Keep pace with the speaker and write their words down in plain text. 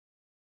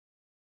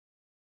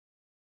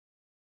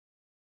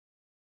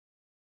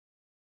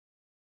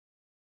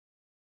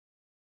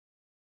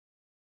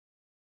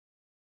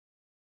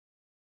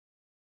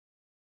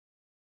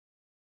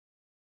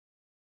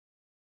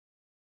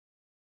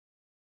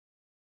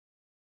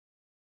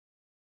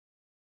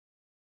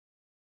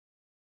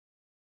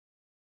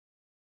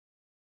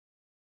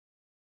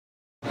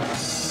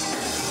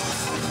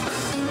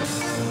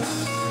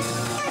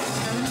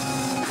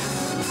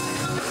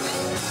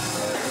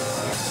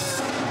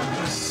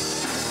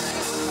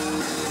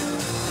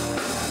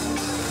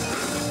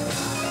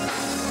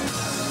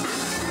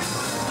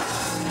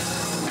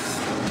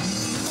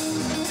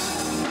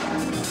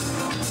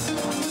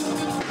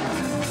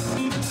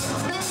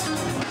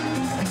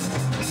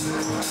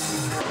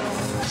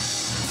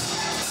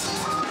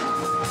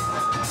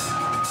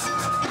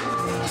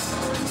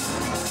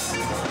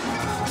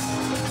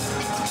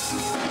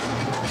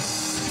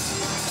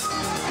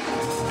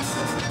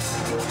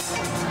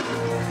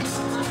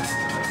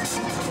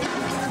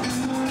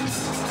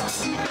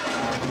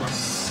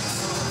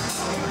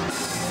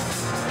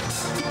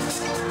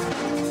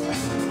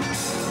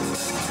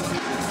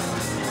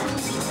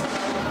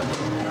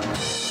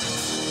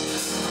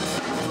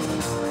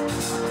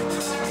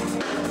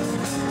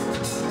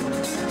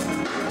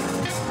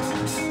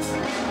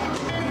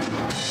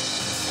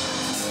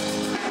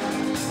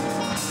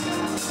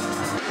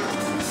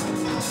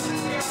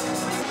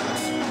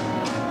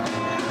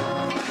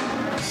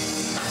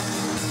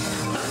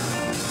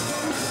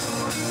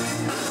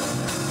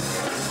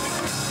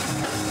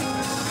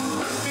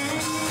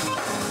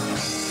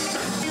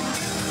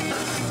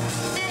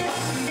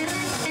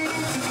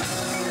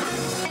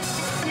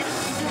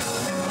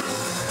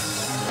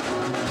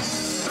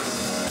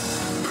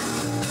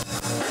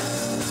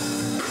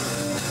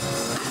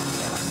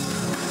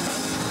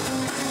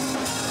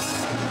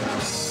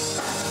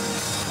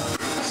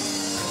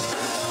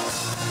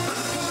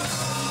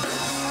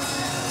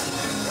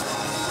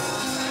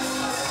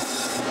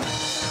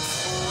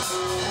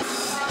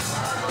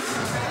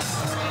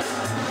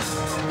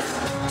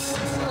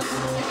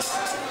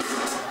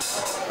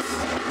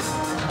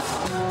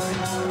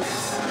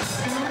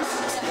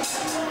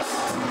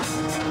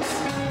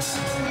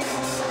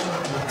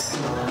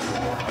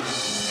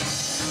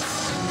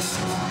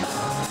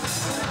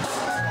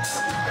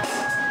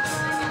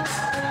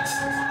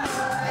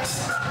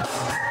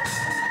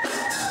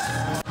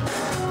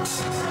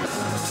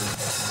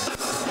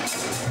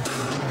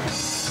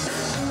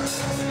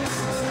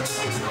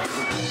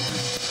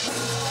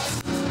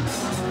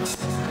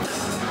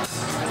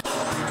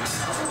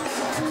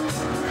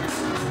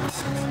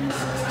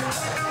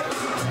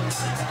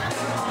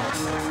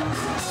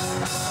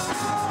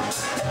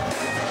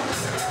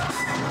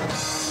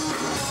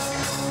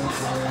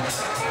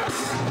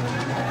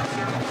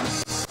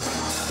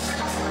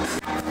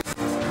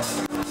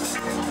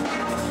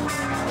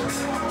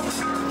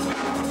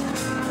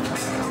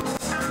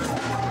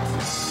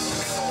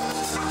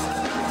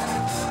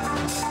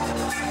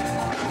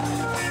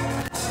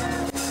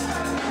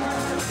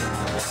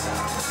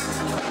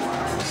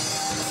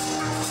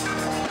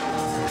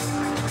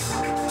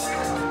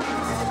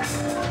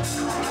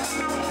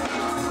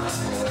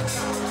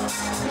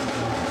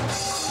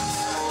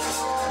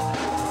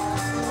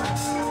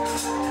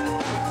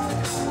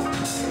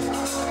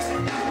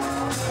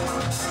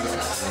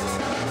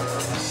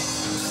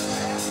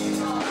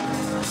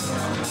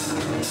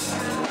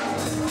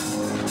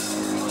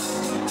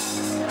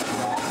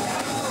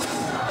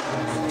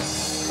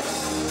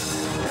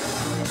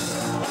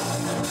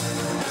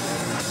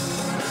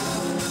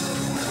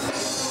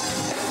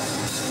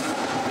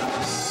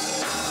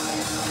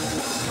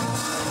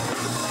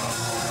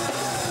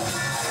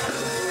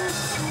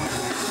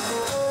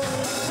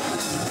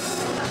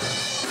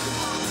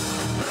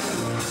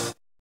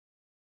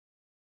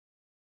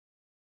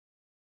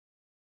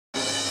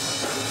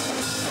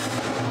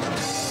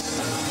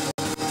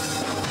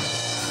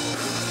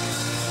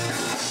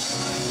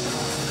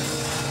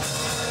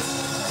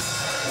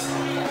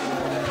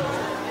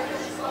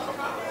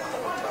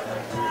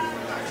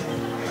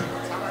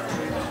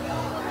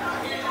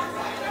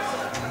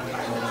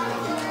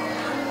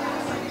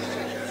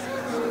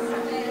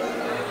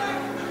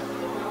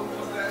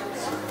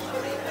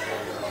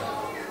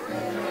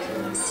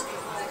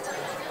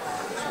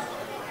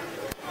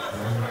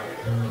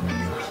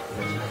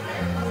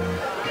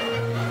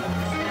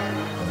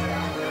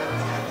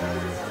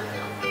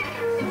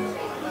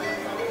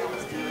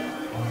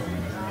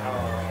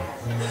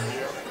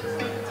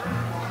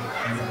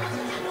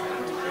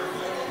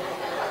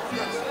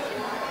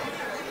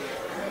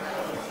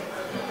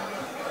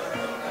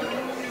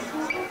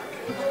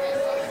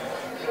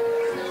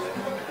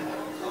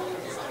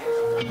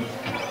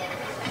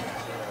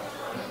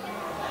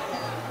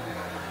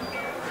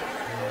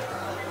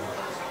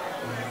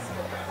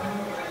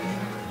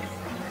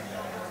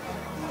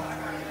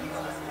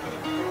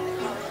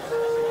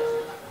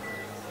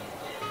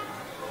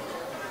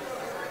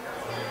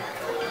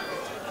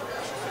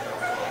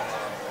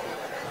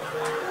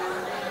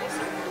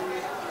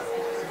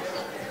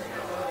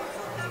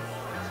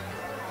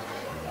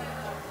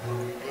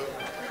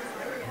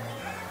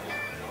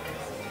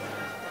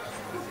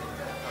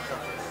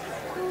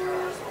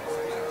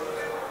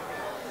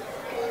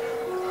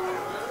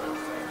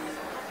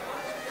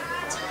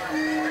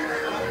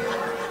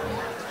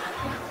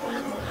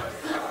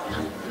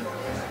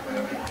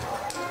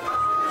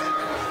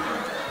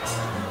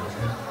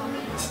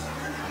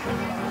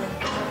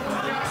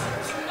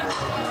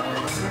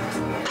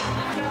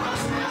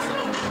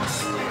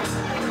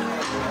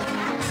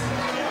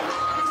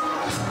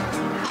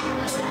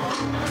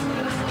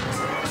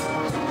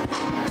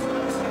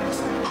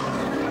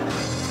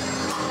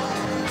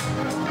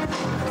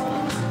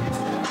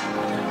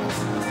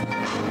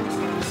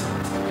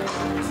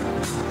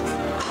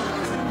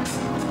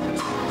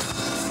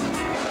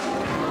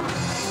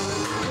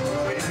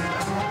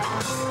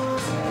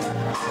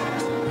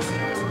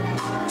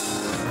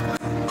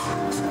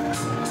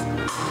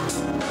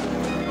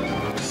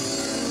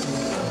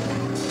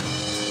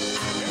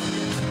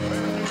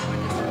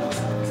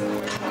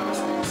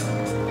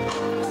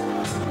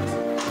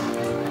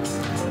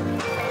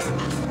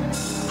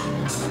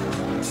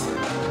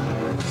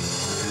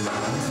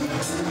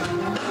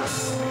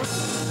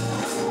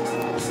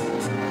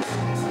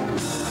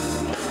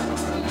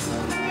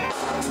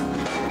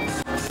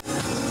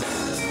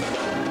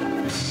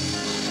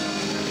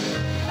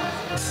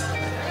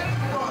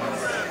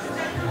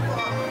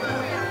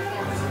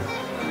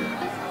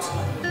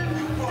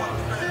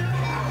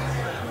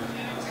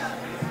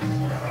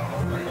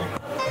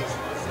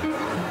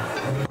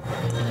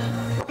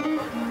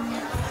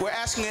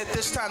asking at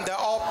this time that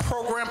all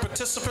program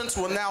participants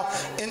will now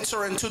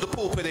enter into the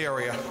pulpit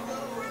area.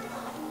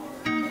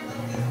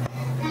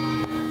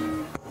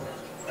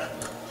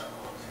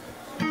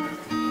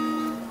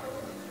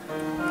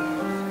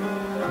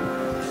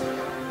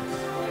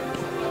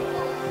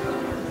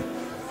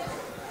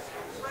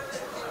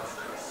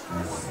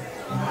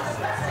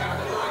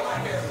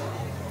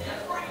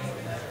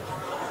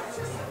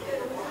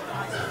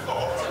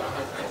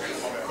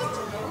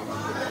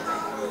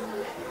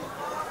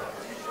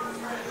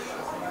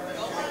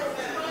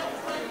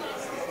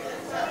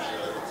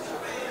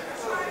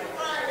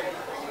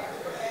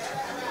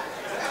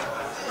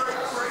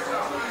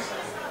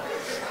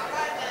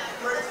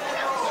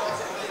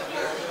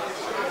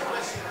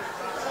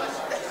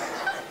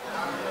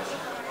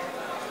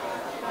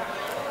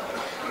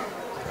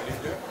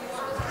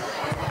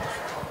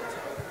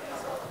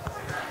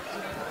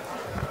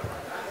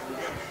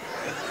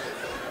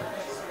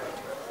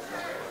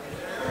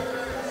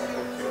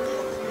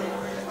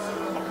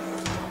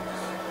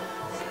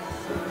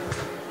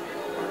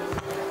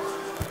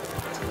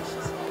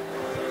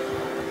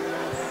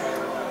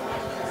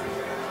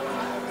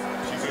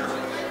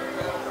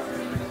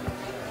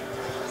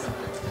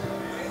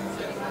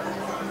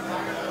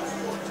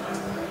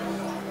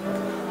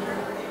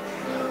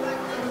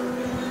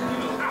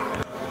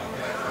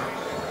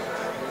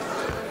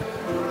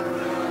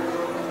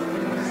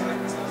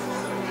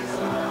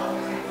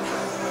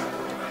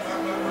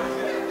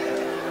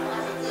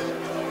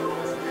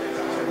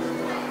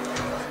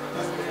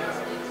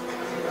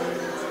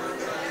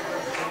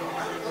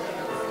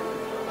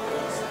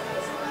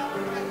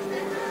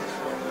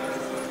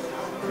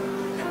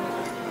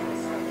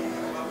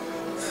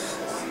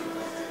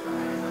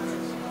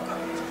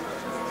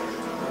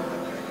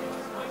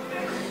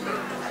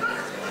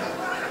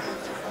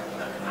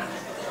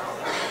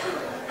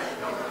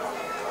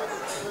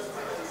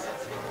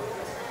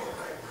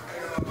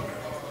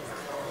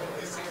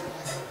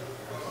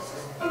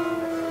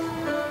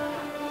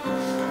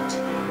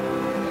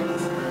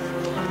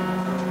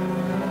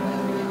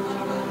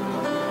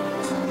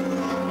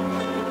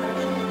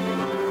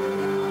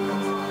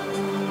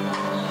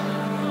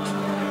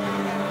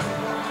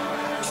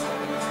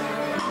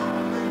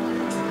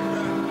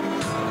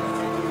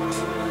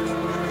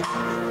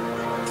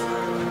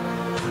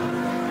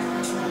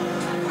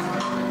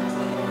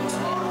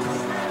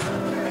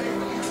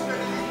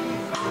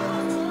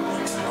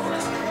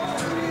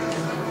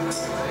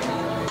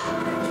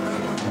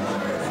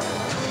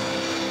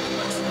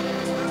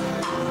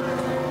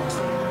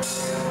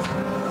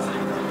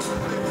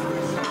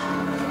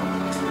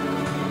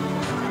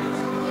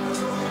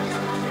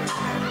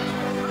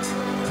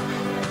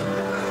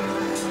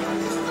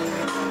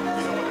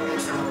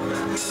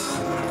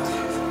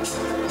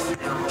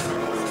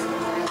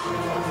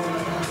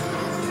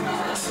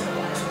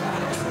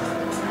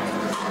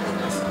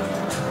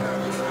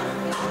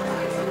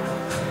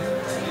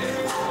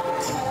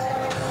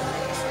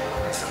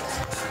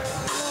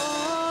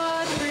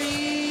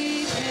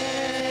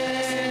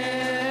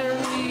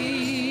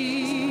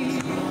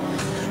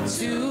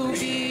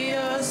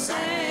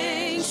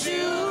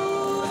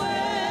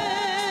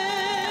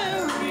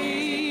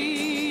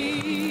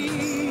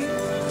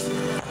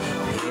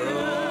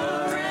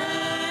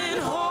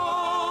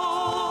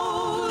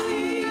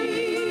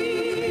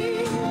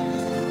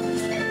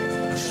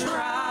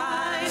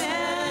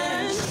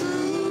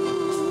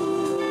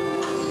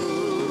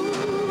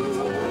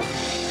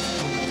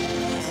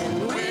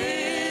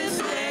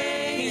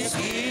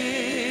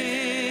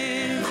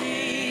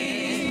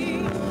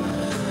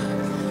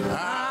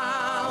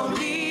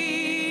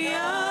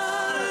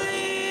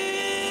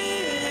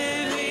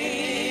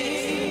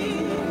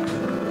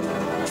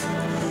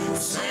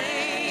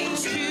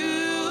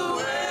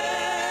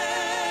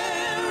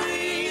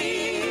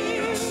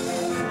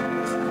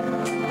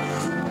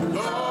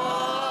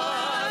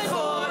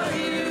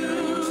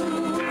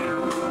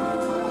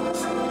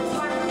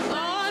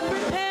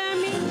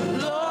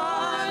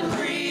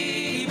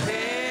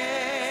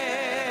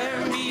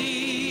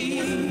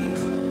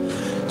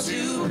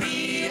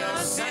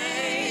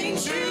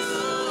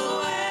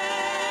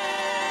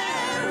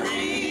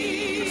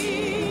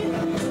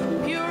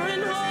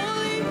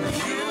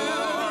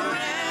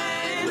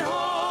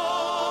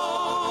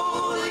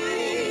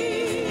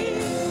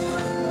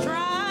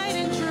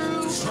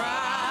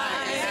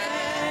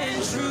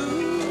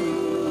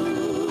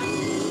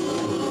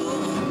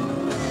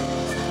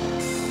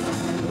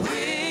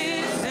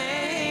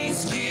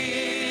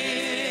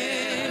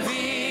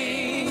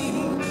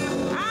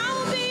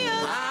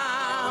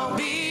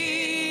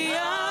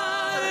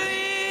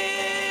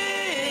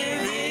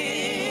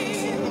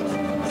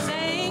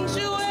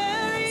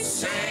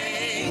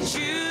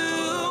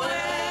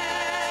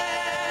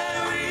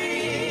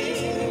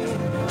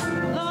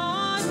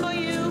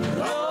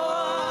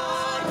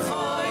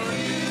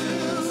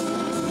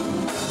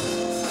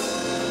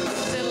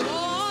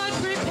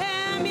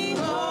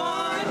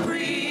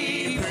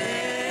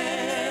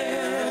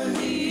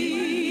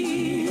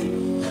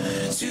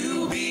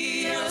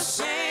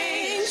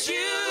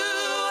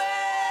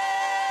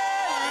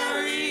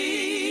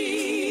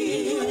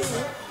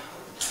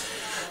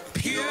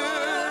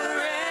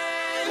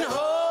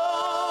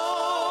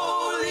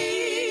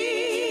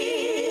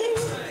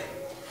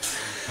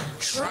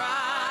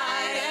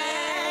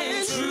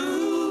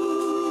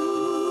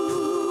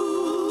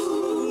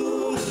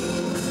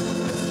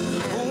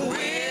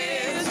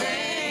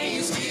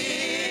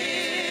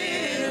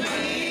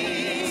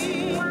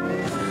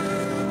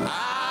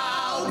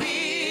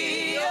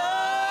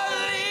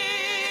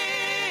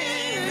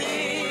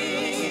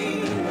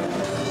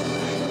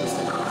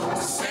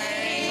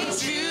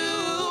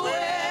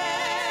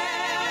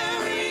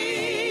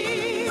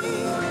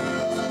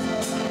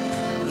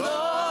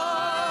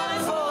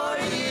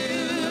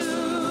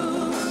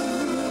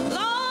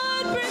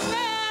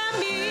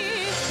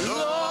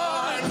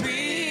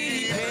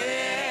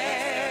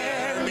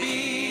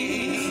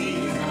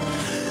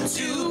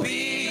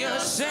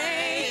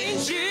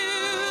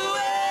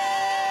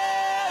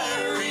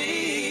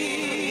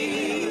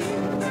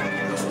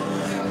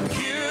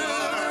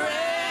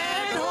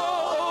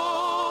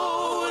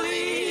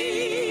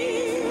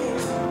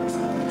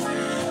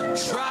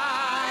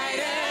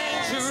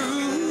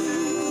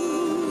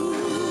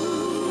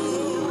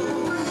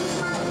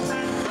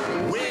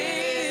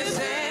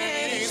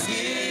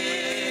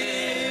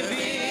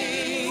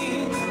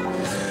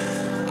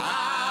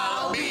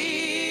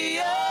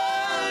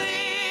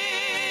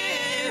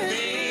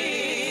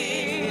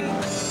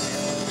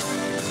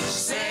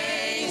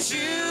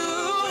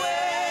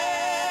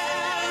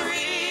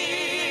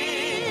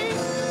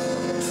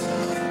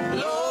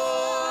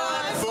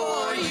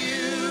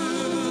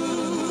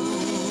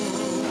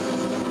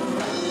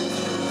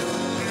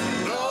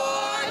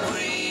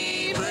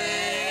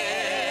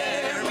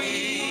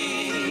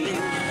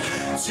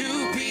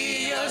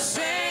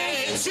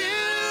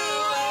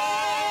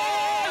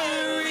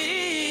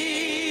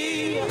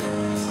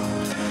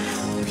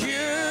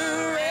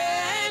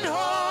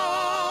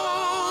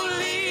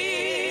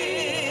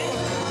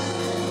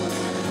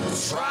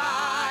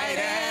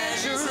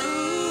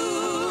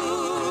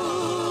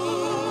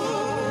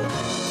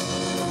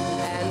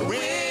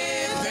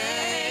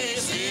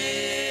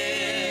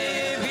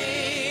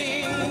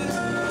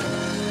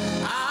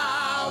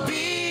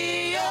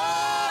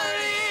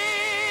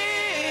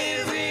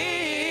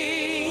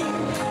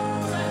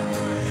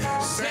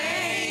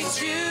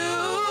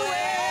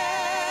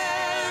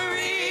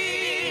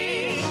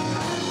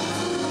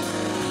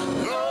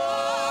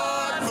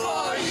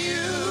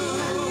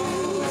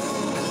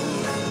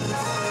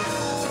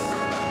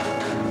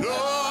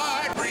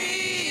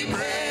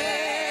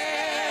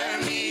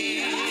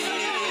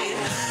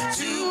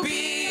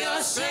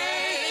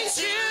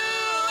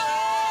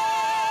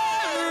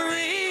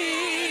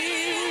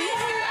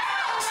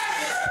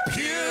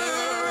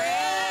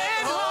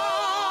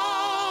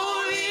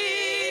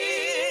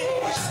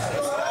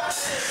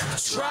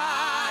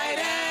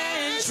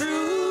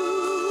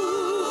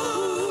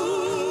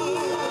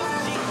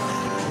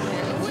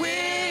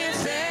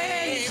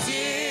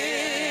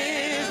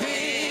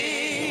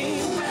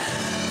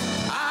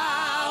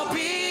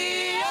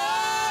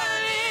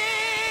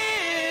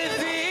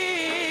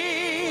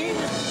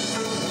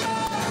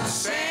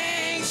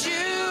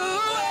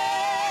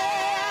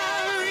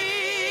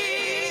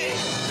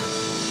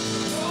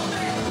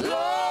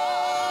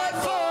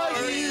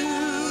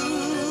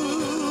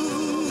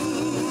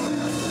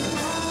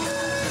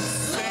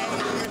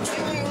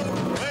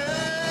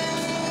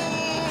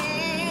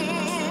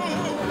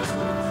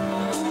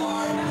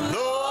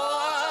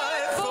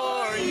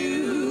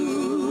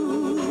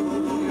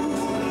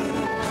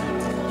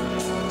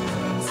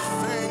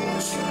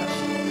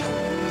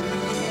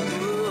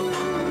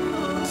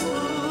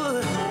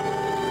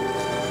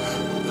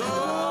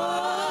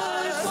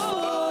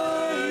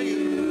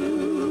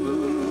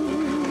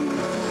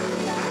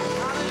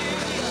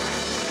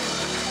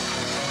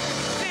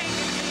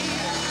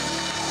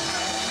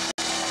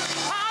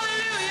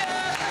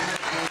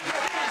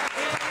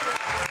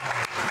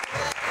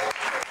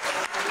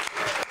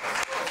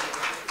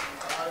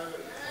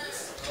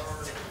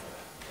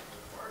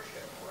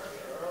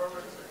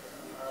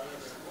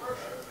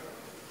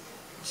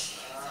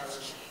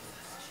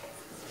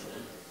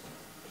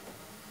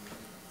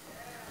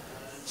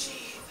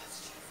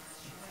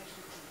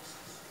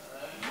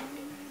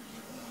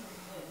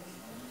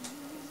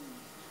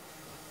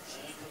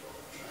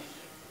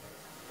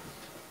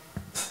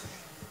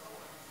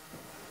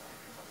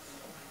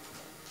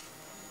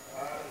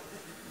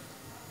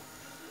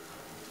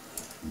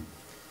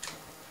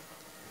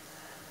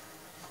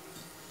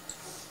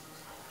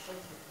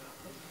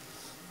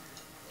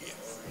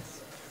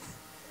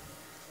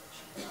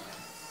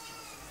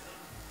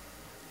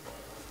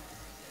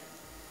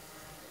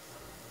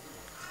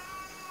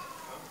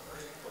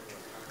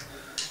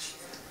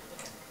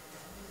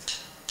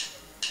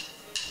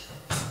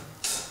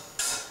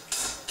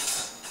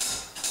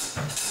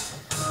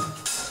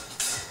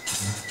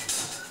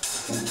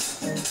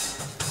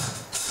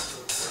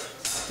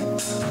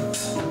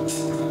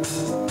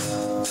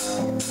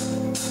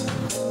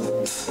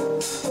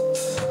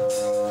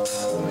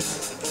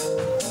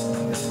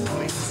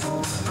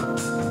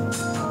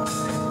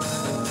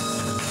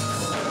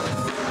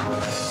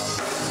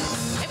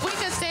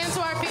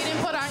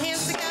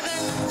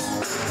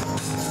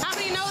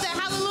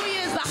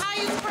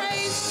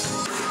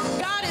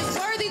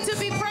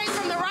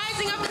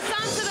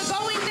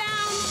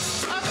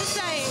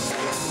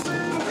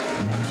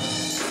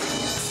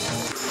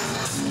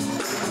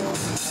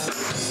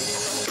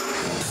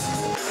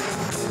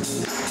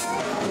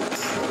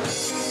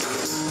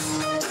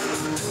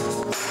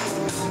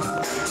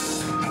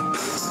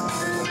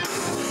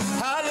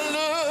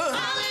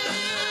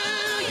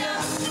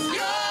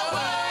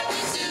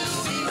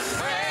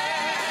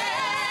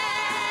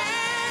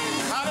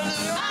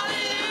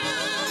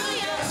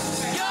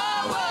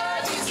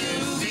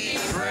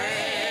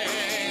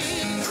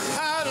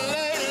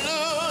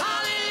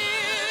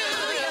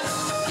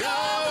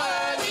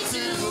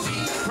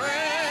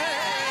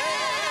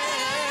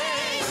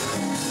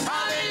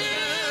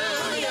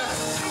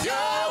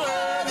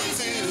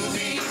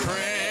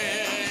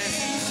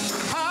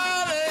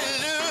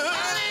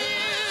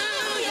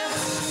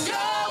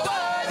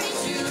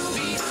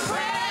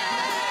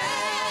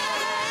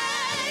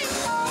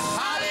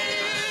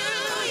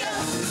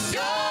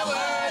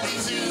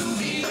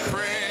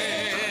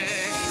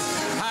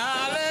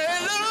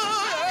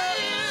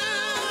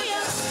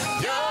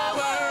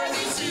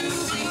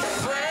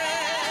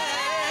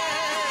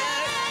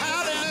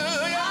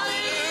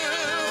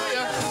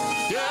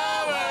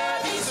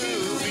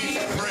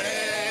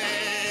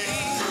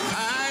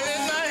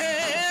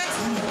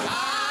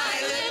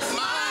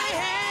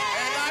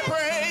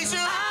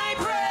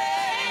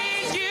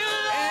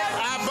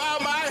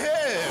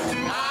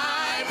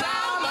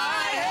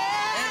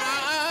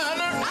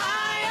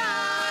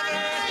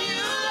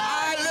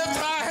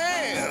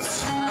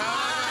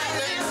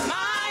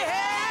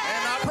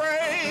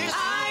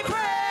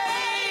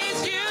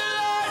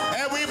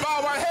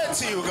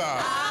 to you,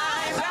 God.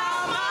 I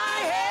bow my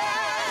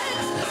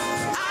head.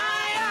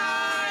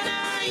 I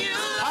honor you.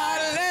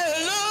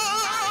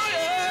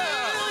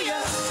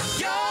 Hallelujah.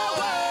 You're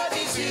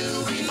worthy to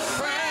be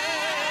praised.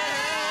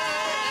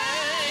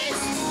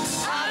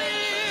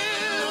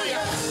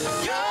 Hallelujah.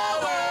 You're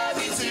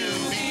worthy to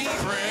be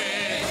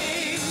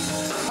praised.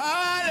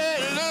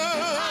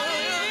 Hallelujah.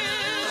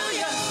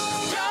 Hallelujah.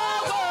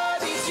 You're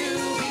worthy to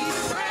be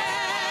praised.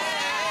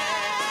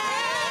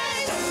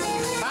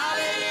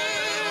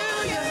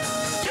 Hallelujah.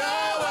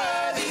 You're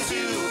worthy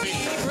to be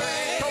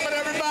praised. Come on,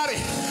 everybody.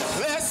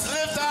 Let's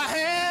lift our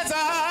hands.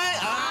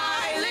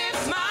 I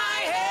lift my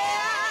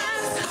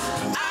hands.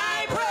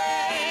 I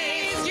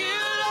praise you,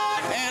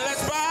 Lord. and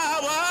let's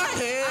bow our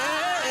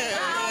heads.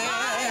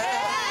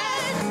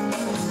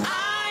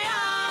 I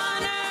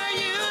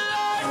honor you,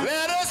 Lord.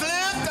 Let us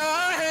lift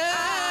our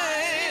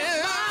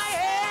hands.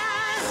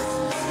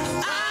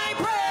 I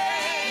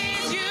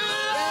praise you,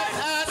 Lord.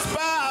 Let us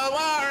bow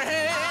our I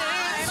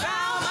heads.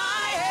 bow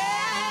my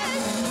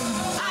head.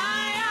 I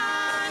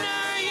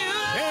honor you,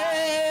 Lord.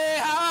 Hey,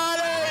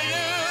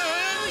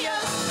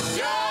 hallelujah.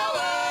 You're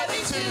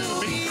worthy to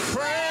be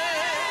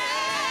praised.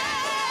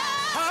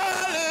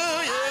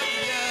 Hallelujah.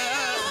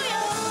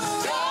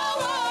 You're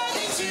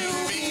worthy to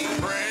be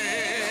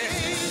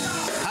praised.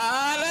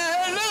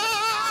 Hallelujah.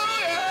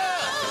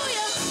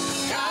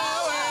 You're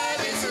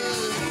worthy to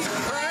be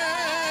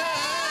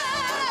praised.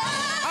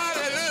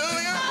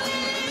 Hallelujah.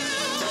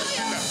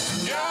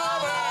 You're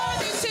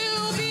worthy to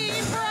be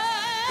praised.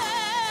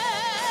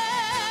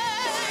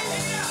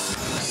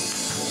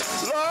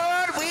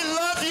 Lord, we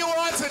love you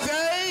on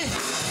today.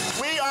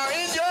 We are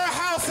in your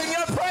house, in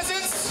your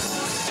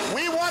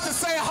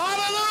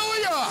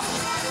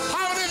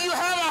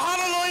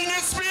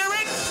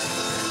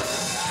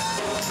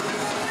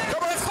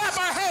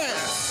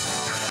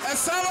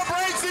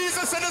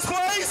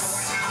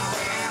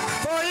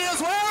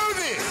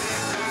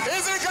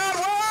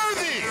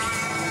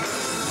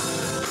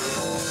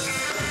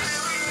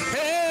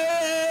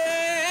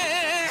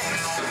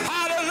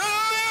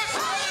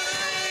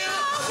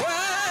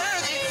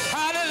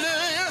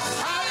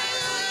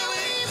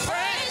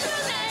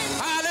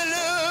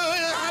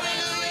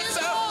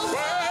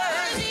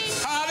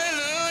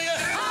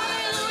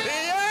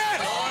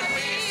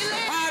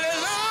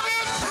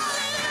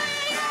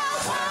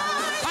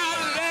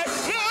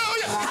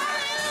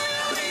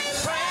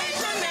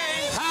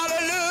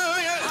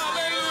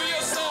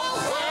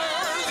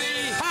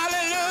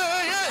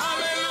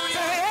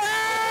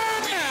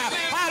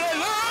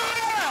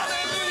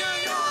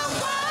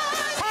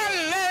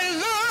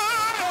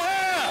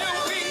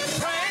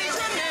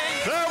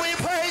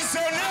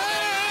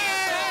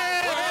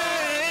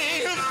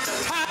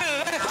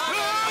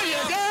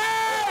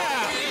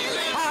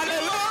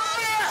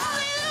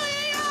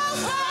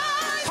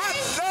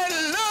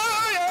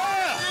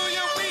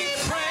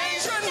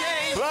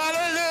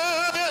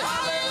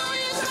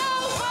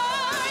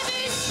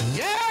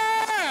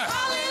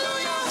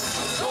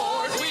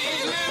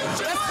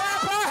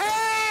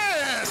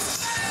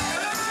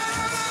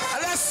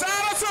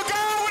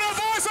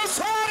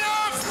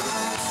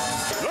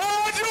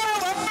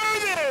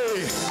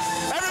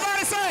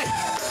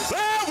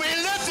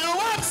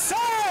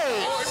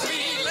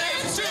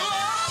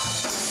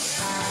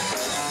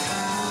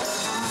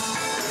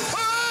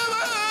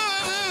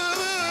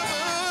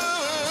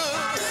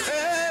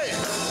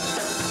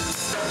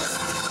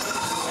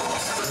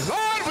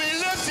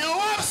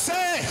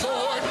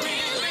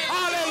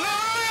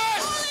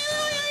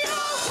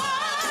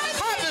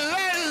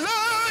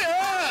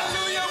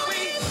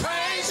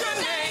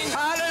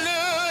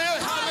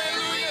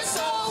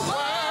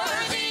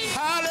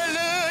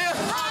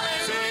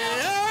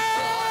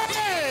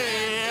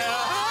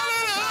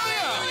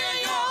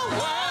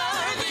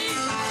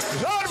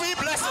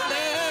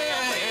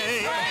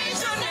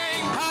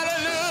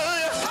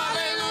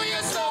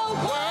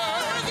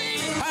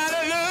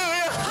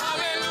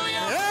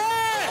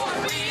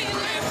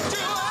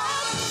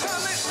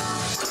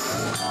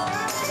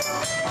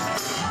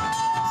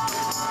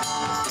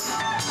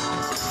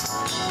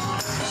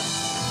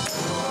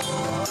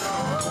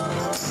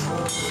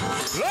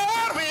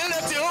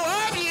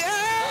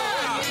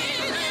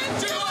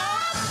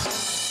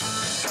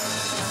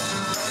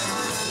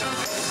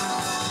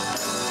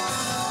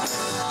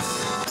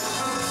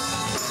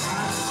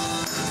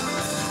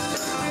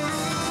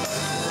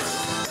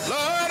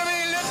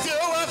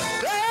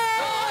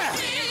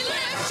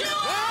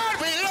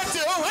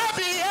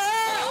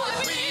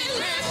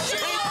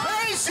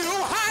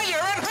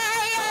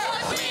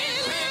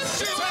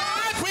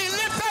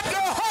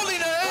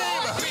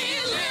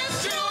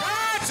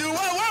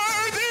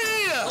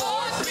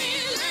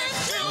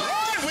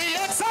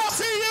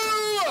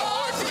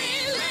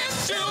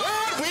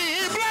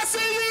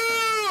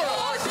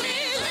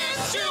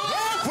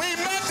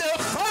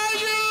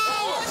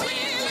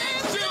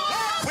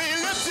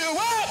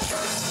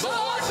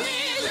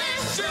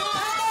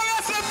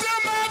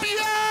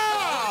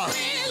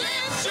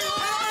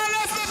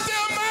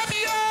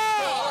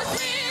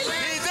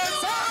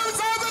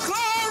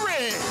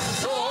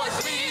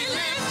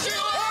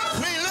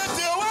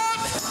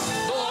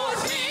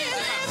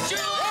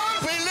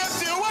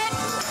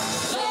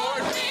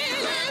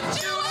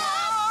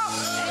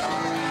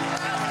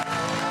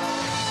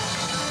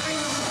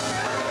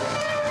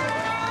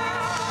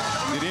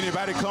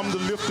anybody come to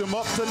lift him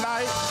up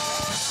tonight?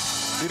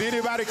 Did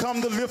anybody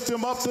come to lift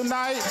him up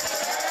tonight?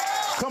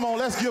 Come on,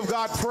 let's give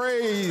God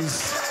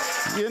praise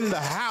in the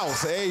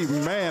house.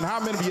 Amen. How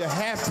many of you are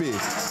happy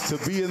to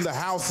be in the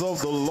house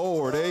of the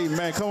Lord?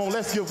 Amen. Come on,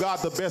 let's give God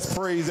the best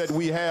praise that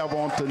we have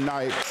on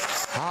tonight.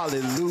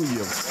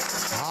 Hallelujah.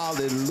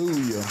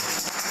 Hallelujah.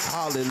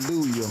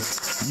 Hallelujah.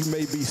 You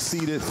may be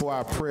seated for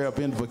our prayer of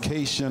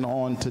invocation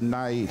on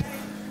tonight.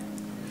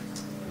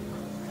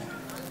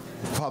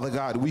 Father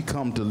God, we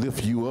come to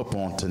lift you up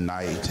on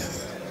tonight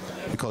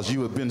because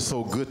you have been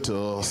so good to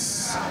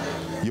us.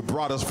 You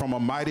brought us from a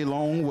mighty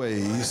long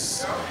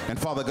ways. And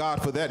Father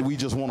God, for that, we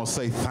just want to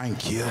say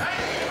thank you.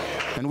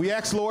 And we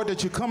ask, Lord,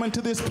 that you come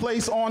into this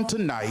place on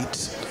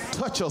tonight.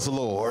 Touch us,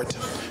 Lord.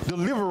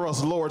 Deliver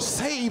us, Lord.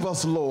 Save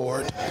us,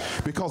 Lord,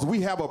 because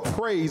we have a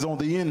praise on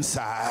the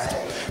inside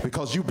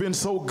because you've been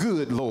so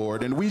good,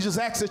 Lord. And we just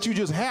ask that you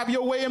just have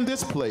your way in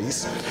this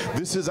place.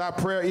 This is our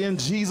prayer in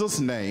Jesus'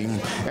 name.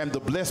 And the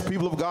blessed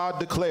people of God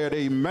declared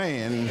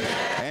amen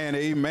and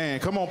amen.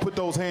 Come on, put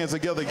those hands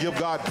together. Give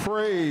God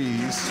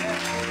praise.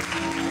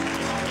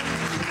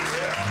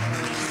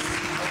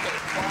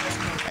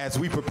 As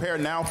we prepare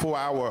now for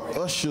our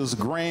ushers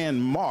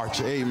grand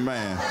march,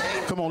 amen.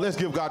 Come on, let's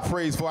give God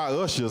praise for our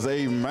ushers,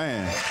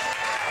 amen.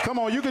 Come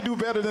on, you can do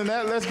better than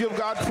that. Let's give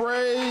God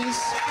praise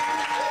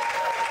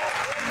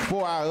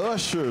for our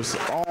ushers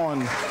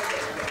on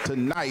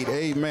tonight,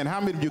 amen. How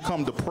many of you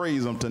come to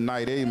praise them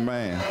tonight,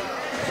 amen?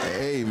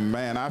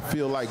 Amen. I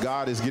feel like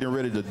God is getting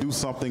ready to do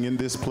something in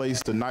this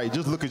place tonight.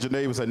 Just look at your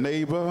neighbor and say,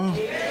 neighbor,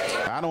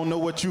 I don't know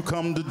what you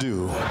come to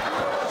do,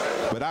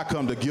 but I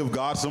come to give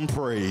God some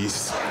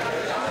praise.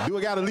 Do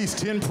we got at least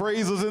 10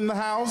 praisers in the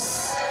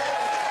house?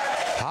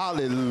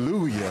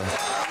 Hallelujah.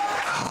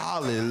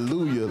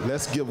 Hallelujah.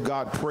 Let's give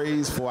God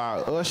praise for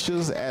our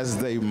ushers as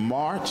they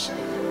march.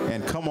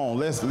 And come on,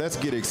 let's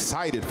get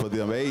excited for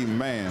them.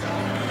 Amen.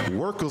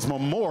 Workers'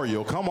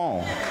 Memorial. Come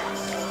on.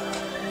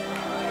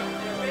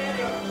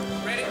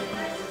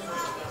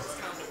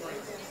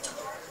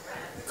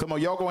 Come on,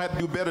 y'all gonna have to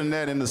do better than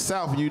that in the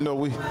South. You know,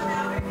 we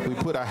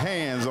put our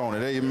hands on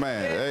it.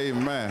 Amen.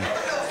 Amen.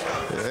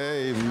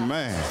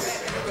 Amen.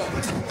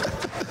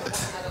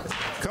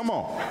 Come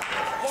on.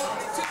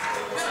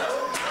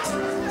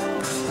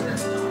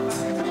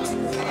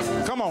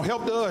 Come on,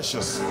 help the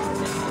ushers.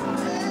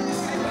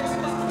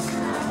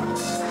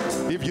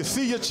 If you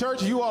see your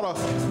church, you ought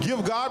to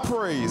give God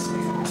praise.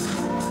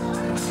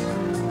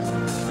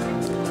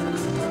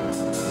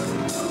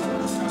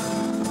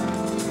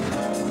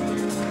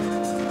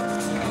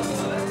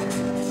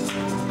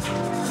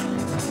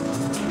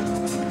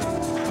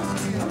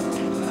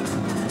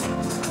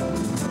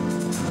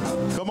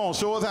 Come on,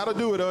 show us how to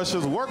do it,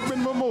 ushers.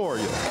 Workman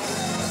Memorial.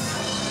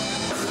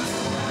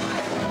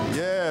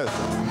 Yes.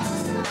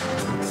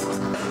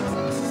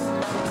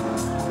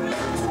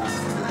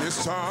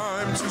 It's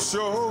time to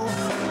show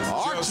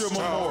Archer just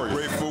how Memorial.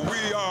 grateful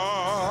we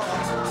are.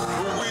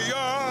 We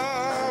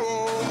are.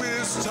 Oh,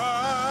 it's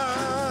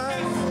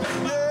time.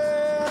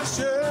 Yes,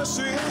 yes,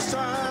 it's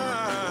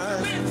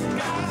time.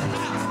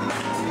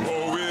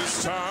 Oh,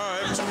 it's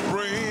time to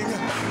bring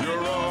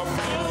your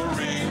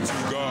offering to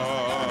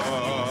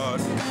God.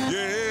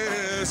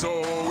 Yes,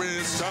 oh,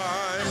 it's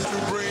time to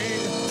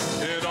bring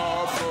an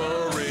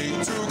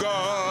offering to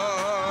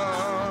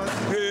God.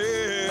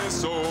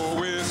 Yes,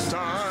 oh, it's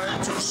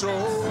time to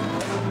show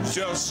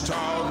just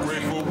how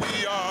grateful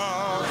we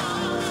are.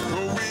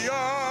 Oh, we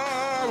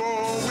are.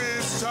 Oh,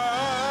 it's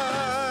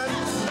time.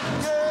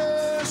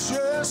 Yes,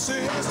 yes,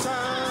 it's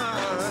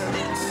time.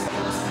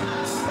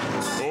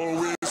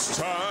 Oh, it's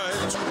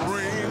time to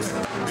bring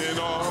an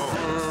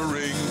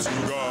offering to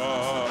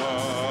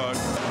God.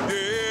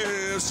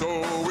 Yes,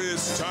 oh,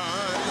 it's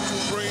time to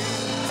bring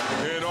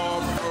an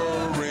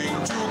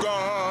offering to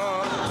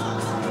God.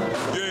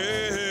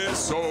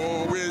 Yes,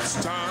 oh, it's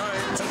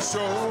time to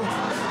show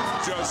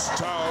just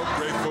how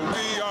grateful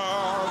we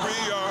are.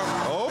 We are.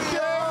 Okay.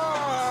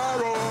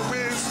 Oh,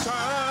 it's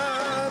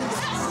time.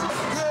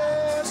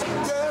 Yes,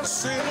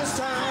 yes, it's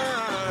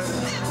time.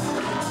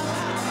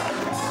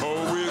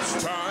 Oh, it's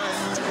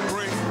time to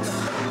bring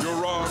your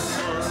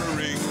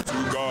offering to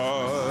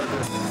God.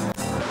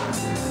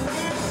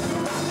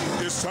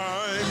 It's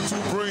time to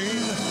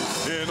bring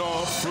an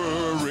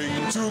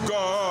offering to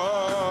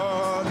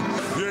God.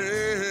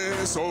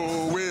 Yes,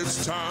 oh,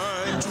 it's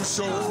time to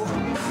show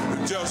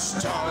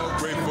just how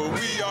grateful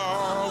we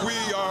are.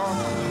 We are.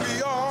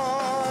 We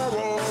are.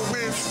 Oh,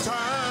 it's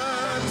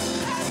time.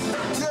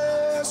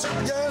 Yes,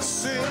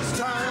 yes, it's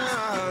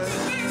time.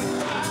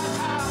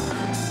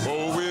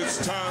 Oh, it's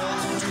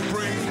time to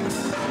bring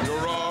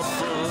your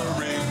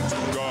offering to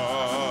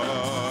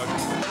God.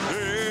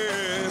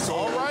 Yes, oh,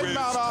 All right, it's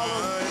now,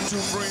 time to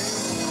bring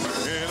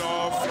an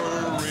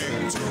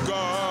offering to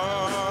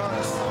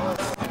God.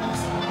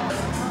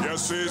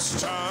 Yes,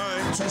 it's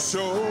time to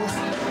show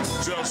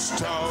just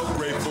how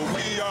grateful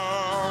we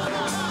are.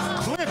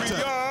 Clinton.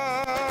 We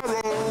are.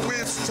 Oh,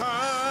 it's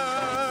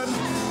time.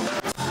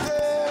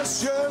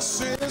 Yes,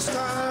 yes, it's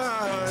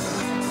time.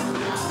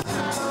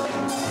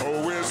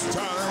 Oh, it's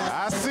time.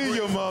 I see you,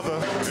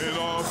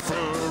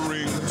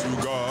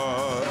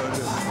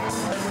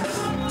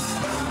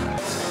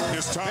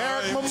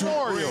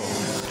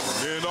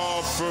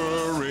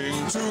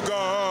 offering to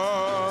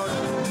God.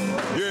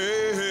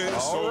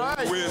 Yes, so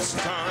right. it's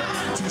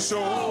time to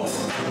show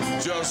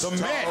just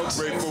how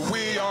grateful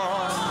we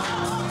are.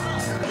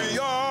 We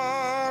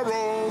are,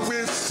 oh,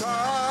 it's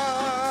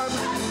time.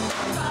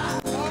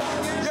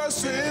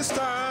 Yes, it's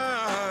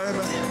time.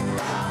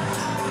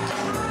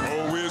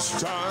 Oh, it's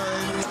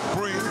time to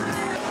bring.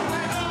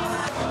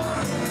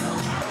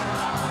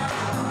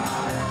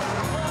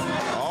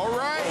 All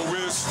right. Oh,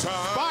 it's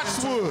time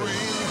Spottswood. to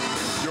bring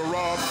your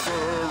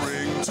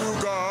offering to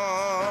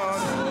God.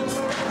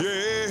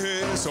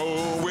 Yes,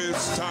 oh,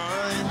 it's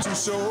time to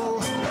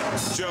show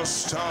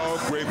just how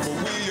grateful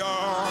we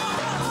are.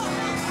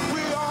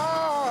 We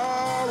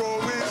are,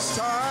 oh, it's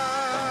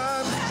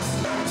time.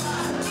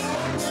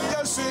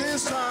 Yes,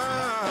 it's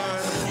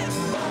time.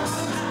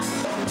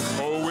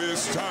 Oh,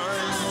 it's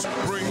time to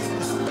bring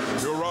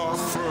your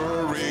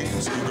offering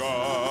to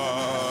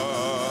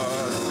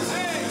God.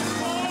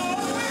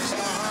 It's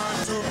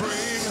time to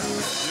bring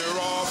your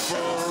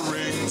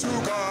offering to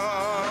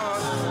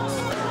God.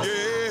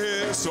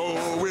 Yes,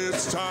 oh,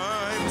 it's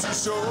time to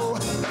show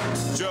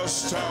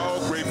just how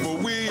grateful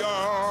we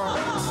are.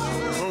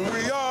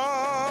 We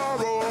are,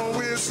 oh,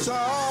 it's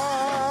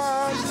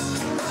time.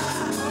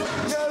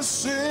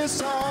 Yes, it's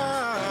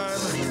time.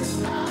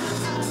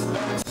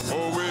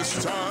 Oh,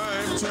 it's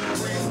time to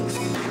bring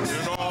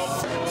an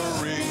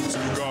offering to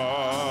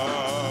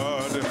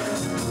God.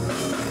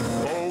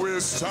 Oh,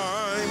 it's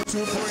time to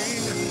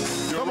bring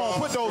your Come on,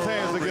 put those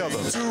hands offering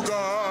together. to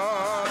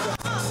God.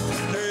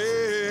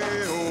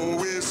 Yeah,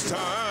 oh, it's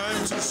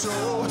time to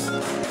show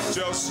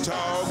just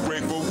how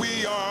grateful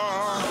we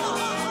are.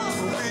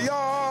 We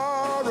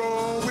are,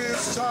 oh,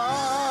 it's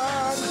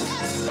time.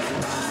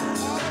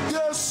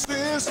 Yes,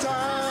 it's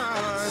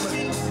time.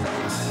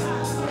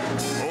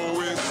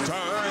 Oh, it's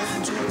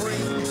time to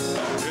bring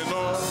an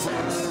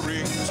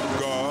offering to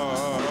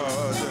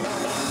God.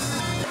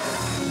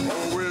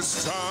 Oh, it's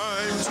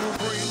time to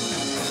bring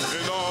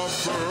an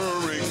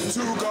offering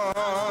to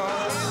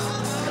God.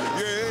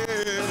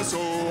 Yes,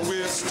 oh,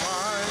 it's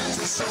time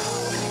to show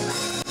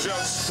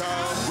just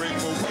how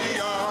grateful we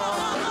are.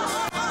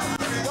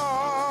 We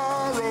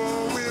are,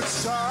 oh,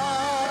 it's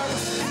time.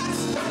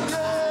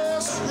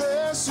 Yes,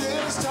 yes,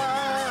 it's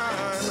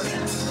time.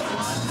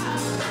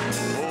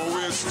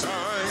 Oh, it's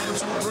time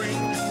to bring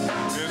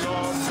an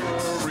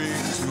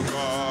offering to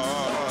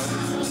God.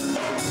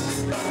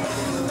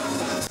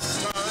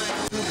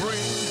 Time to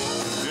bring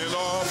an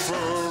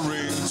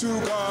offering to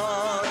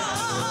God.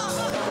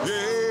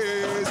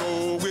 Yes,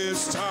 oh,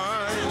 it's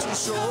time to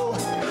show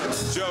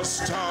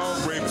just how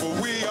grateful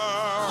we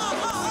are.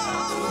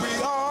 We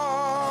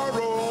are,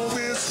 oh,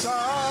 it's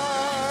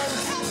time.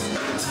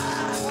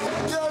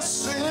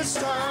 Yes, it's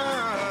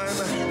time.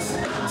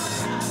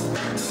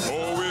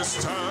 Oh, it's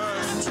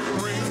time to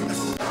bring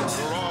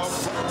your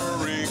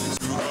offering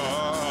to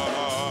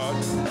God.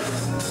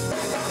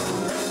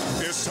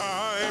 It's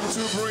time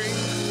to bring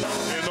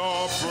an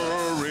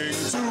offering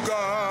to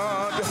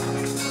God.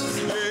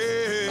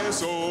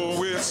 Yes,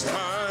 oh, it's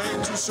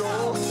time to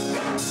show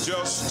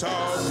just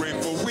how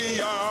grateful we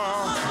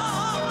are.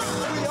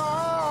 We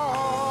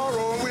are,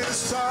 oh,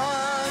 it's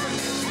time.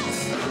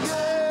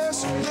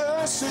 Yes,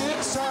 yes,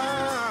 it's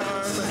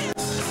time.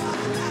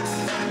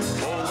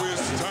 Oh,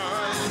 it's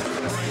time to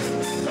bring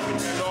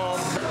an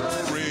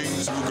offering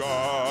to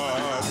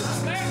God.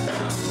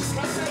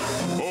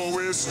 Oh,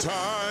 it's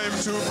time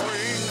to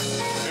bring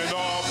an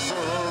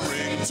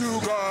offering to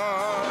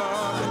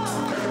God.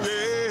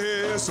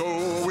 Yes,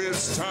 oh,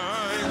 it's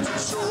time to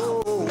show.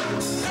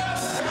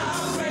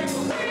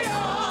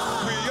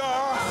 We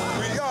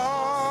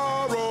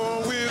are,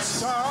 oh, it's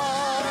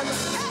time.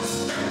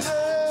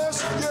 Yes,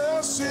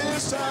 yes,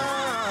 it's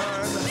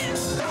time.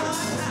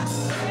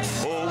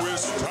 Oh,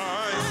 it's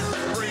time to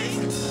bring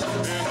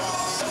an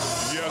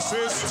offering. Yes,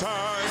 it's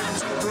time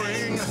to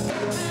bring.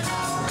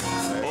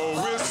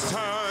 Oh, it's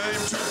time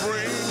to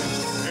bring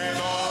an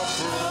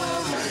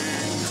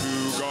offering to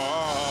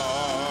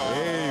God.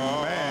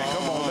 Amen.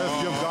 Come on, let's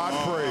give God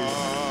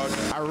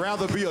praise. I'd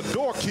rather be a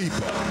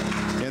doorkeeper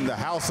in the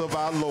house of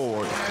our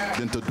Lord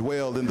than to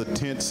dwell in the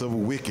tents of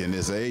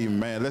wickedness.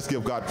 Amen. Let's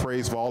give God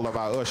praise for all of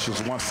our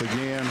ushers once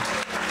again.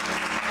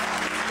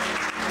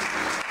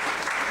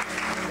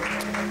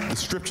 The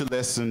scripture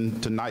lesson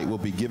tonight will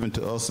be given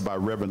to us by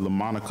Reverend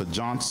LaMonica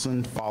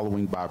Johnson,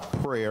 following by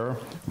prayer,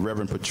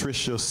 Reverend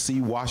Patricia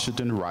C.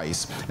 Washington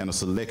Rice, and a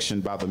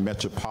selection by the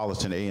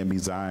Metropolitan A.M.E.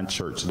 Zion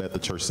Church. Let the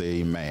church say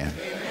amen.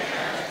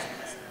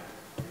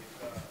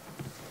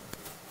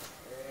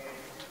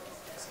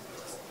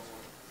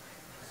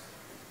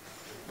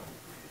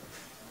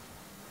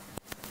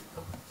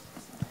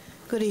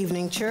 Good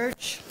evening,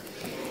 church.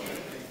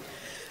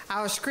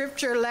 Our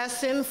scripture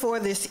lesson for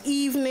this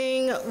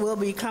evening will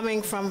be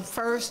coming from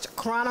 1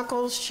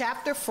 Chronicles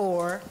chapter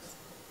 4.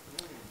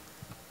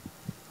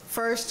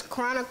 1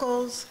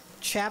 Chronicles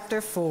chapter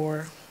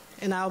 4,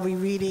 and I'll be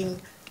reading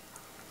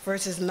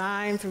verses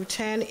 9 through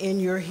 10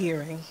 in your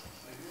hearing.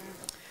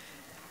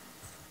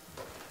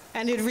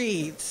 And it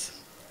reads,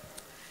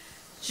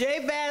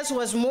 Jabez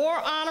was more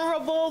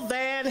honorable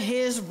than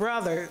his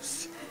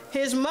brothers.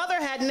 His mother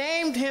had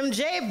named him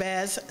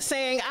Jabez,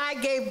 saying, I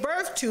gave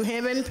birth to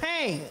him in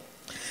pain.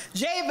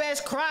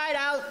 Jabez cried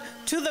out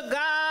to the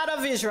God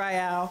of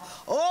Israel,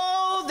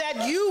 oh,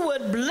 that you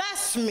would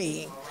bless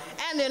me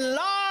and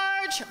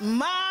enlarge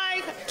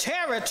my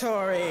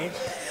territory.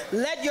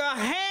 Let your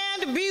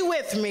hand be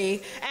with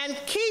me and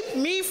keep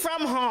me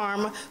from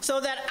harm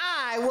so that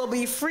I will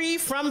be free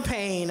from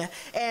pain.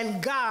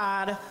 And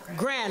God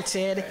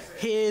granted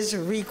his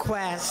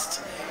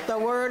request. The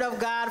word of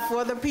God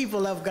for the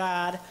people of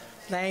God.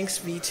 Thanks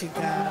be to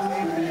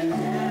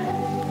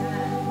God.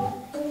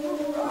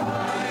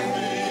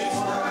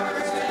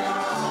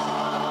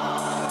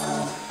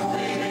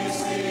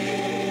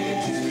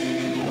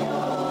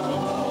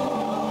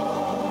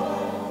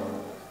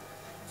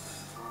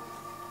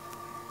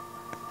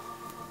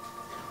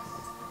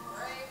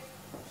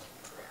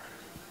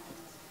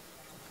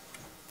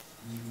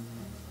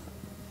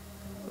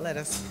 Let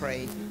us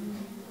pray.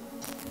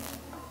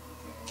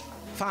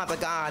 Father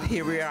God,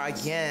 here we are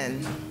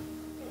again.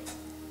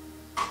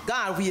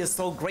 God, we are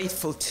so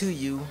grateful to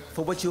you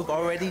for what you've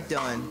already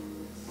done.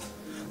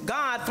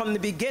 God, from the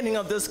beginning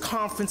of this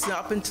conference and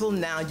up until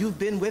now, you've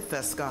been with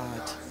us,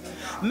 God.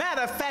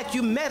 Matter of fact,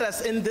 you met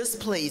us in this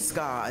place,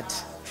 God,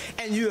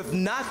 and you have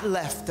not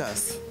left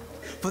us.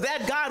 For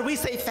that, God, we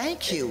say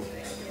thank you.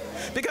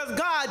 Because,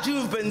 God,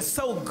 you've been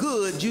so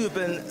good. You've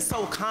been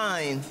so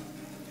kind.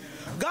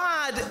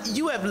 God,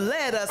 you have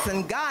led us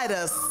and guided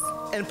us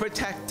and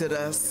protected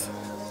us.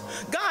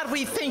 God,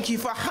 we thank you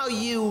for how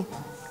you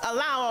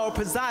allow our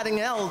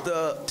presiding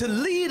elder to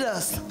lead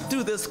us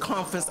through this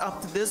conference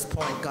up to this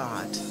point,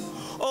 God.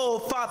 Oh,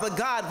 Father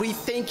God, we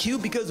thank you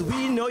because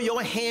we know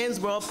your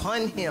hands were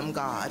upon him,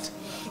 God.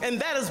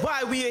 And that is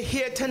why we are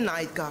here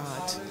tonight,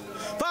 God.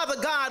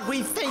 Father God,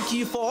 we thank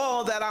you for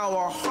all that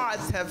our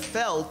hearts have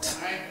felt,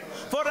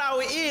 for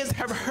our ears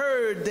have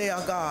heard,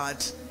 dear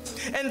God.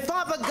 And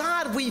Father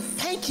God, we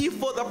thank you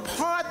for the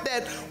part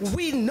that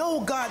we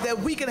know, God, that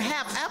we can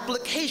have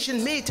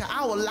application made to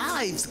our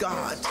lives,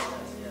 God,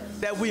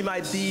 that we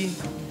might be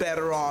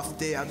better off,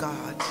 dear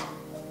God.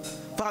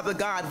 Father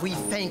God, we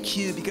thank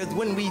you because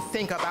when we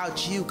think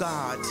about you,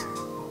 God,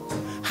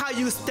 how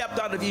you stepped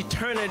out of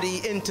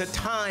eternity into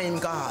time,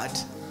 God,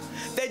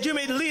 that you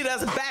may lead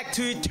us back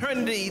to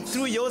eternity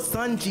through your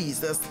Son,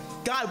 Jesus.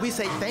 God, we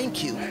say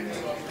thank you.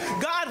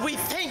 God, we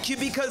thank you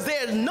because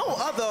there's no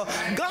other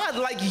God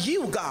like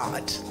you,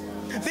 God.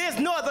 There's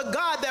no other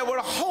God that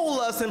will hold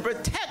us and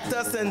protect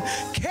us and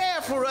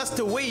care for us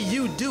the way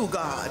you do,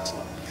 God.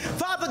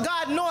 Father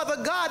God, no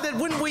other God that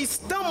when we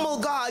stumble,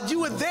 God, you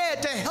were there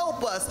to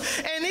help us.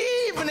 And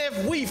even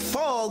if we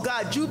fall,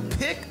 God, you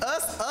pick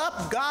us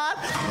up, God.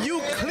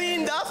 You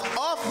cleaned us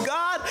off,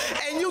 God,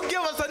 and you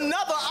give us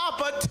another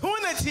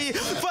opportunity.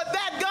 For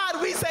that,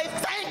 God, we say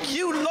thank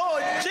you,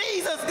 Lord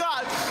Jesus,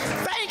 God.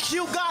 Thank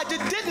you, God, you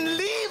didn't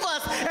leave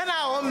us in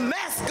our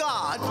mess,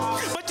 God,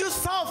 but you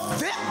saw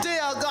fit, dear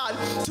God,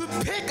 to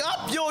pick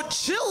up your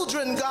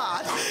children,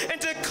 God,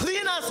 and to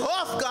clean us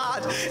off,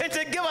 God, and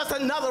to give us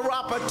another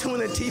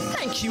opportunity.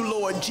 Thank you,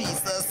 Lord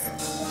Jesus.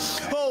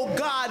 Oh,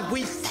 God,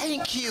 we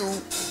thank you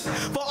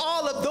for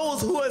all of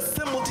those who are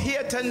assembled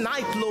here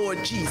tonight,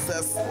 Lord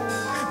Jesus.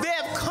 They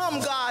have come,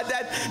 God,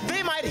 that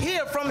they might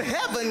hear from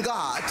heaven,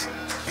 God.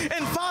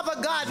 And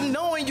Father God,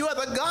 knowing you are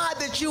the God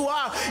that you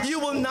are, you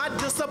will not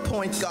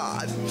disappoint,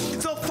 God.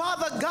 So,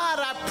 Father God,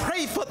 I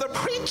pray for the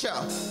preacher.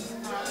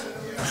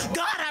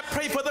 God, I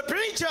pray for the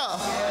preacher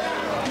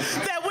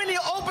that when he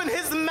open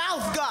his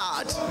mouth,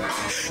 God,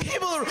 he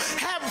will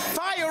have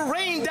fire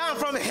rain down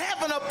from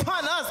heaven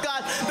upon us,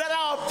 God, that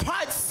our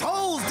parched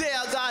souls, dear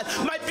God,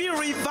 might be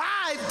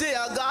revived,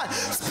 dear God.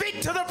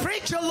 Speak to the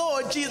preacher,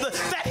 Lord Jesus,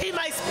 that he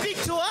might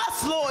speak to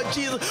us, Lord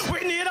Jesus.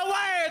 We need a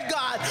word,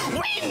 God.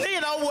 We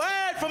need a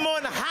word from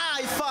on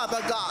high,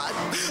 Father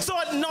God. So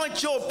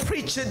anoint your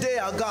preacher,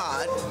 dear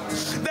God,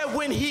 that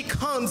when he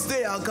comes,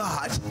 dear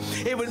God,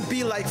 it would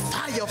be like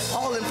fire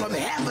falling from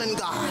heaven,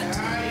 God.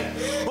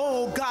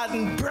 Oh, God,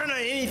 and burn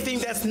anything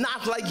that's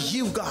not like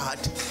you, God,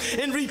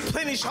 and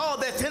replenish all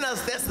that's in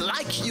us that's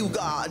like you,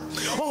 God.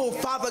 Oh,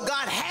 Father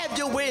God, have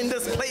your way in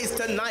this place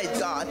tonight,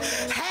 God.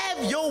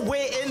 Have your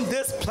way in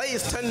this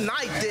place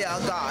tonight, dear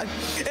God.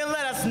 And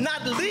let us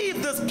not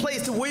leave this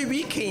place the way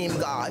we came,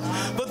 God.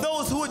 But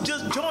those who are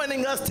just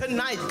joining us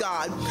tonight,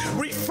 God,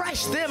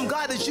 refresh them,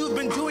 God, as you've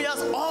been doing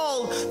us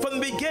all from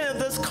the beginning of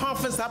this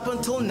conference up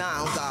until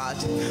now,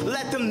 God.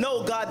 Let them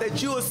know, God,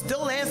 that you are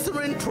still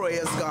answering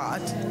prayers,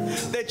 God,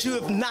 that you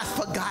have not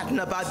forgotten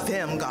about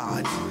them,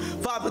 God.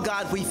 Father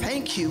God, we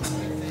thank you.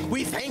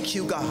 We thank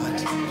you,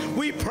 God.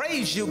 We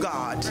praise you,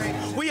 God.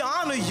 We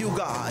honor you,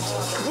 God.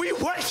 We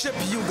worship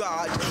you,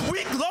 God.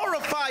 We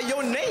glorify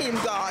your name,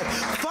 God.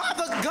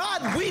 Father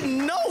God, we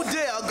know,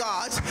 dear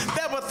God,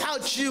 that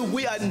without you,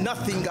 we are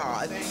nothing,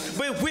 God.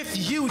 But with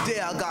you,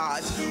 dear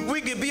God, we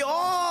can be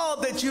all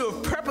that you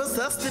have purposed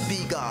us to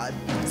be, God.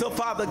 So,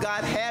 Father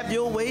God, have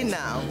your way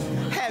now.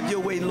 Have your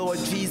way, Lord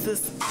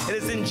Jesus. It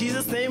is in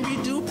Jesus' name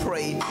we do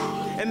pray.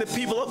 And the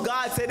people of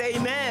God said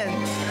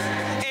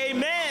amen.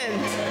 Amen.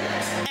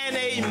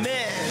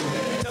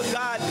 Amen. To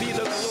God be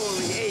the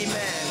glory.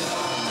 Amen.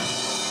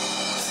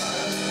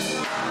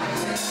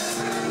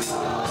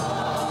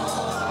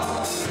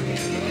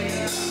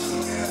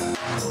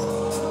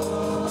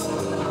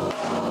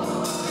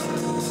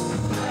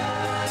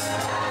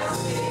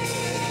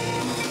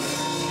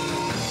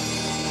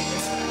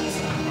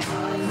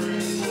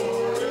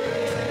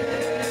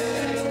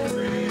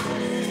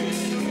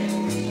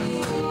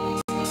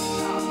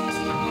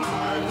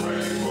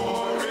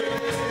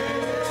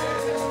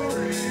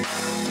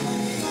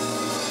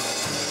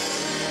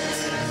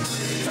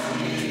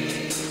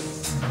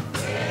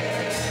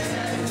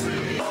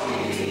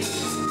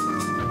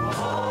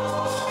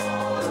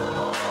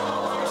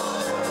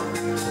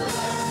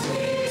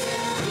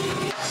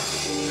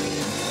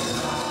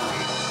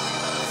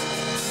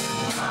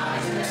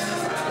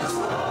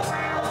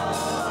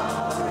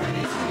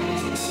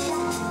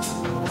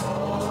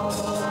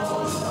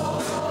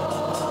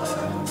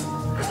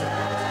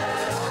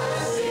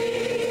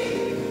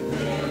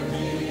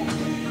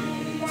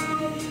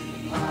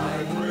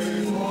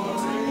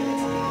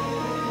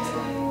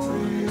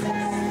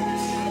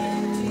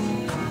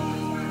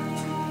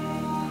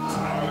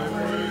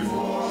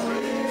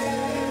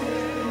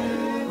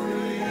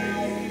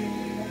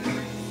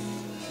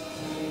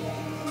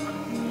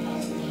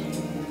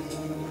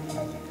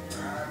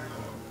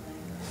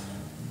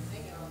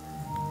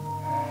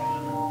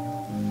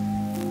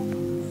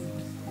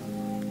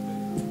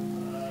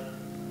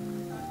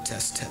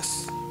 Test,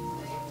 test.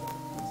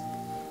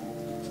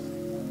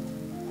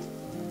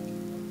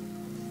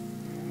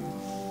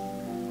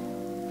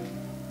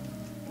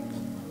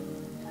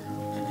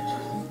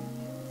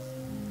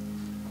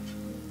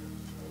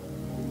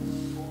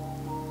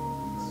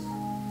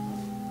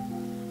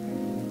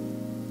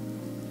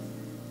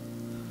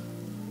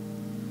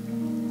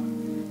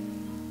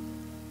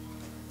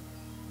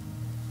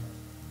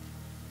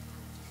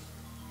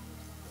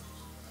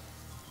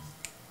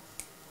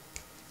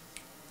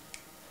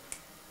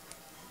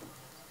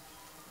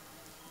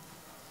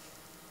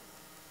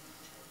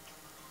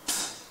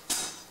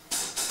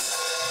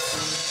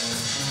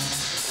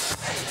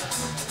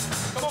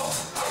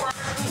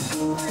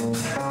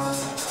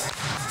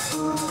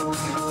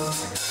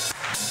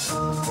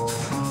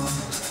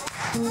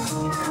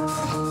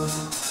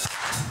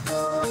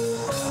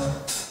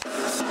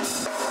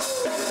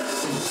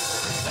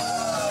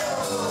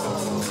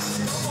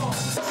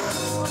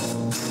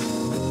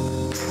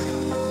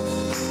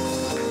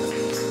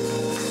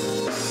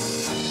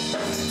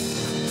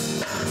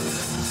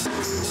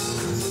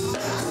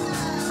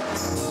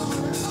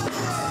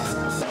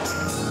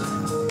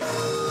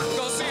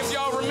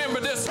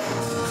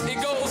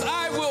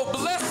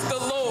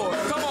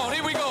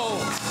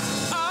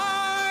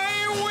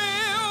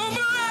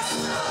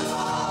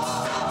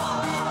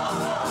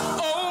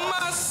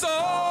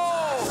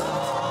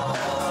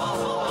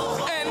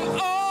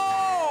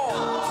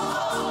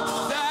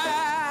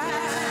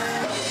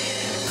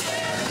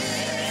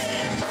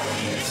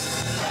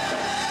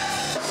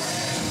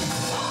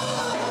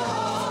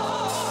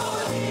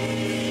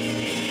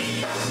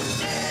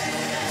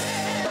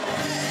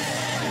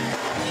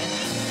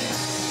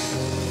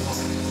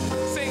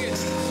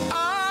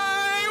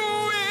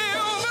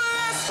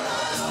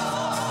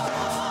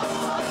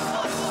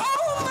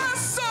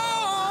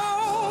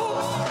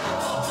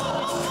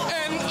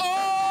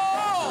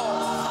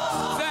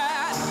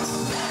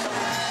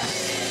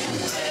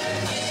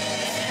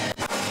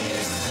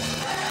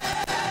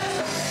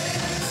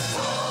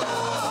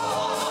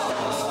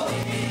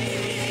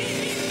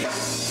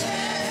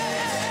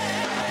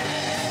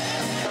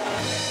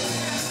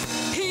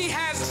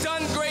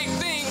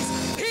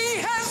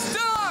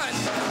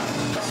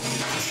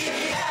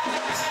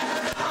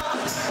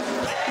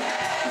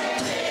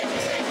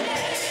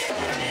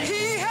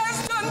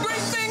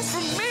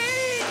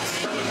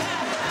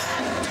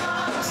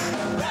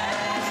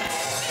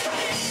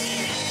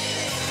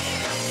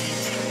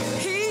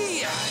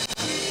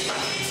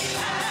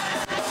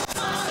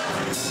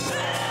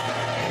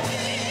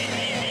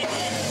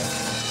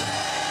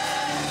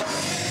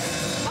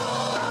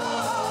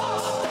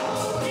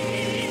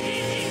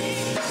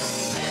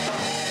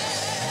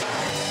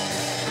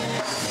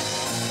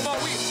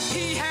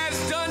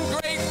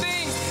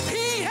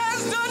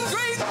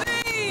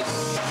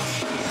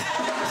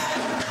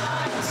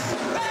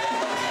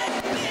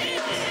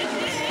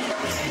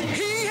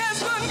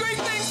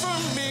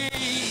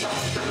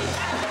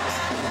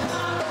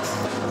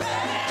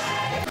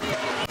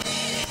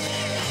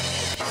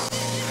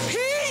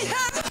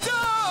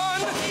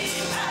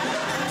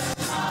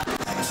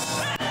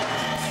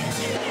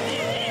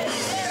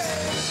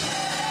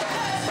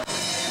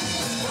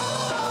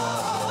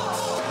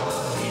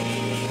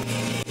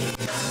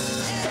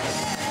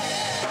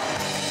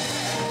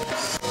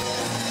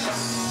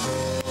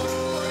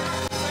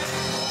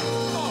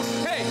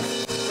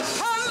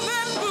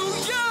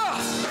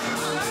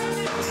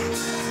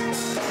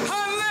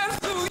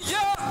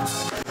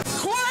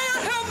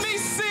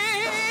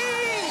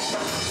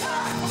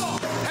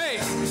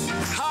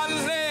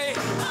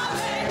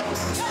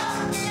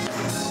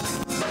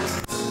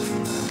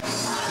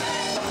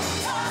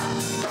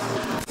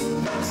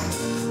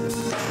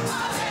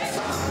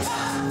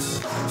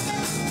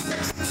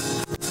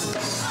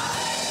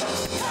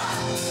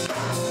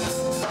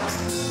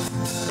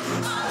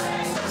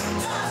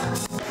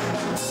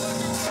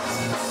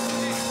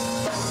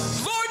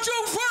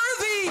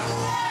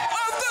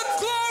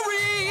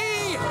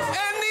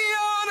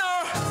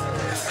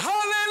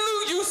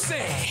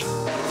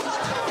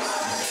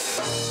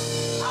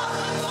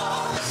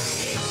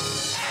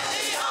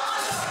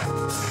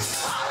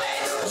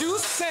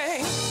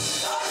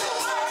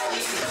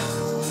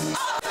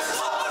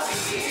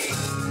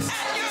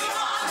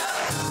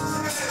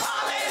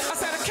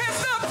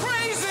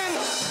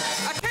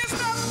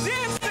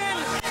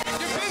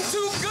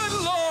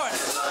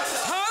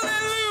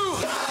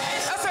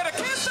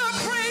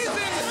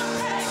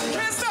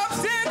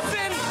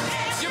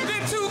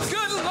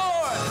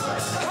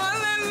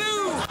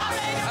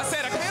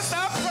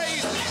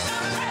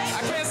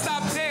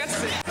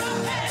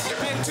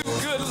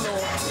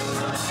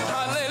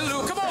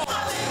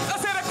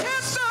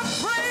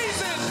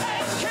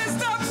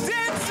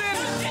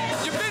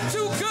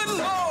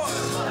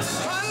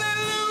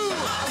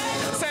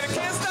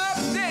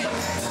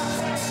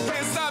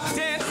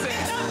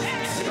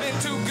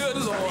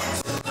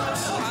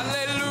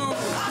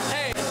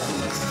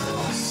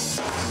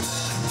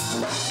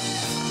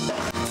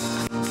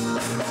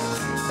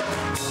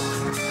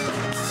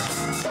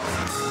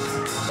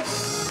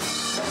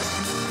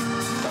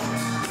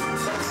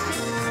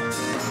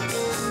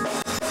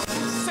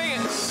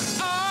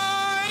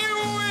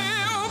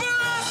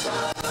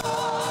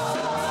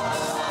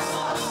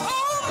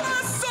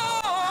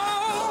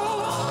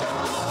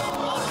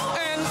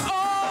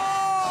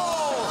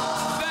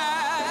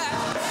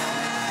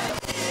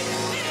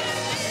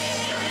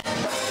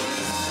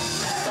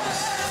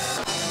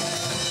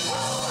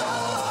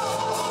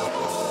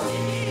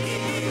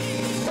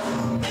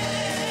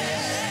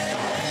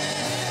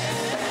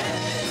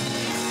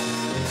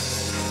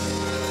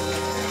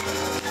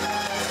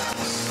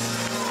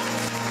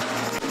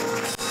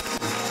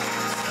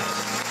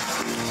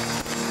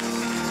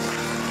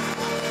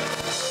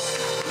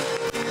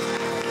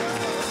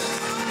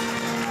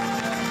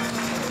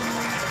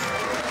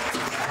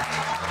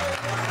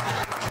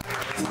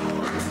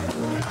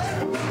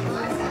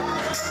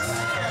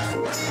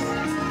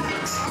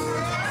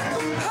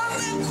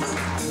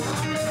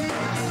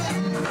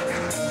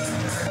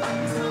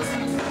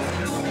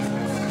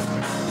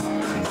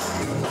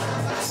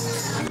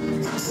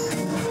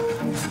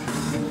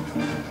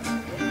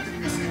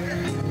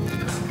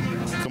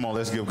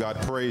 let's give God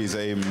praise.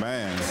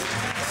 Amen.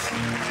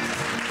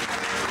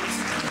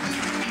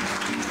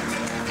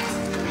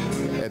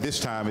 At this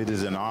time, it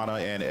is an honor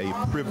and a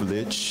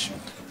privilege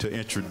to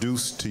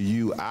introduce to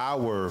you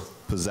our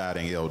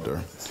presiding elder,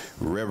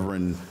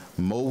 Reverend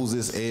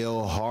Moses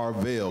L.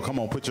 Harvill. Come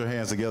on, put your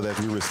hands together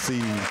as we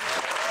receive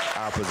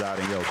our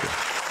presiding elder.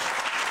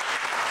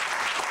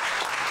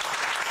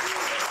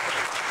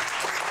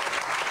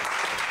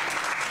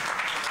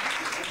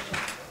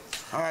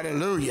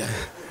 Hallelujah.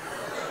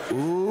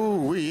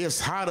 Ooh,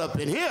 it's hot up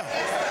in here.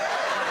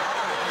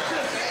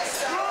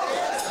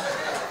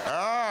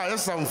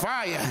 It's on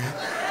fire.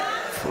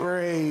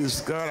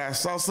 Praise God. I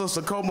saw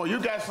Sister Como. You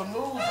got some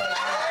moves right there.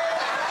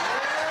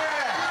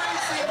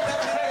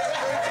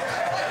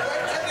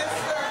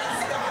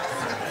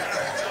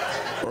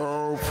 Yeah.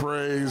 Oh,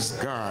 praise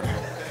God.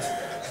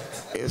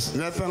 It's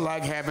nothing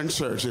like having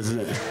church, isn't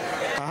it?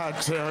 I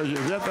tell you,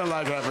 nothing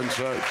like having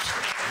church.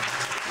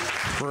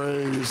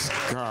 Praise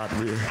God.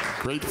 We're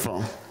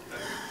grateful.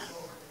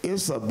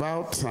 It's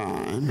about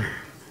time.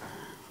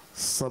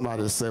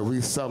 Somebody said we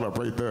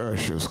celebrate the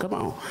ushers. Come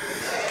on.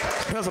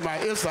 Tell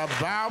somebody, it's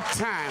about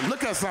time.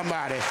 Look at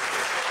somebody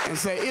and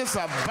say, it's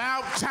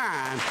about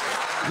time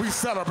we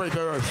celebrate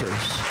the ushers.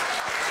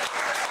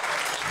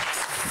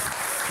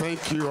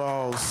 Thank you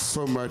all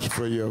so much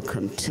for your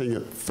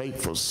continued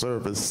faithful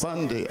service,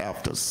 Sunday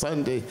after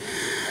Sunday,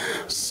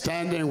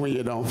 standing when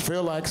you don't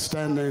feel like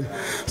standing,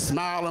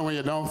 smiling when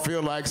you don't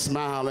feel like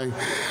smiling,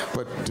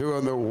 but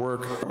doing the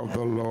work of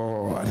the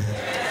Lord.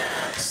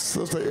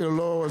 Sister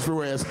Eloise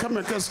Ruiz, come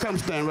here, just come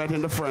stand right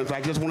in the front.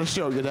 I just want to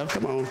show you that.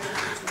 Come on.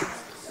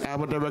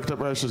 Our director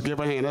of ushers, give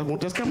her a hand.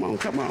 Just come on,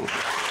 come on.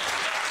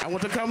 I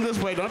want to come this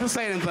way. Don't have to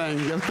say anything.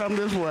 Just come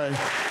this way.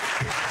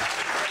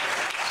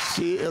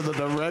 She is the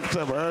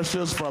director of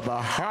ushers for the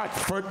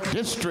Hartford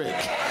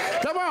district.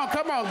 Come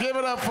on, give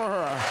it up for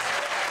her.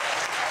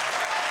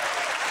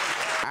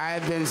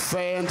 I've been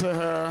saying to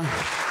her,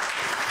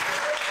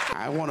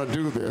 I want to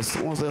do this.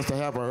 I want us to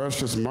have our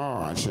ushers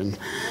march, and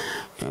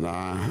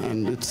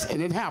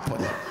it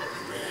happened.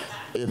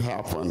 It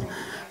happened.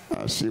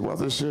 She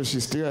wasn't sure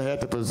she still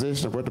had the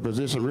position of what the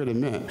position really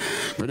meant.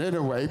 But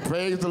anyway,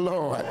 praise the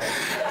Lord.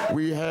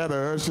 We had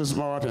our ushers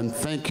march, and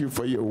thank you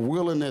for your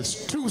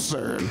willingness to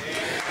serve.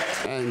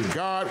 And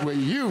God will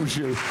use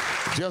you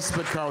just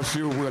because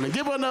you're willing.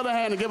 Give her another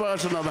hand and give her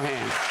usher another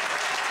hand.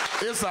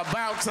 It's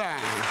about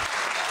time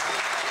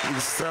we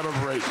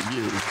celebrate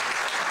you.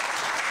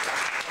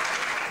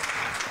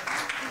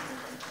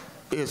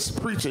 It's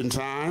preaching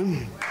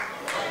time.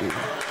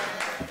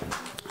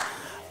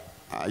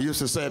 I used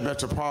to say at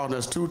Metropolitan,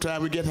 there's 2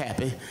 times we get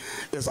happy.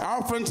 It's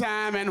offering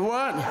time and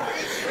what?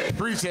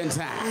 Preaching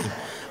time.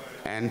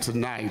 And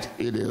tonight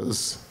it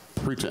is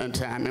preaching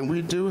time. And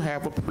we do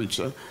have a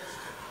preacher.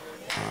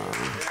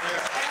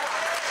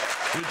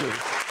 We do.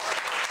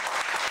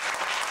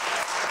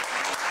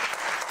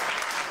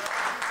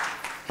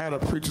 I had a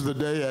preacher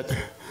today at the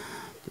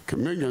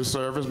communion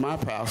service, my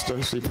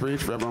pastor. She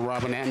preached, Reverend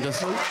Robyn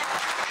Anderson.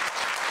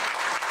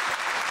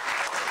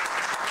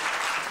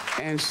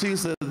 And she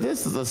said,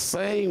 this is the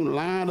same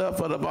lineup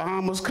for the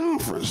Bahamas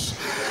conference.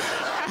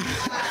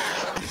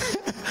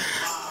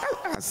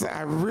 I said,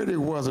 I really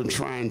wasn't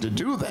trying to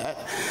do that.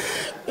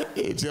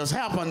 It just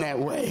happened that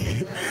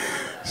way.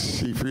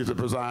 She preached at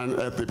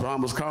the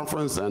Bahamas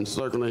conference, and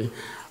certainly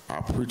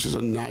our preachers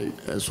tonight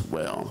as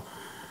well.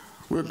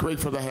 We're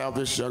grateful to have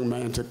this young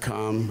man to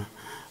come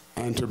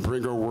and to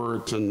bring a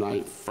word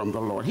tonight from the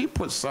Lord. He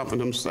put something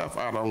himself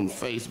out on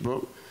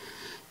Facebook,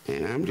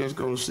 and I'm just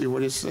going to see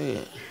what it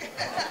said.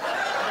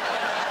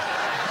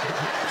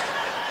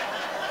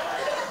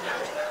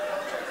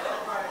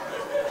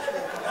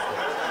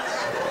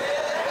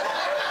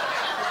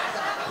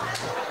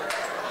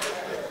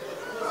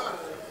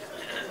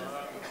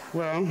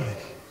 Well,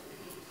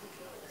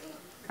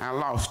 I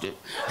lost it.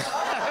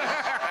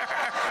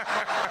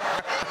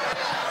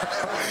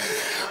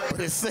 But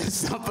it says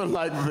something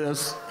like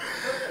this.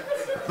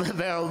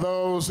 There are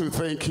those who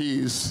think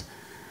he's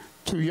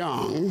too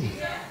young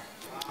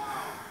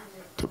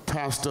to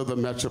pastor the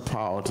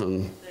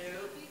Metropolitan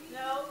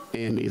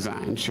A.M.E.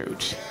 Zion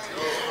Church.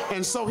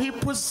 And so he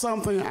put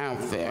something out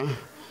there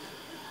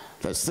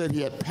that said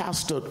he had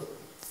pastored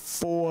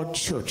 4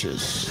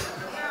 churches.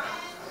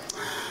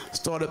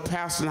 Started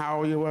pastoring how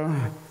old you were?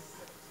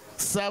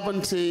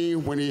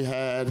 17 when he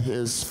had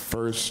his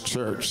first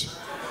church.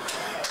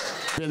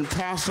 Been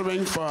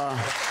pastoring for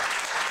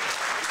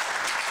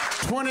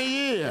 20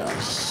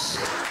 years.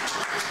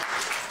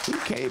 He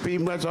can't be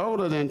much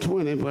older than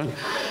 20, but.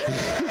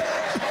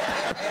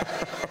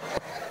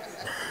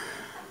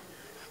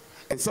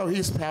 And so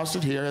he's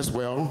pastored here as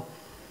well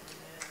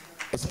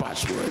at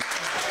Spottswood.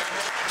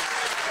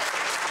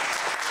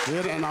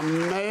 Did an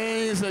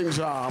amazing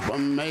job.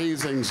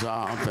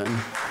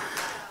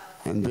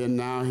 And then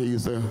now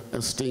he's the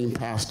esteemed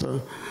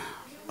pastor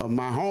of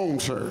my home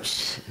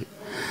church,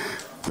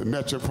 the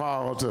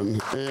Metropolitan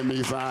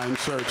A.M.E. Zion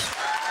Church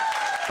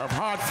of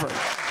Hartford.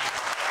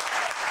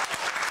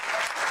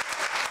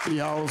 He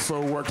also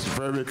works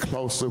very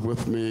closely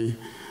with me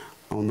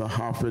on the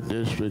Hartford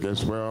district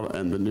as well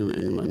and the New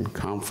England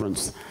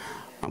Conference.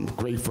 I'm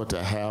grateful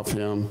to have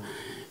him,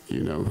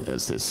 you know,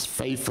 as his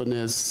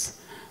faithfulness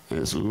and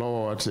his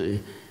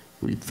loyalty.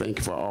 We thank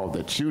you for all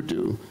that you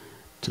do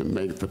to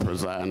make the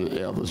presiding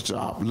elder's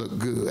job look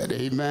good.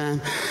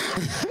 Amen.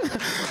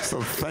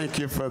 So thank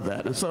you for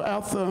that. And so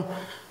after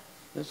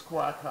this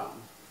choir comes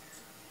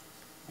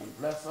and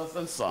bless us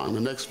in song, the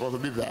next supposed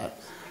to be that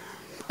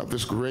of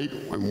this great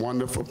and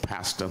wonderful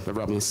pastor, the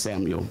Reverend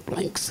Samuel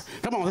Blanks.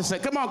 Come on, let's say,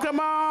 come on,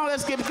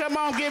 let's give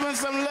him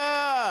some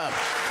love.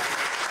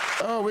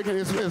 Oh, we can,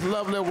 his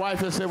lovely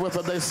wife is here with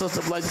us. They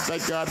sister Blanks,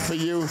 thank God for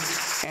you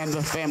and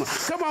the family.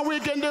 Come on, we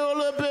can do a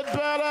little bit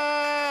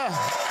better.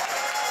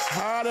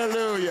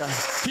 Hallelujah.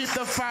 Keep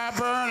the fire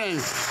burning.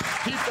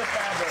 Keep the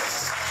fire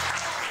burning.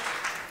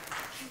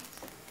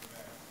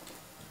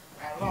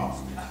 I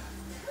lost.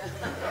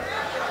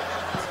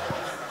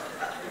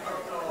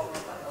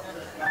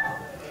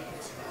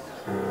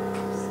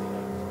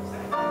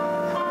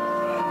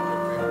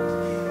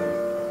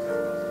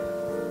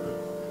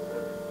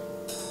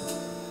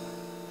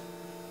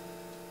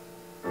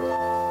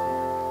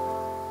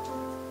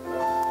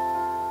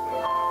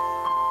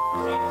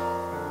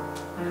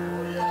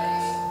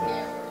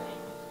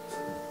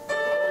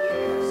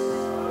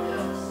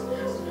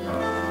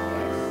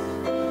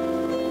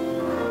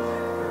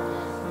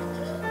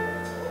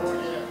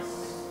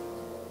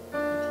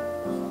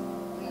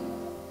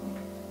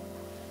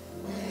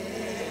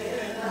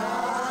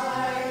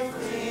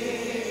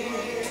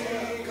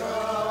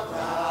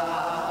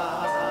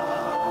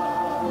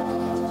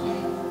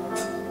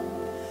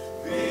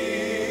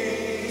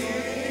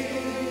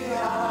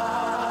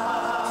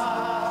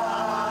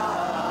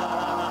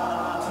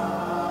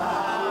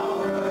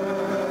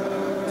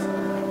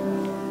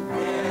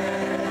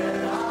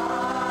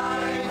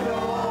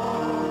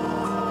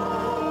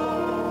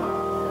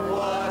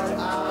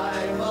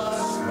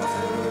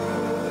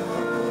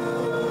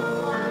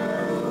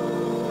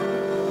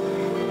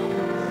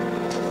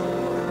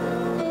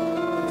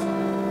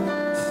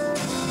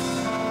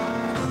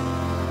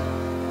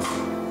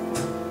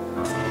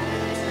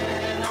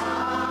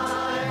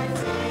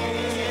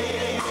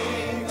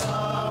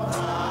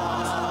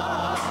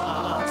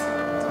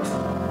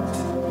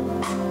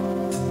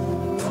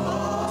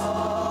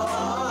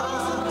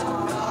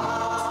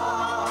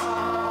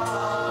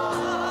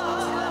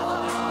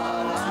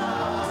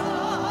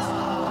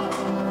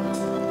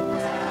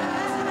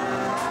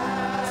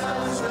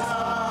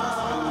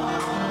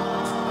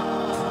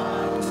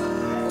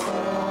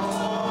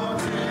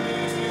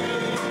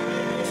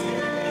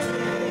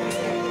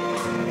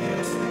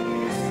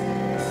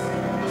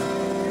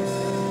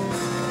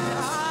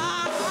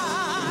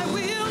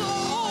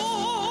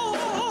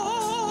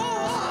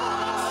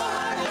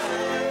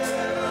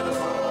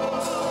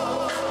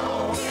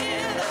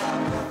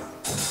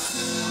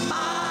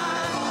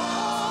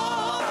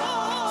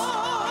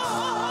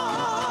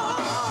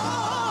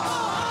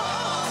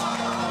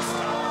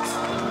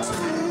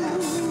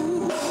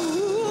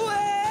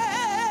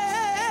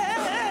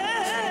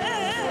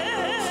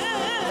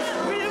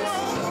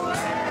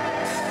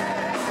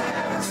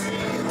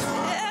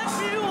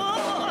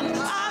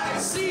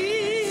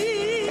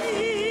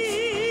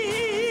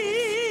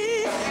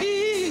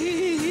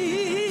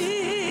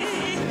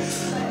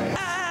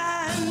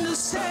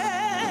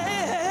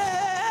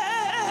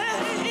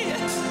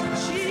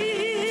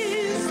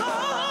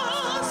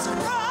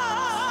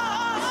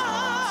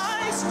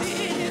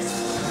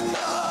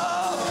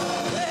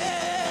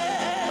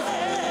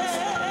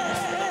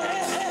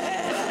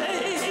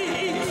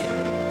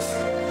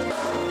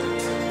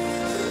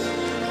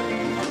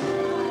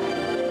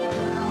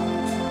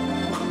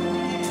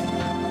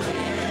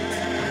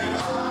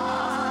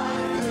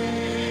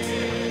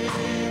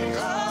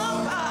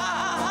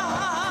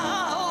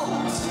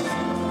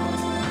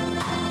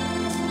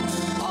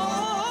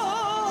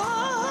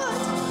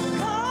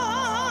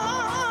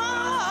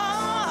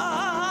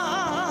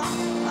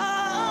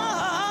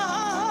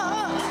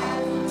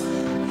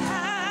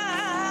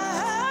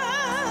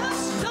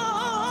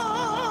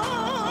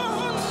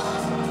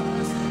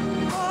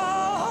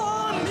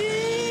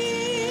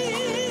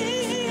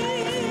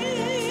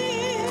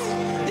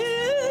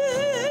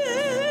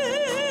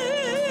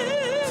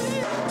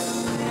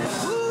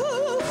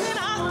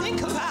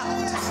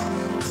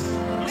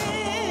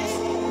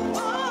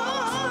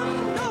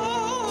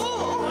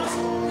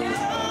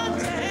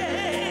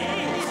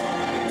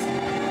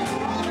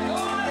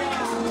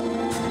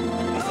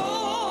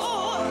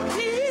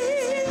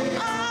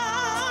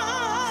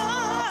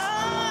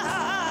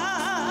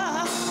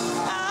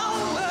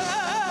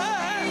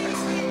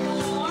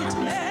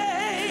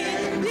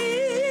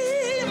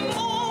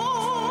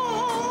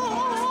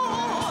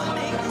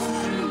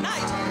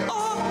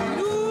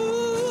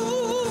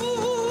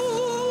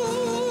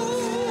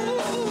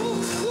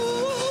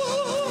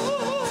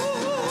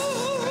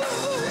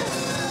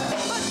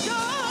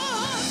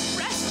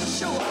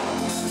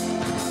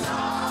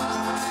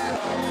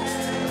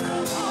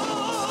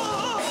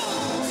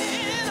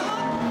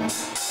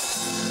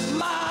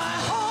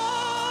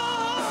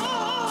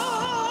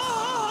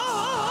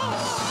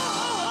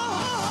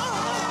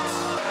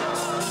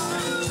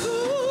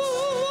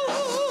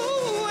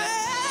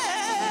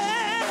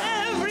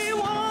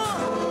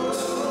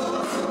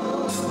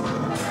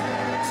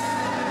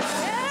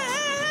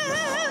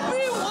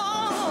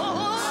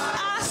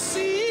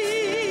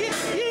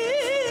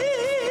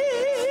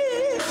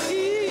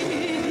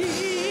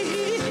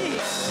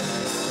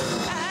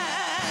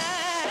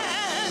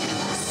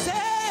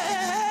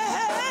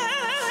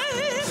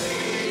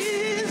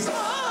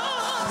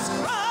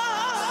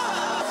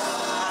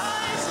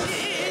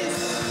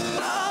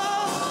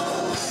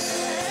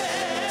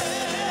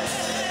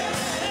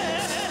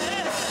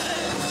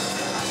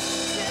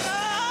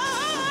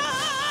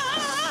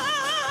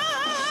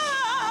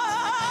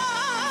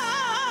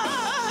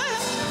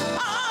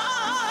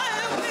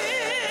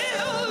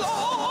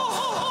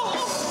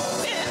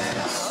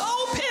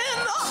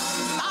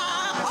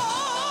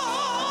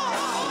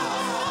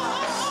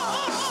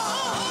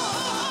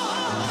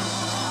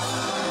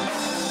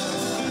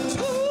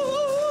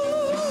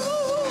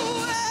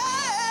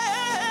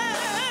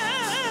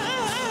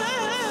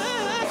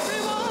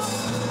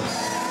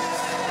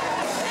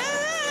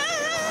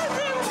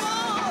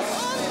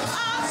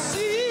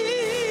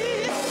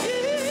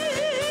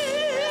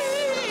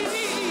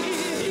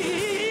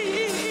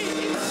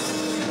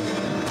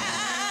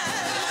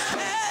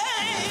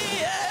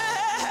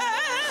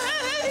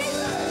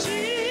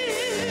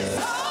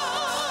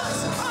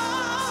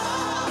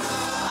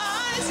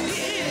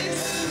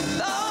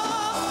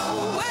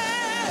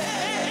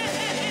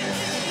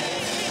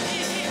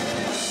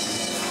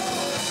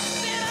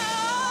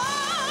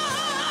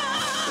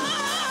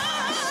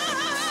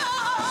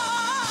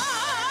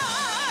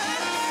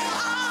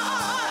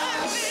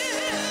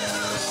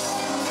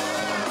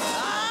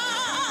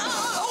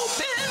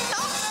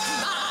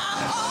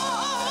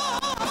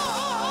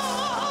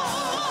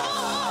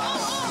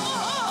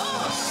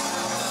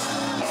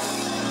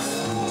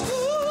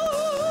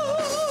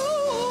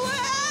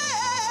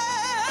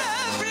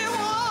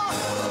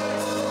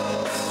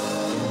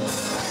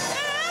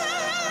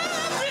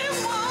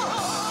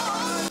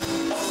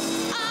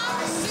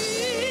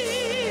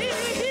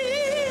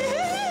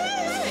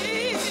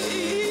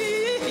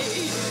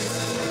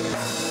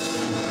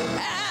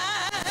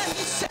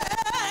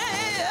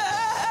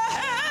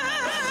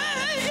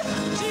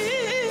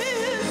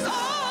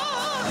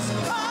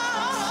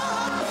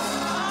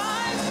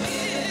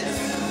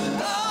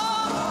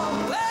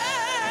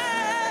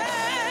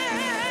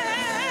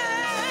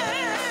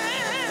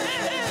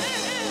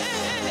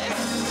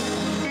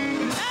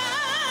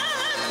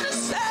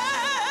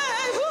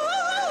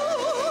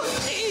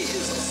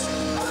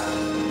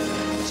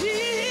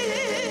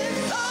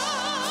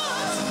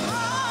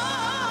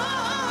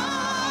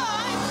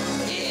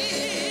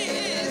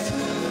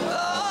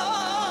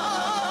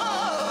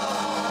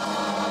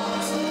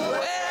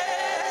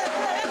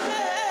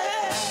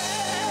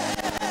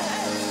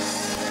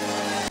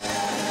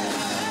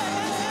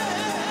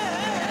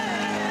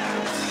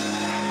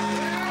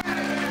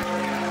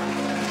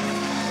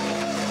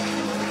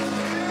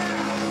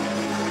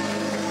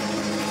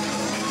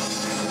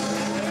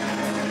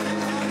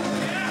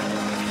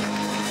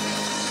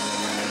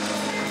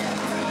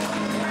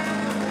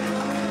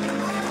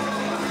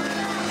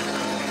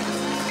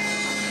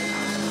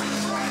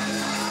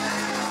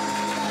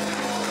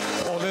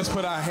 Let's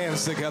put our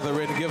hands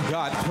together and give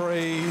God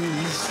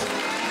praise.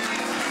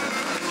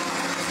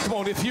 Come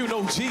on, if you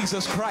know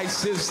Jesus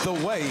Christ is the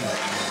way,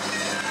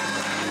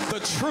 the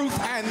truth,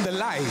 and the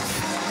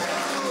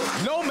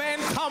life, no man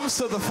comes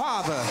to the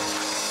Father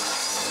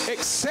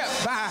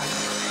except by.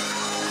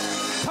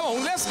 Come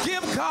on, let's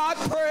give God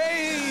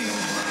praise.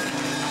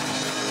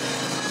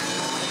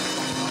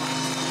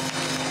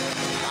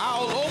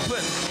 I'll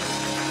open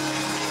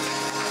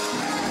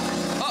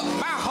up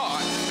my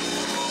heart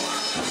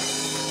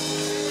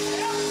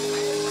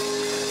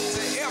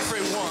to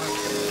everyone.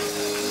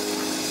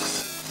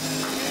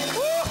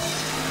 Woo!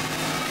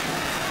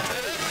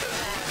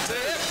 To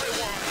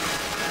everyone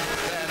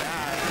that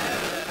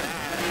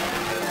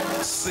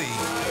I see.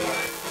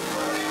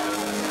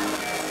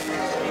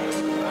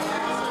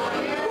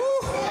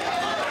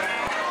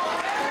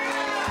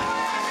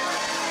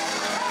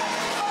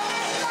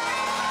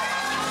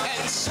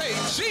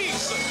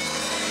 Jesus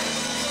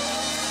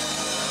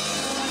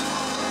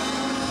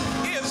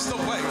is the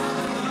way.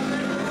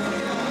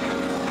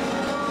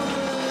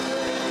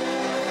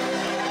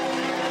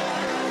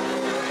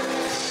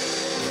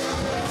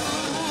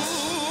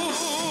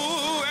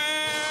 Ooh,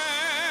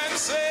 and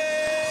say,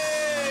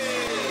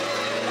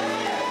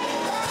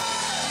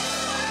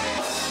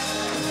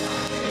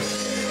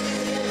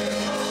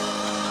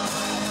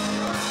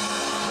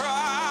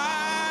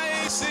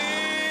 Christ is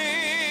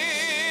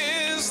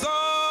the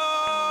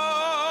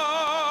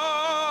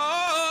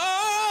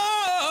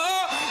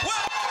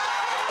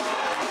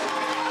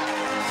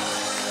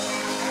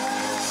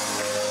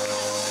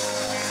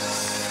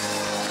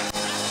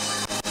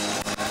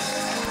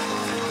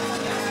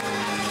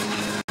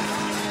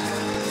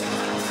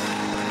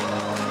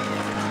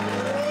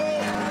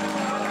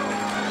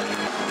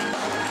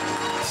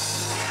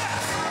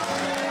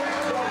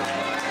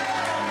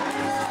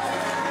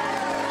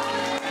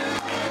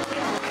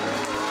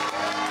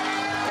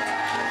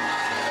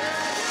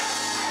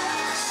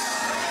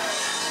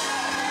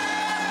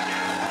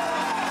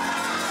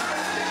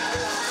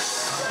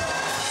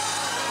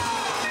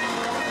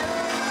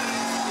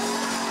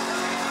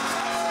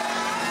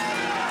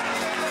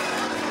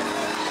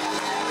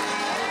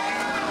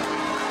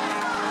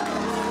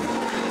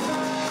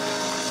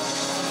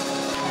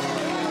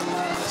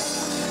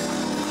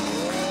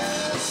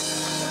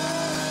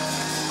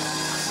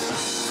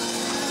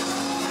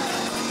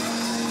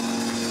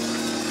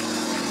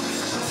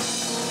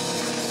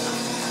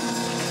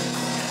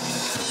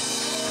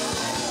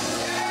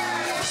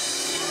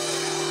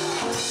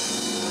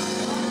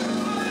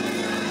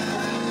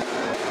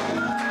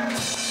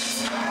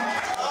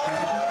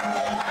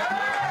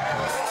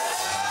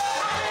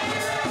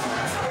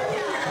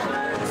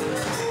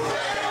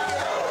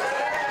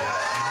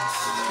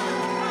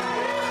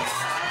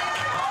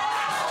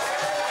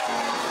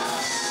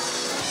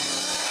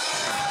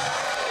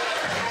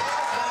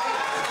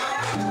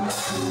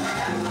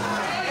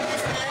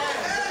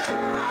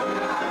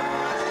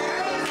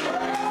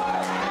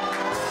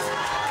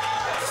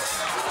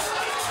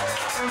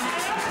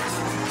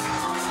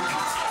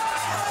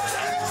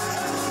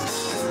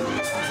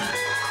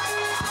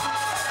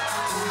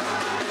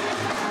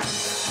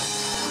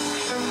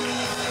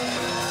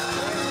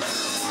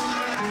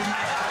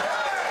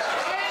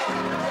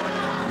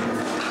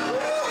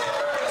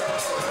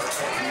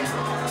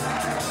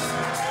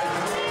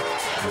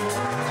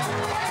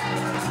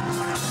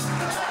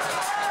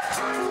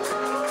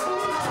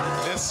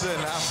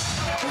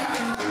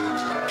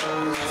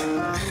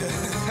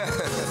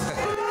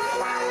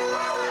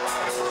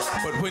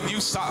But when you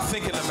start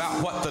thinking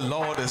about what the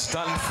Lord has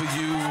done for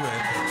you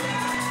and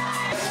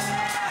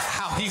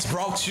how he's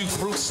brought you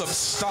through some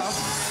stuff,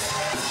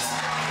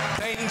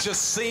 danger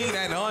seen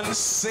and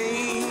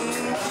unseen,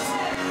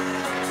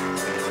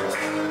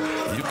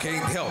 you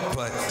can't help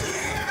but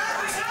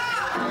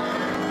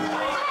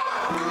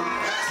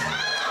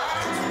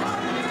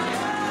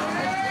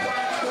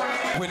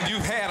when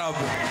you've had a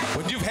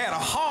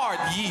hard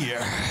year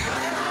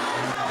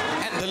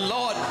and the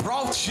Lord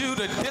brought you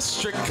to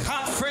district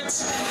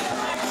conference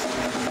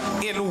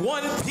in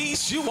one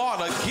piece, you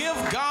ought to give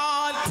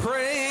God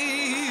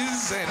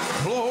praise and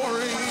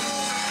glory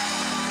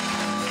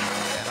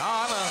and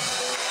honor,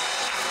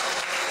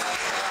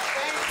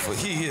 for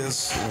he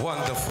is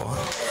wonderful.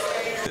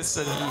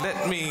 Listen,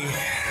 let me,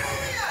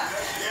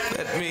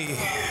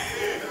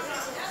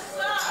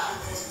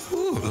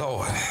 ooh,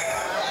 Lord.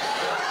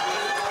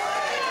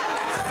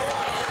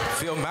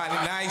 Feel mighty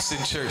nice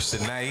in church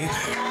tonight.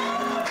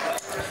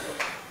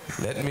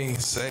 Let me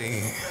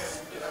say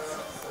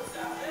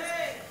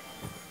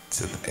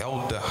to the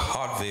Elder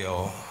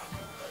Hartfield,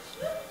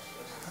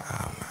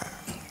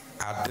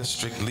 our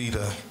district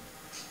leader,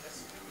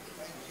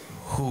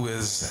 who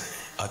is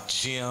a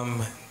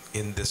gem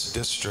in this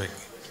district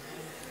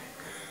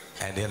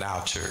and in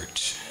our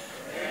church.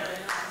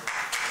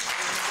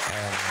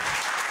 And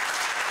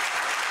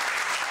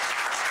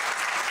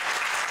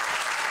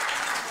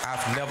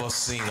I've never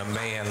seen a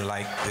man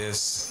like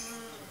this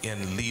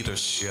in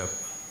leadership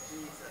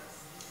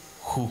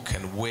who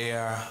can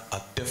wear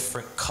a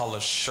different color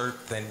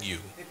shirt than you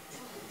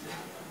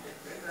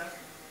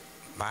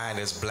Mine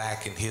is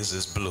black and his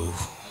is blue.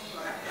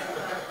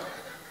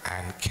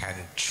 And can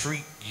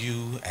treat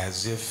you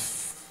as if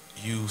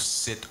you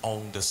sit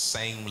on the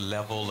same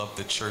level of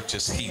the church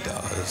as he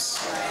does.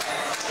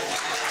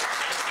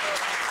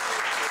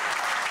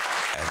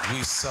 And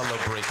we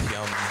celebrate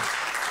him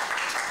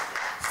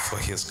for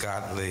his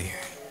godly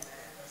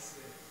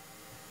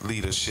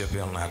leadership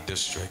in our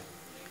district.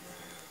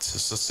 To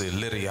Sister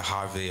Lydia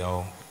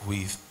Harvill,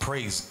 we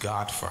praise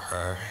God for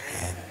her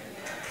and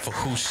for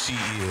who she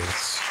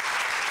is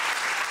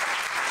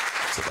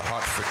to the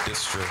Hartford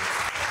district.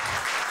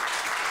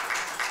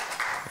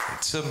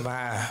 To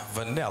my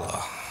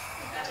vanilla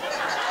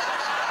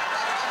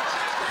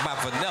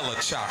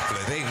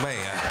chocolate,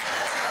 amen.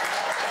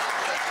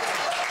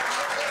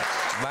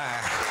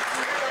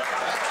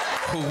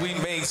 Who we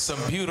made some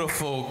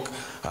beautiful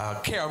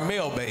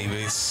caramel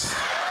babies.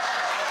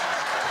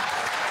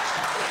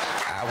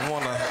 I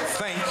want to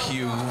thank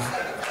you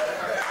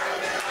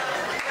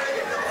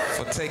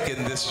for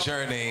taking this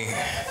journey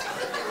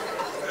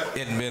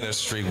in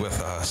ministry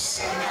with us.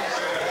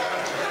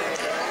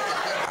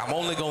 I'm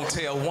only going to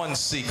tell one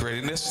secret,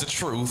 and it's the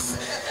truth.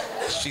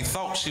 She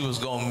thought she was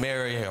going to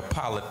marry a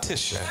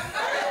politician.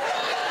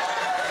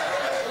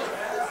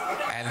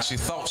 And she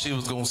thought she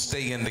was going to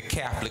stay in the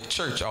Catholic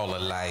Church all her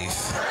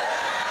life.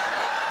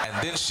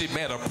 And then she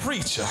met a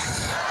preacher.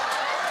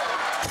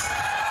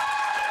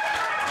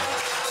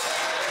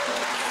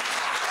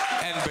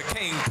 And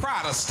became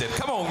Protestant.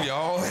 Come on,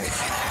 y'all.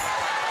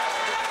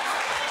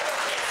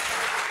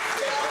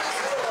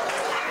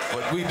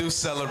 But we do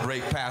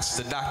celebrate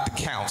Pastor Dr.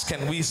 Counts.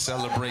 Can we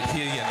celebrate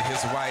he and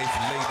his wife,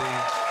 Lady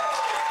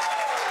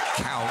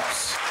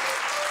Counts,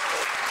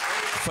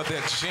 for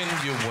their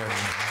genuine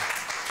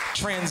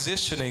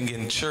transitioning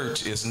in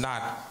church is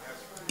not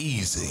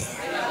easy.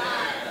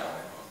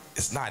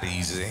 It's not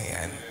easy,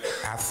 and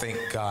I thank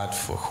God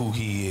for who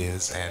he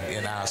is, and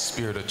in our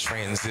spirit of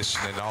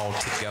transitioning all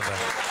together,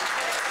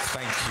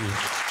 thank you,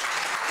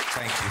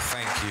 thank you,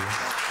 thank you.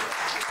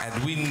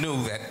 And we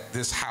knew that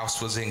this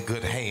house was in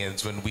good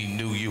hands when we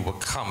knew you were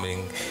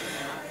coming,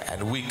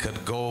 and we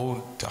could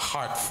go to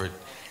Hartford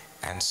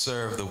and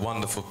serve the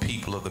wonderful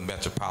people of the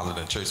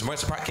Metropolitan Church.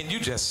 Can you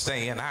just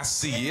stand? I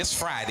see you. It's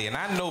Friday, and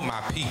I know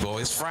my people.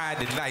 It's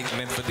Friday night,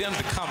 and for them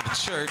to come to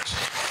church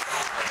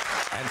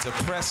and to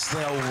press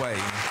their way,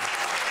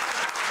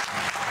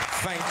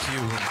 thank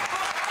you,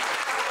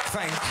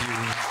 thank you,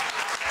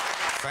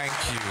 thank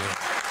you.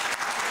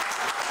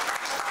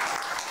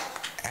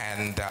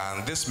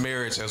 And this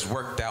marriage has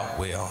worked out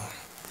well,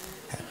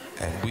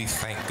 and we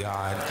thank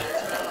God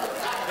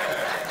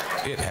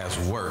it has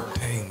worked.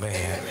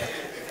 Amen.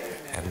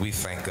 And we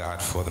thank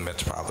God for the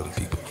Metropolitan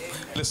people.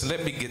 Listen,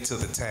 let me get to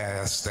the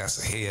task that's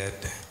ahead.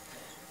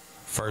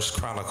 1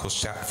 Chronicles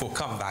chapter 4.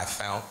 Come thy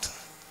fount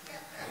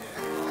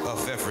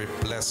of every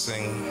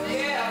blessing.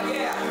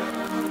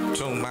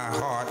 Tune my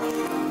heart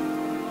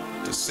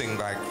to sing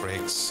thy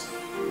grace.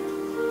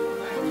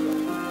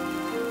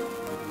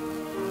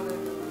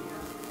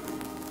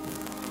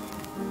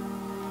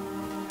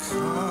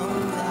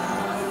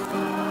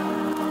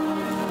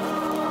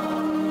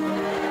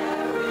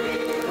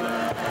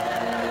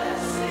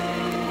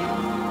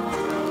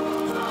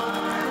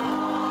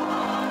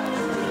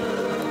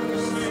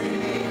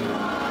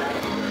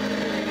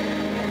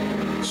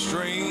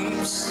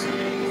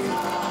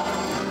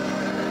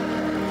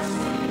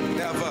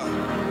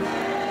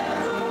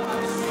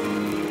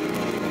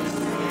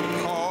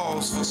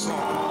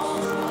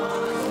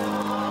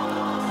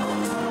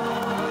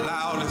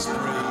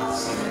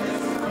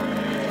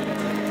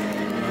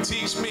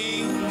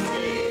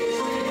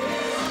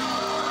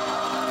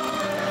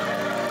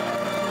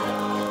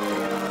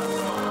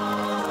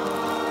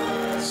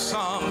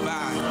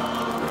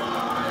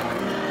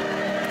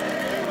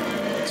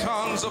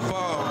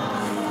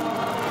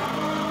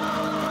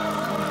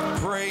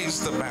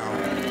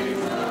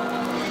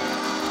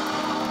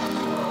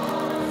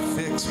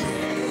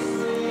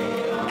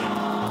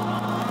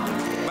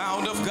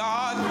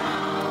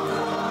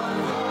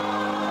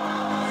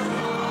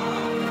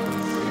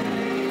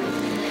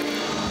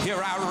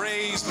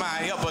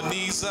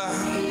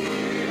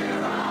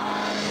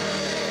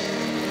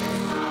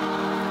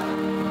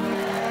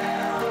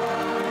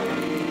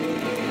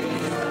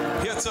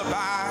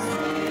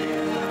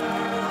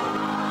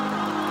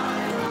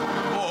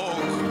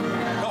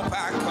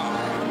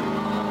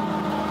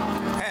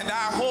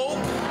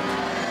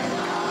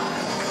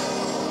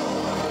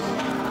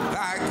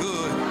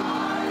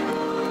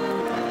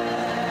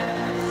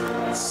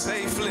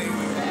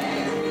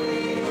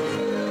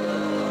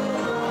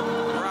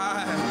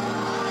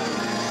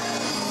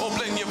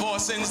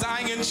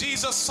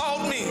 Jesus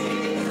sought me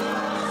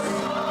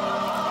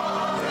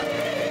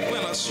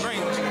when a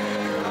stranger,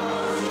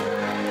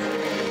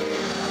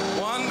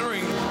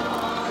 wandering,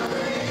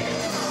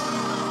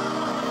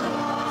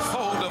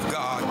 fold of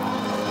God.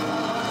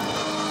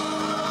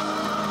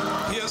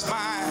 Here's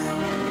my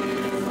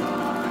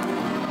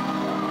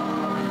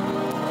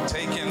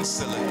take and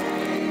seal it.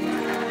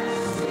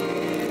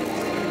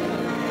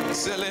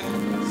 Seal it.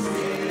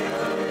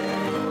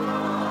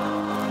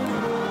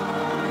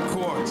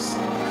 songs.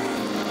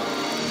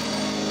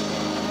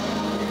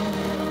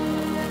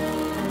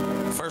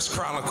 1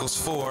 Chronicles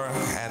 4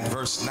 and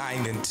verse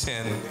 9 and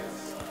 10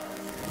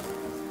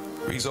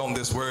 reads on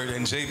this word,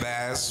 and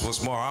Jabez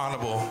was more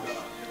honorable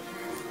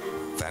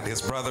than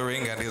his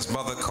brethren, and his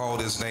mother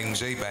called his name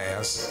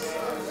Jabez,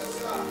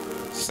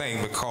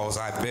 saying, because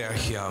I bear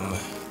him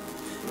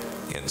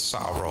in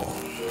sorrow.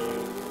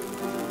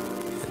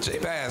 And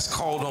Jabez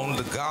called on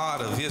the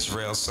God of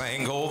Israel,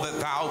 saying, oh, that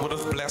thou would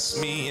have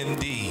blessed me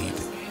indeed,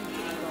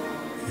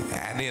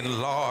 and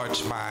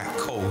enlarged my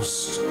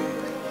coast,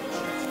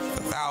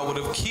 that thou would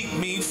have kept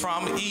me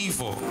from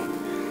evil,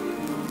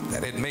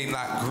 that it may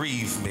not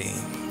grieve me.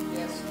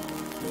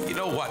 You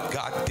know what?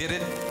 God did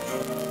it.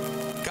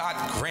 God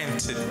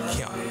granted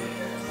him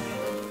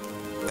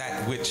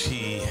that which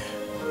he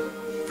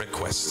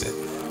requested.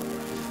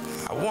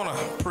 I want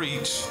to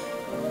preach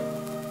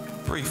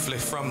briefly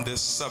from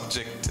this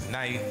subject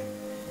tonight.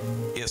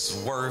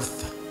 It's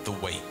worth the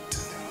wait.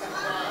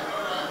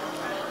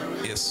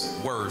 It's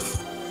worth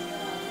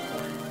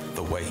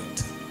the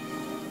wait.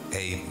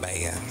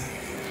 Amen.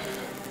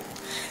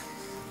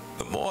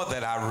 The more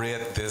that I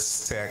read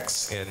this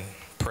text in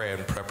prayer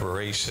and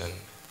preparation,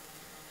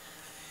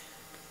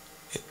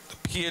 it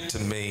appeared to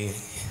me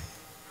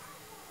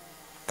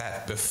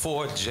that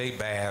before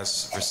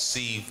Jabez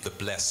received the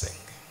blessing,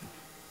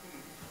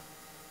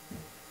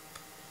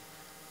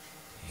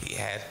 he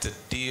had to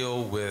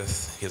deal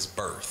with his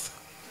birth.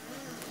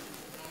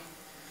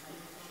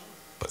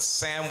 But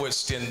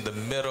sandwiched in the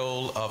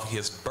middle of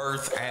his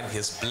birth and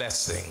his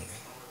blessing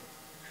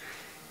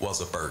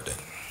was a burden.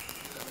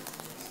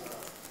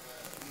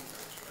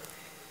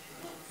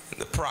 In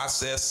the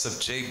process of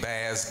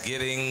Jabez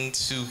getting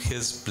to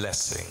his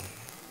blessing,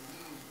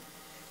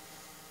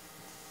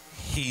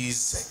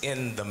 he's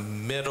in the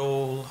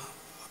middle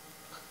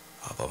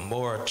of a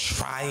more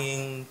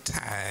trying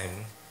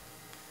time,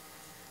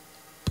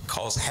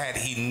 because had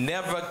he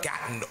never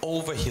gotten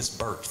over his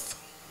birth,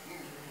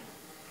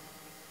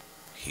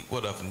 he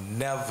would have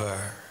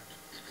never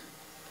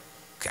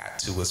got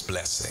to his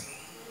blessing.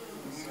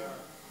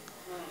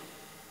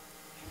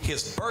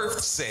 His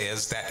birth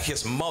says that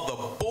his mother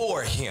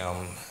bore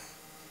him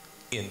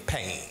in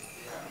pain.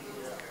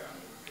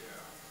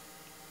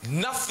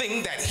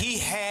 Nothing that he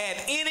had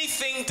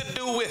anything to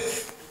do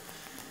with.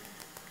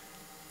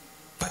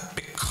 But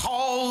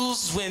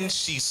because when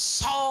she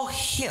saw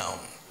him,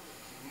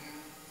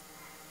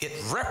 it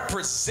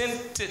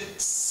represented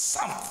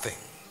something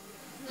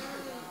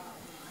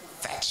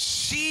that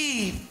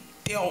she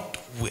dealt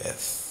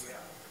with.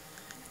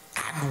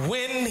 And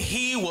when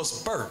he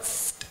was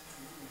birthed,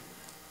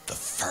 the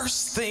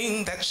first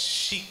thing that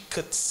she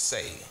could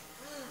say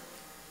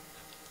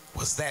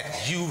was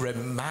that you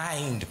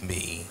remind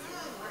me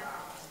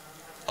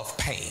of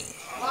pain.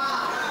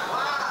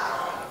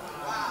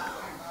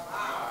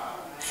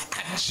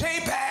 And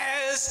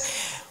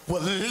Jabez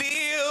will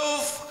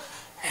live,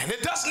 and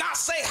it does not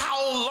say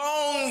how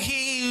long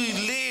he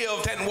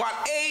lived and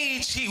what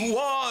age he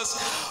was,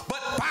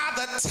 but by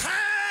the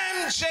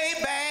time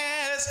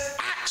Jabez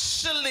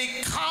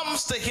actually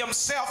comes to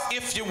himself,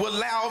 if you will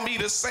allow me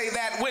to say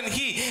that, when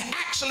he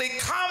actually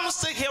comes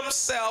to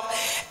himself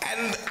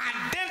and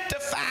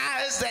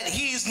identifies that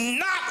he's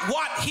not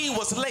what he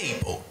was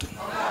labeled.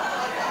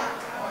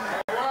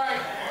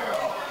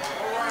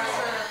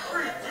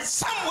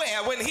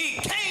 Somewhere when he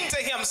came to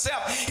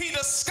himself, he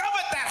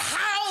discovered that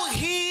how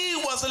he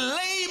was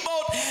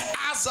labeled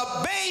as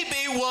a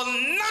baby will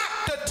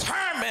not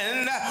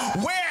determine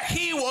where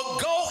he will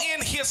go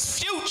in his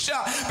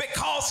future,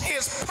 because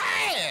his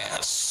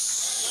past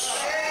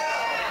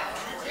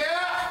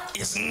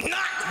is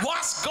not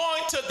what's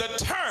going to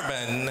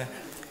determine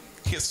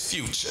his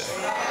future.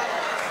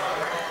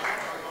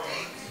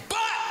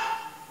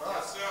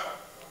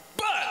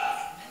 But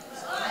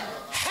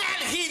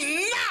had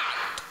he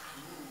not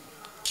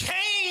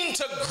came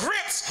to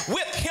grips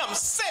with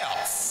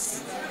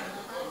himself,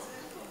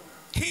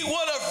 he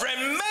would have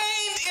remained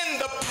in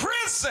the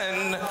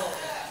prison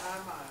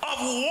of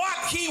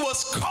what he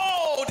was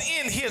called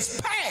in his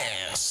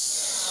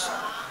past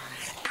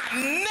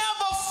and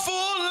never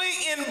fully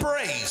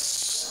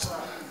embraced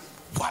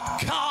what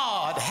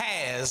God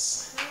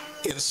has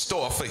in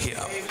store for him.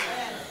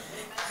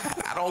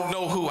 I don't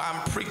know who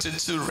I'm preaching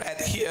to right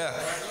here,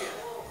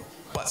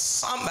 but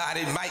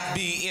somebody might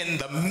be in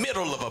the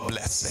middle of a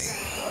blessing.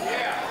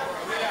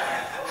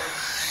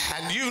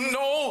 And you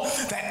know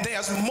that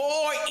there's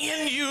more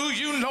in you.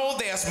 You know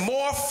there's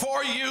more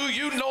for you.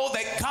 You know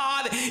that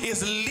God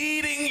is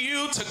leading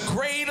you to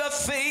greater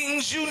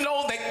things. You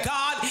know that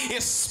God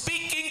is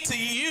speaking to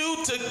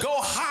you to go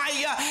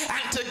higher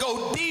and to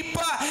go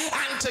deeper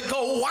and to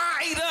go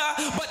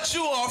wider. But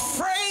you are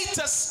afraid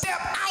to step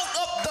out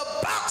of the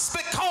box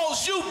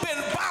because you've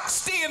been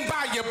boxed in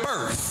by your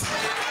birth.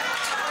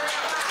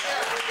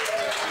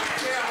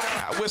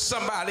 I wish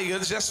somebody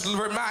would just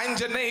remind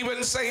your neighbor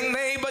and say,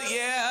 neighbor,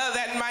 yeah,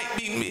 that might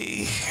be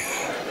me.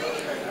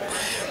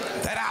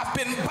 That I've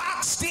been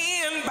boxed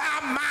in by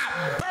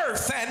my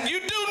birth. And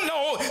you do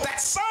know that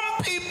some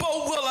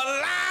people will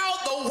allow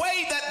the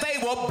way that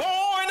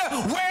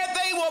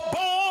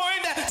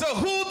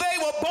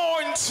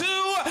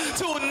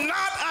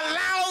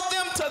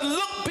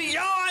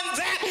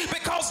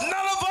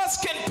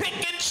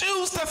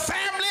the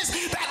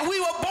families that we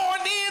were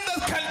born in,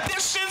 the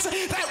conditions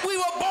that we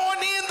were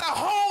born in, the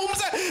homes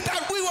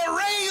that we were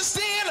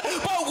raised in.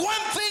 But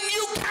one thing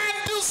you can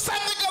do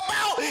something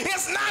about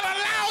is not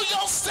allow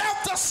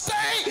yourself to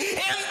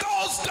stay in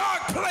those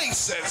dark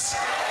places.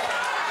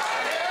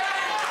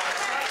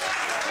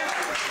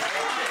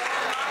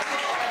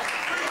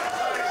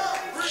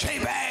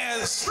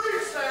 Jabez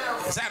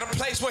is at a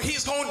place where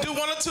he's going to do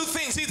one of two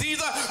things. He's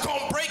either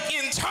going to break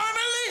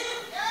internally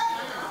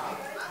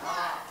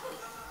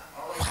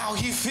while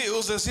he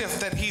feels as if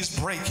that he's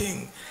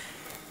breaking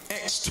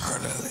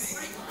externally.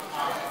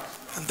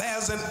 And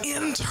there's an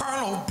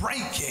internal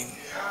breaking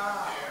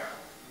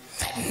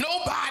that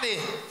nobody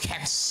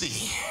can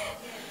see.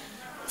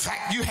 In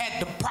fact, you had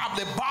to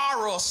probably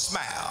borrow a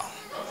smile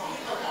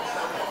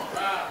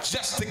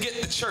just to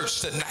get to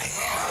church tonight.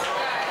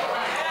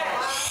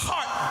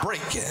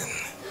 Heartbreaking,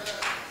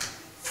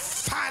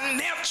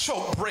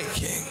 financial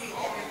breaking,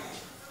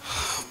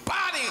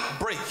 body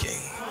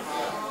breaking.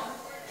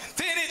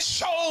 Then it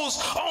shows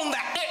on the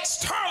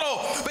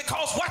external,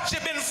 because what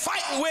you've been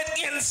fighting with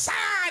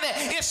inside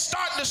is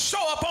starting to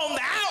show up on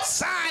the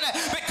outside,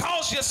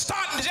 because you're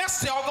starting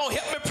just, y'all gonna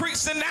help me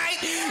preach tonight.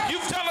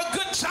 You've done a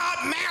good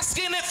job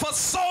masking it for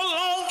so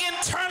long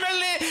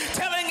internally,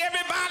 telling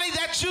everybody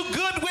that you're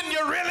good when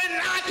you're really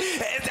not.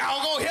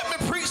 Y'all gonna help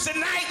me preach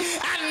tonight.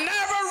 I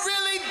never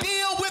really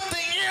deal with the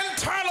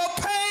internal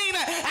pain,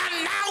 and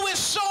now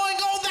it's showing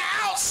on the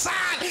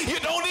outside. You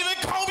don't even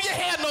comb your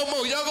hair no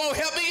more. Y'all gonna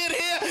help me in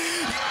here?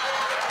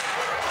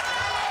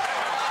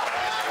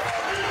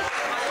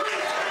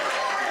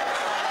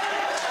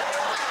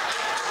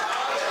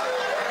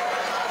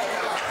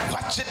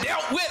 What you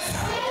dealt with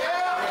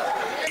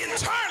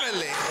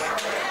internally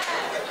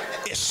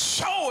is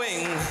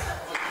showing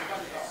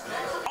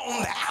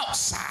on the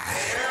outside.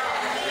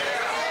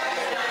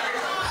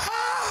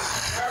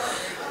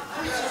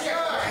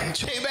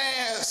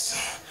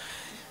 Jabez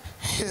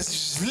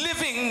is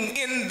living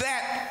in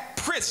that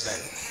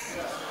prison.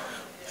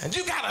 And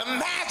you got to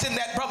imagine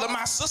that, brother,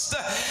 my sister.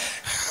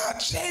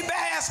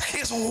 Jabez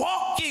is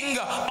walking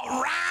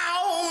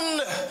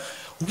around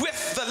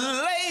with the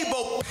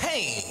label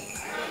pain.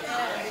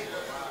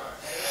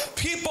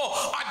 People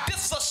are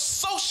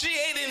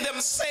disassociating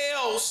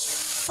themselves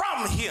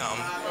from him,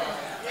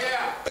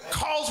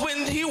 because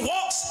when he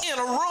walks in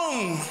a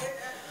room,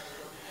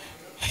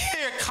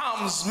 here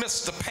comes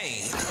Mr.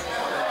 Pain.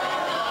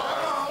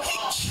 He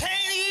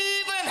can't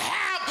even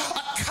have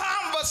a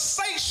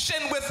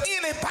conversation with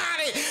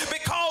anybody,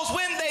 because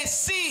when they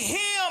see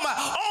him,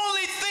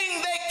 only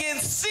thing they can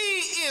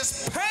see is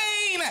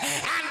pain,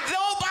 and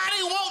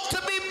nobody wants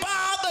to be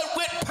bothered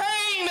with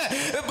pain.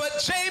 But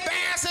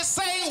Jabez is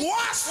saying,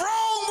 what's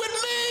wrong with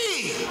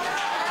me?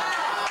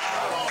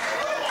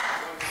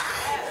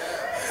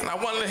 And I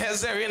wonder,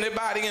 has there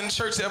anybody in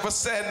church ever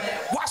said,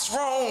 what's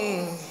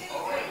wrong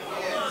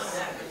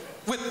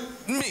with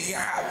me?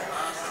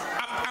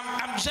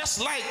 I'm just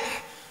like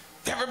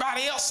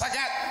everybody else. I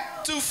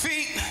got 2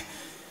 feet,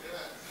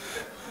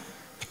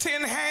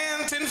 10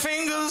 hands, 10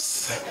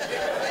 fingers,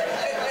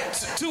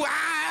 2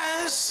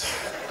 eyes,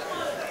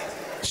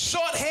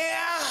 short hair.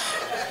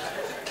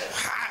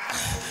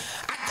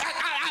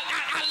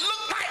 I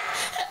look like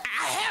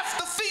I have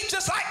the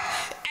features like,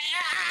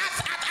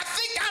 I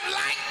think I'm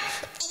like,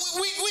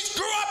 we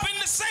grew up in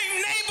the same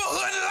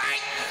neighborhood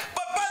like,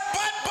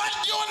 but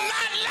you're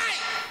not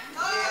like.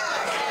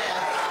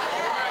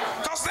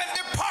 Because let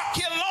me park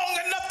here long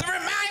enough to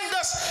remind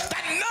us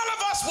that none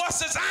of us was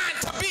designed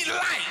to be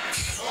like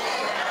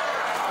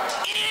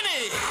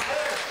anybody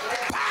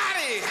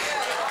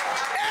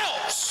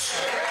else.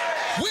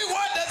 We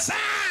were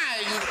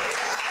designed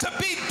to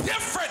be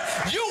different.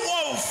 You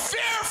were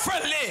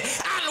fearfully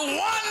and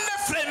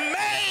wonderfully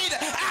made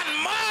and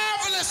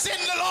marvelous in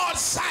the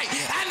Lord's sight.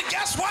 And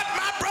guess what,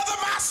 my brother,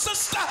 my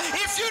sister,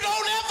 if you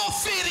don't ever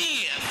fit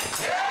in,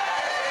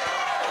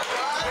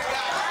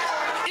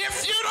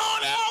 if you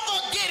don't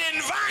ever get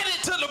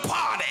invited to the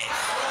party,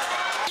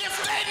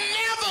 if they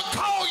never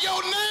call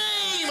your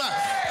name,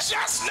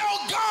 just know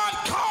God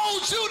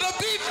called you to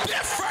be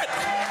different.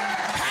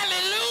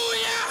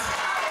 Hallelujah.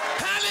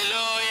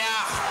 Hallelujah.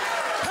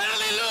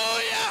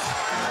 Hallelujah.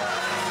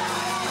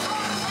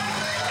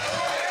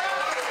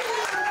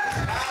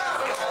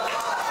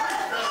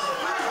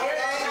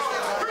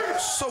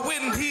 So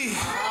when he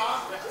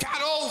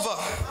got over,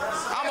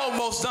 I'm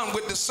almost done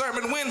with the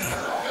sermon. When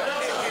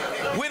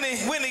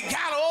he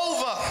got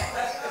over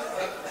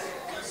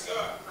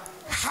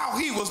how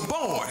he was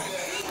born,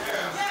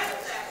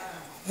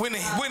 when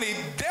he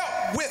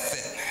dealt with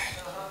it,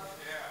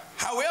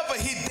 however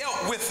he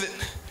dealt with it,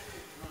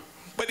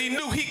 but he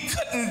knew he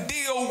couldn't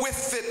deal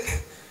with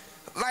it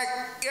like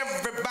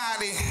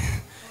everybody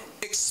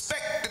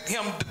expected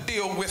him to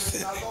deal with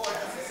it.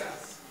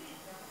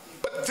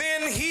 But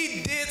then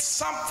he did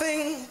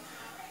something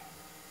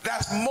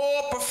that's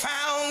more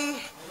profound,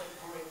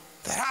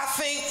 that I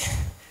think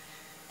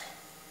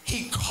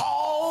he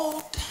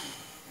called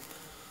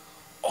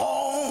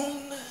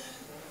on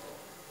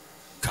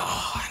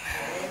God.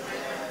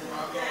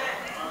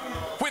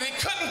 When he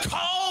couldn't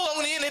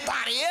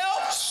somebody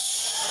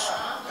else.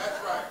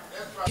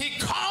 He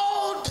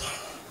called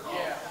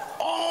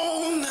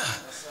on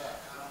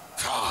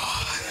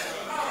God.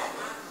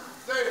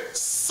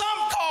 Some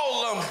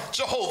call him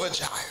Jehovah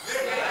Jireh.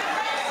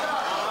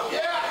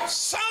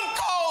 Some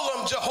call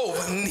him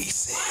Jehovah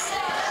Nissi.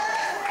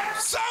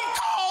 Some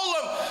call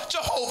him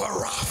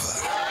Jehovah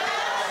Rapha.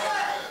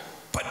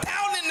 But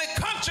down in the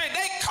country,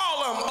 they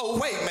call him a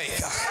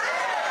waymaker.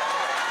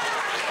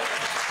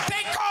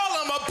 They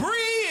call him a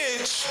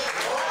bridge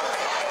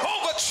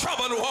over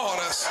troubled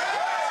waters.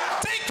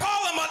 They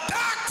call him a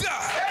doctor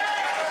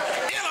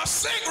in a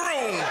sick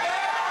room,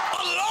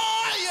 a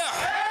lawyer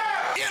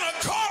in a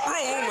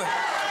courtroom.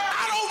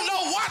 I don't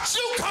know what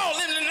you call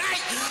him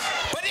tonight,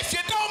 but if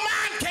you don't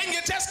mind, can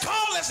you just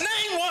call his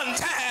name one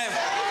time?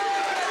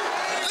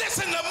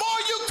 Listen, the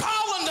more you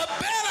call him, the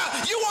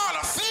better you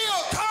ought to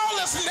feel. Call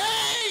his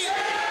name.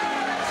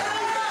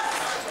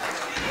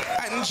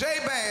 And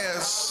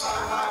Jabez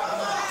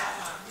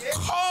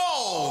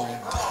called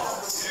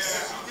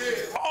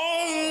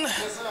on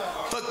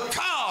the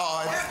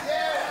God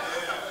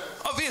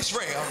of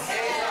Israel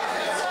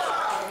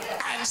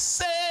and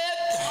said,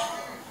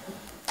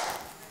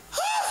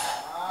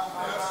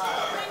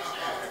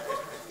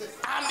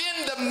 I'm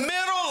in the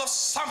middle of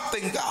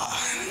something, God.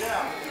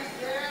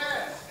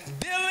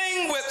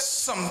 Dealing with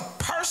some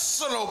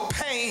personal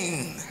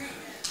pain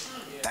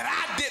that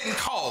I didn't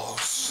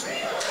cause.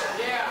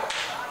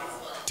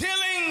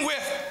 Dealing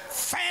with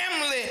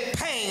family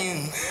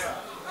pain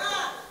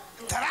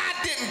that I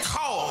didn't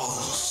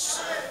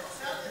cause.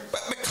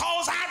 But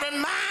because I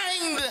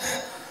remind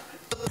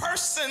the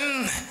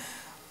person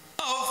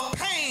of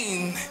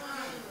pain,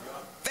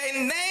 they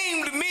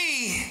named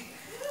me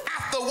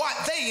after what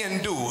they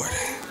endured.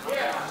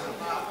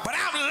 But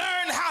I've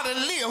learned how to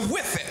live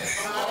with it.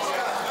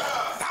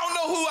 I don't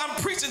know who I'm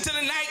preaching to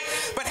tonight,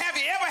 but have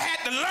you ever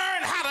had to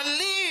learn how to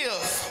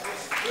live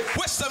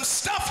with some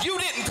stuff you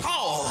didn't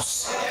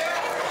cause?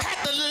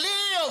 Had to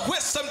live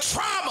with some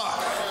trauma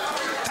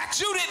that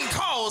you didn't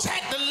cause?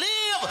 Had to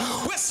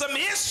live with some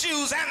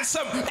issues and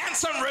some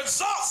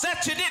results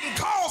that you didn't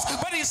cause?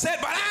 But he said,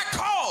 but I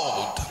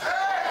called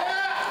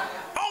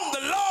on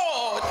the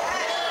Lord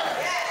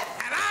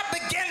and I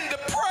began to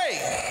pray.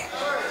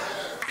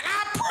 And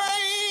I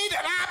prayed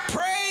and I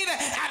prayed,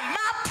 and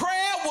my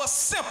prayer was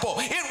simple.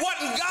 It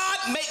wasn't God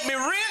make me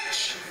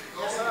rich.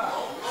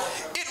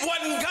 It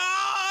wasn't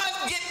God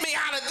get me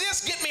out of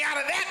this, get me out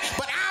of that.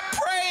 But I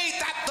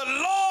prayed that the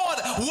Lord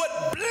would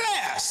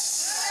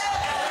bless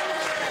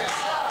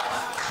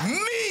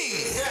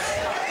me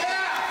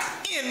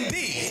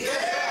indeed.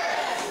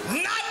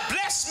 Not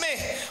bless me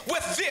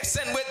with this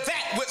and with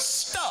that, with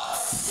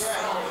stuff.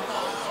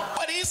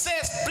 But he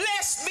says,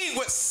 bless me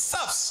with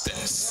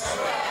substance.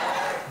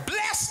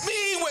 Bless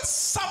me with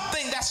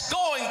something that's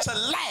going to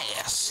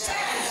last.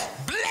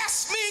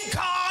 Bless me,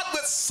 God,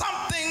 with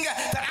something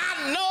that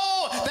I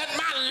know that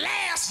my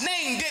last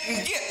name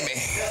didn't get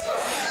me.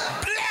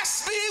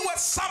 Bless me with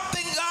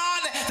something,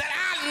 God, that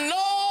I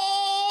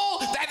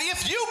know that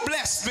if you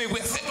bless me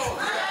with it,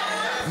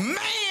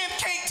 man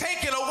can't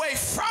take it away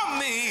from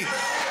me.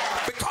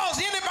 Because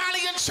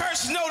anybody in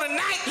church know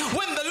tonight,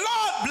 when the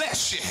Lord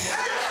bless you,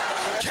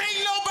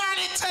 can't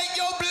nobody take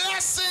your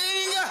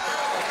blessing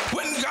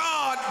when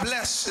God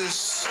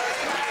blesses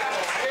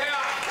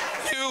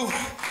you.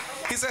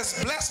 He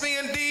says, bless me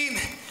indeed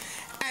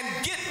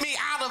and get me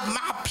out of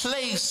my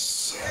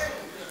place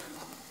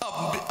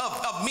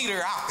of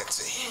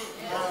mediocrity.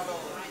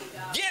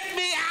 Get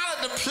me out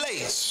of the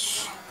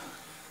place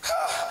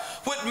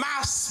with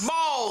my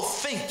small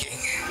thinking.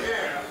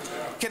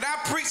 Can I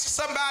preach to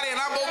somebody, and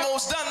I'm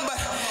almost done, but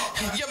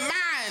your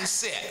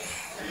mindset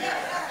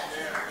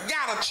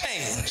gotta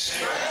change.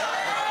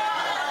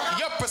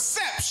 Your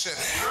perception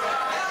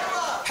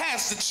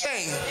has to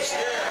change.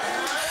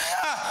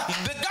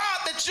 The God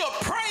that you're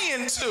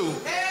praying to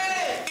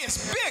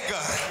is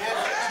bigger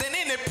than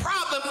any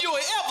problem you'll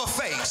ever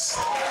face.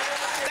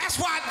 That's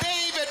why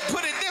David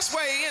put it this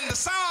way in the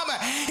Psalm.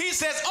 He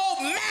says, oh,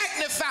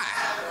 magnify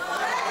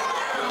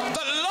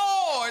the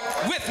Lord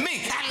with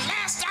me. And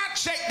last I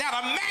checked that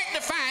a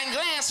magnifying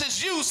glass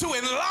is used to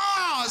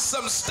enlarge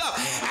some stuff.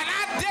 And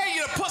I dare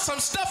you to put some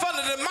stuff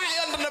under the mouth.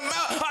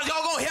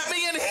 Y'all gonna help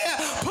me in here?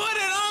 Put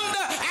it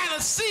under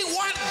and see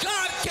what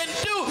God can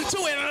do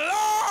to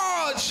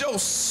enlarge your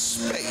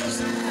space.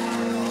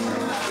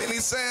 Then he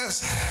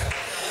says,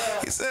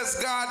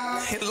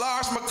 God,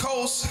 enlarge my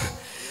coast,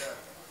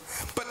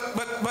 but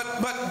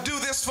do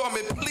this for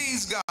me,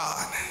 please,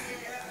 God.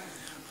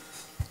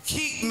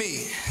 Keep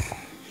me.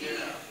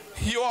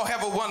 You all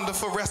have a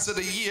wonderful rest of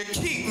the year.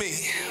 Keep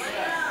me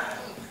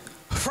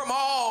from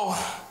all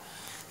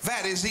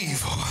that is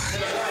evil.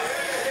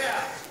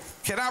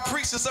 Can I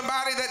preach to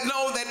somebody that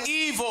know that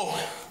evil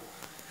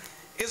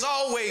is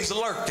always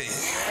lurking?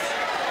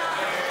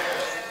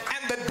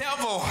 And the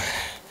devil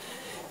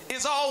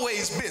is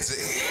always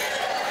busy.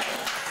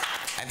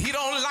 And he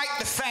don't like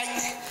the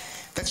fact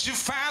that you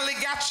finally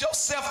got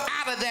yourself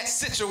out of that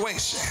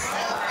situation.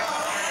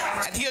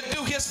 And he'll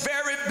do his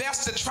very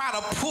best to try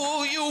to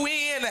pull you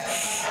in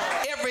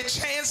every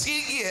chance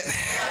he gets.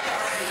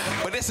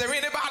 But is there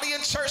anybody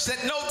in church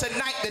that know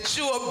tonight that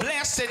you are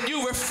blessed and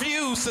you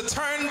refuse to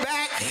turn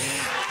back?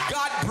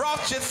 God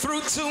brought you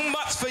through too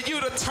much for you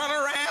to turn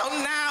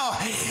around now.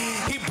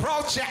 He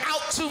brought you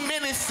out too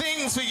many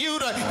things for you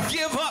to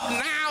give up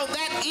now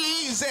that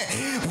easy.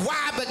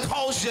 Why?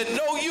 Because you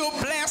know you're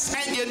blessed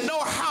and you know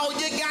how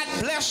you got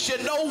blessed.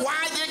 You know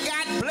why you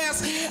got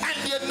blessed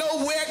and you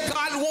know where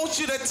God wants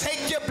you to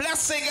take your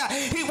blessing.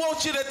 He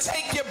wants you to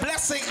take your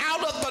blessing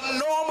out of the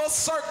normal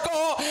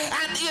circle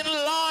and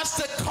enlarge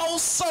the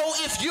coast. So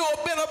if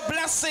you've been a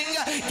blessing,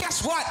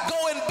 guess what?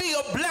 Go and be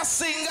a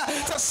blessing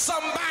to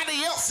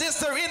somebody else. Is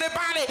there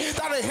anybody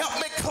that'll help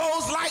me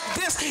close like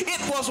this?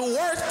 It was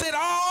worth it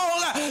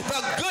all.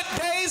 The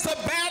good days, the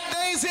bad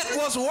days, it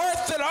was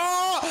worth it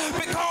all.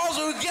 Because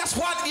guess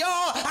what,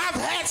 y'all? I've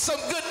had some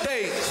good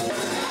days.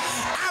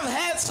 I've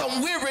had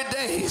some weary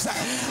days.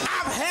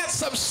 I've had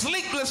some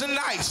sleepless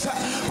nights.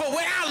 But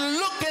when I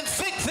look and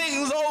think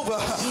things over,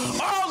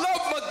 all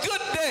of my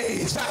good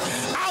days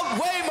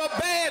outweigh my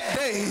bad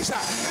days.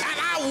 And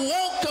I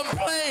won't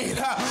complain.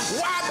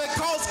 Why?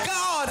 Because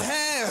God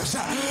has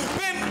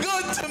been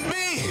good to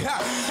me.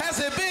 Has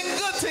it been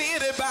good to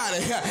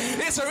anybody?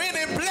 Is there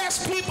any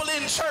blessed people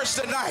in church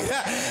tonight?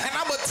 And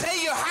I'm going to tell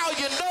you how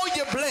you know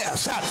you're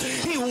blessed.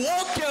 He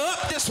woke you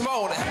up this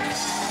morning,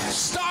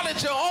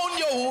 started you on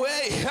your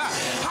way.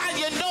 How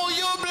you know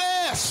you're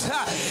blessed?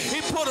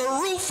 He put a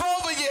roof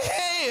over your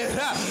head,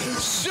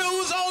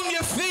 shoes on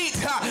your feet.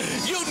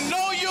 You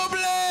know you're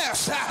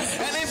blessed.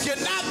 And if you're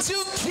not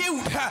too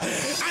cute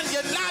and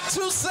you're not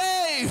too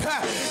saved,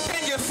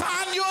 can you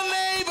find your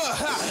neighbor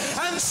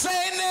and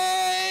say,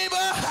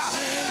 neighbor,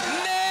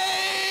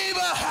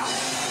 neighbor,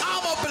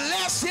 I'm going to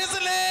bless his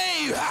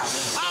name.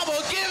 I'm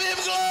going to give him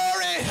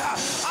glory.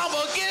 I'm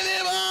going to give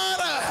him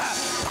honor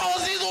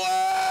because he's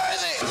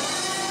worthy,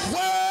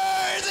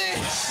 worthy,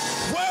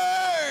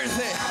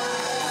 worthy.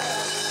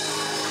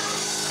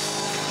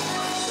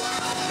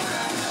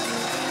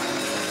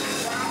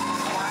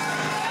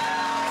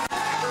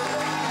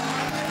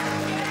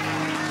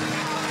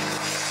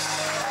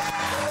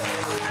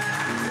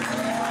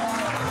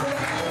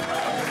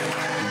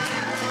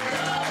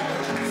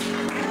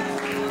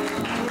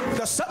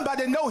 Does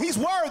somebody know he's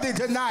worthy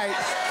tonight?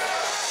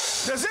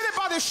 Does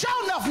anybody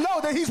sure enough know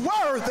that he's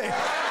worthy?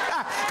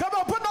 Come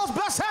on, put those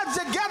blessed hands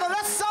together.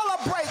 Let's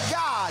celebrate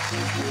God.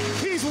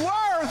 He's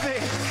worthy.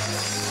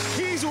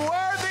 He's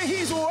worthy.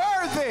 He's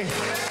worthy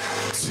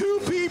to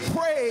be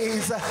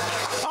praised.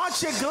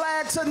 Aren't you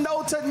glad to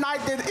know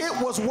tonight that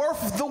it was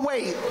worth the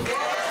wait?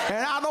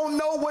 And I don't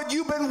know what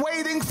you've been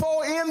waiting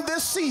for in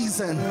this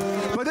season,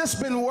 but it's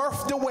been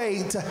worth the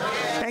wait.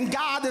 And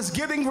God is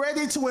getting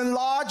ready to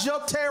enlarge your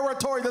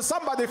territory. Does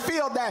somebody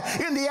feel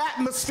that in the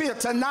atmosphere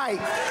tonight?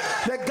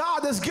 That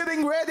God is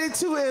getting ready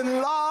to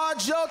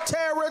enlarge your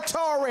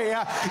territory.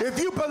 If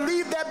you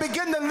believe that,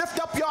 begin to lift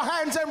up your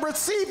hands and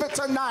receive it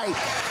tonight.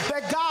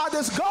 That God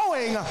is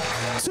going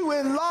to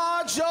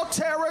enlarge your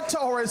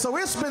territory. So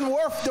it's been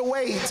worth the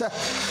wait,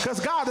 because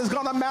God is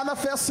going to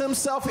manifest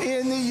himself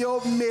in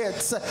your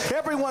midst.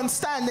 Everyone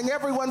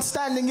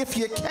standing if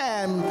you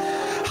can.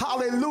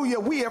 Hallelujah.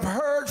 We have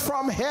heard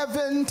from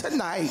heaven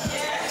tonight.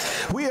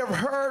 We have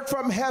heard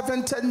from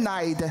heaven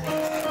tonight.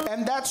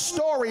 And that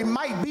story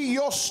might be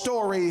your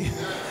story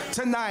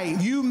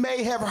tonight. You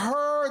may have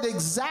heard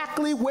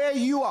exactly where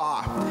you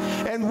are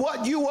and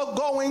what you are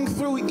going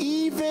through,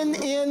 even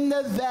in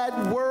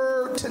that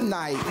word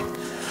tonight.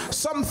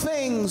 Some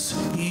things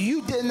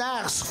you didn't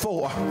ask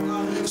for.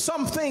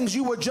 Some things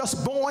you were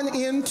just born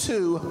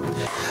into.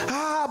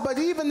 But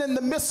even in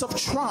the midst of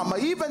trauma,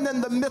 even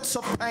in the midst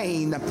of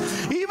pain,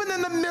 even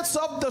in the midst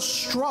of the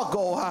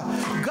struggle,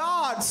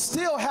 God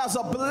still has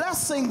a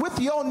blessing with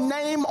your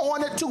name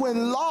on it to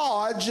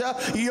enlarge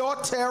your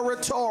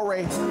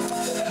territory.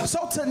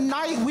 So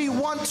tonight we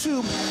want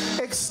to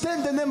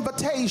extend an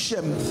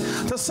invitation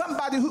to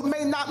somebody who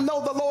may not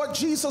know the Lord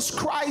Jesus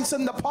Christ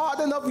and the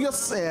pardon of your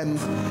sin.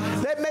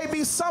 There may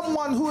be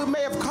someone who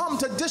may have come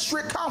to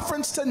district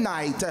conference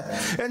tonight,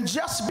 and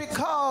just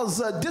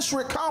because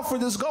district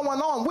conference is going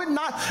on, we're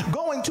not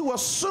going to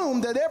assume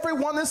that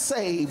everyone is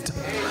saved.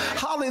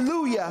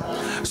 Hallelujah.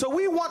 So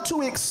we want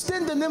to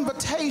extend an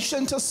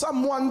invitation to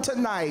someone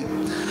tonight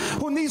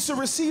who needs to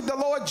receive the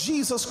Lord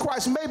Jesus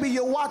Christ. Maybe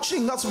you're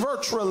watching us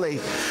virtually.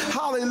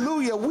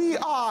 Hallelujah. We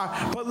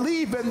are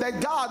believing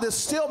that God is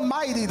still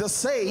mighty to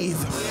save.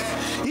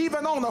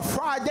 Even on a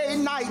Friday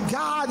night,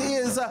 God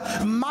is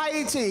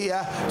mighty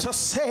to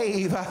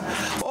save.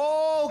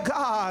 Oh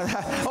God.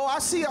 Oh, I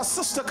see a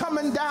sister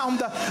coming down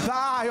the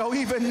aisle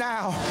even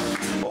now.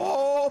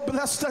 Oh,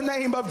 bless the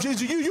name of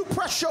Jesus. You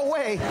press your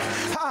way.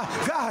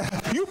 God,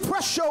 you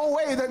press your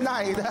way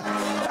tonight.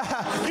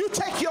 You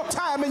take your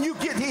time and you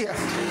get here.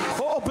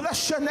 Oh,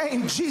 bless your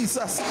name,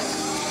 Jesus.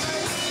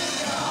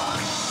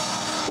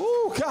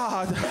 Oh,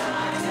 God.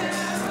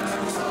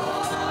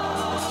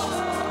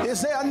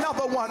 Is there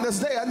another one? Is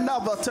there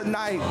another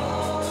tonight?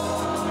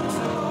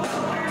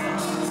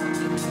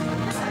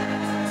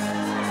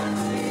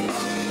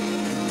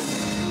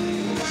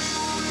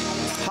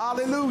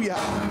 Hallelujah.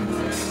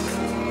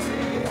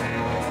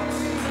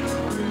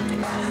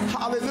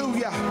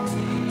 Hallelujah.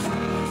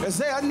 Is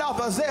there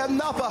another? Is there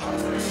another?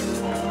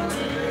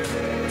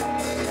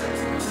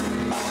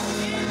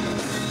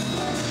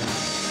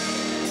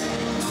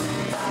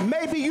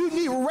 Maybe you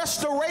need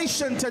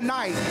restoration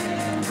tonight.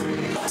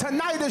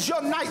 Tonight is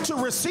your night to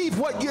receive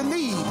what you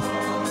need.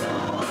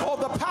 Oh,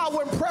 the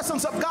power and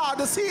presence of God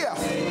is here.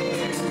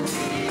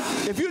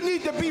 If you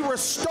need to be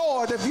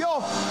restored, if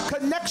your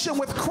connection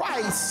with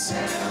Christ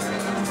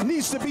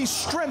needs to be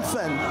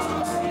strengthened,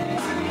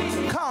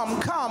 come,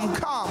 come,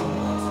 come.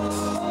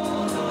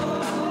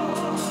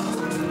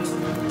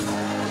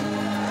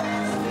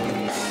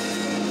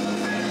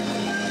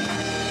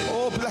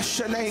 Bless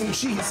your name,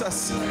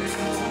 Jesus.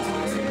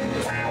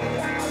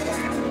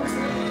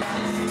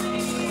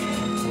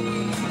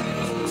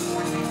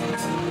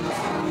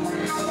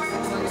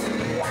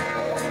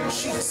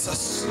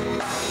 Jesus.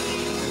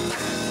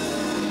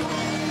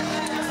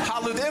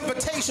 Hallelujah. The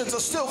invitations are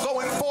still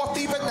going forth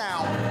even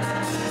now.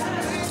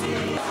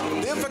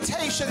 The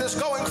invitation is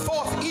going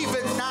forth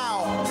even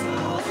now.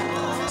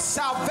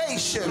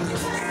 Salvation.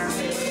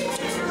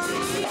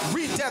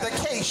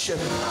 Rededication.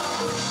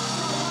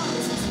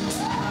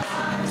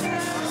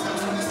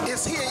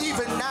 Is here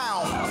even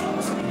now.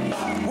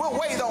 We'll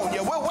wait on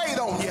you. We'll wait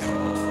on you.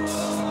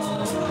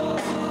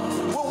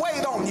 We'll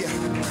wait on you.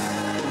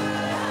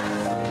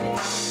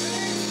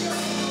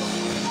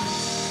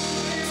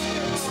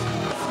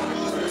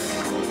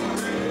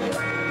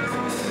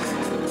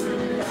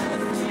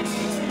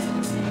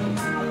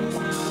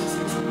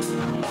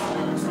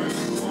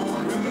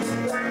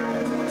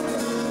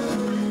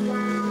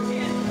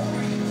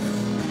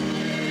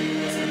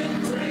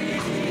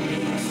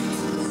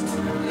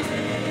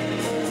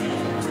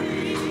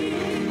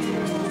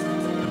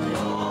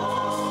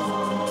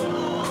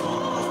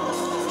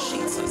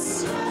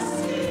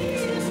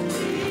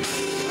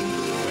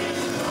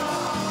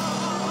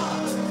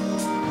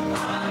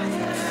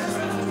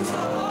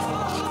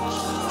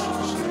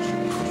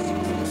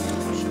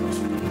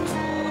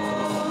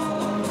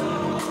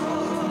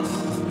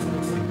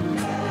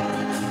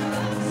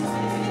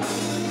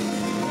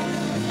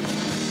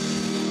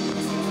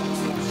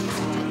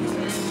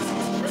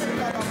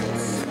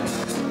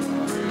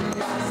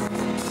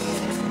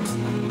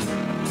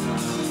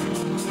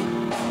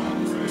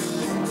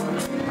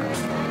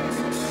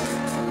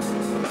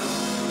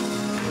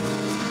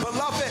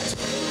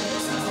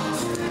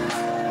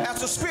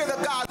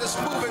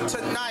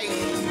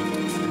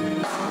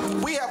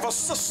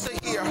 Sister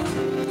here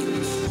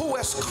who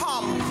has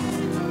come.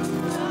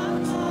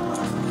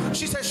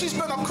 She said she's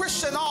been a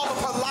Christian all of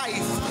her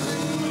life,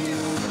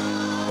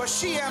 but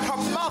she and her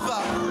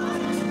mother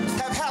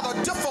have had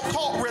a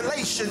difficult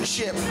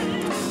relationship,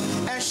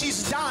 and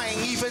she's dying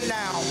even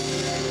now.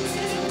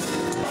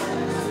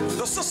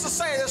 The sister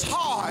said it's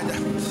hard.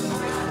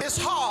 It's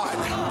hard.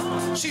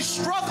 She's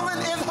struggling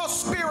in her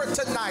spirit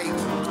tonight.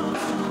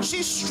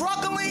 She's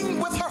struggling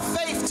with her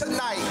faith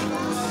tonight.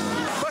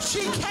 But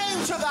she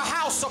came to the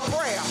house of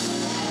prayer.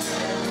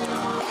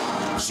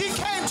 She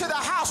came to the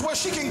house where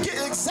she can get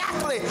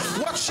exactly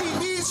what she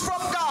needs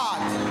from God.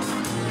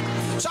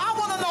 So I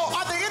want to know,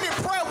 are there any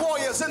prayer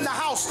warriors in the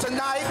house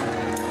tonight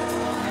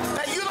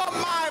that you don't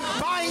mind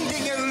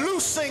binding and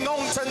loosing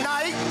on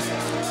tonight?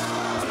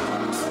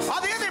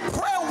 Are there any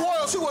prayer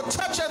warriors who will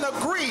touch and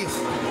agree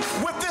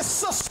with this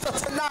sister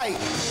tonight?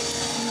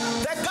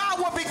 That God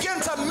will begin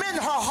to mend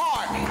her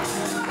heart.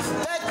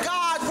 That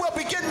God will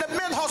begin to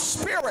mend her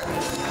spirit.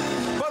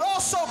 But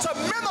also to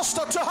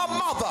minister to her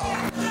mother.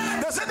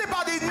 Does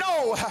anybody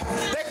know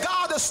that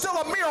God is still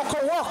a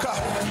miracle worker?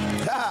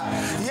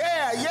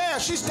 Yeah,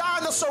 she's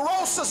dying of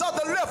cirrhosis of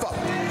the liver.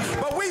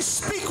 But we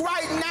speak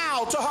right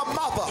now to her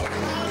mother.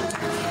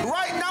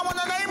 Right now in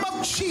the name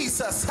of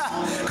Jesus.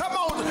 Come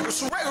on,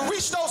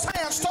 reach those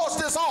hands towards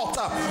this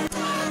altar.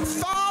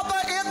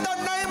 Father, in the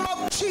name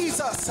of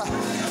Jesus,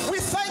 we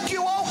thank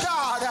you, oh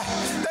God,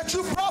 that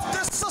you brought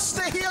this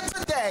sister here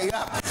today.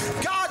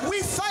 God,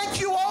 we thank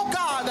you, oh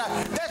God,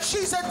 that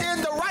she's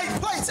in the right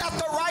place at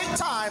the right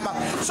time.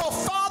 So,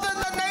 Father, in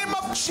the name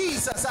of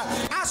Jesus,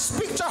 I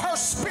speak to her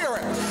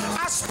spirit.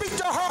 I speak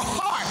to her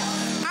heart.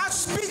 I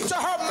speak to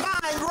her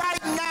mind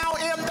right now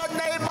in the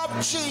name of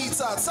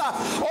Jesus.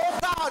 Oh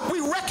God, we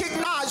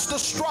recognize the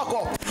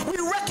struggle. We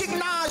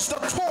recognize the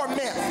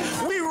torment.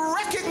 We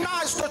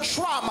recognize the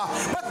trauma.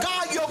 But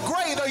God, you're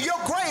greater.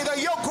 You're greater.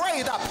 You're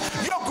greater.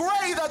 You're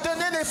greater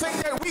than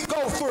anything that we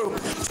go through.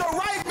 So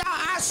right now,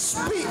 I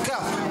speak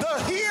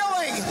the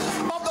healing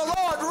of the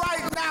Lord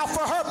right now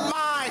for her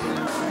mind.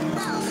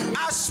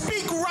 I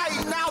speak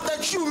right now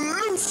that you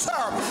loose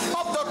her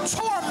of the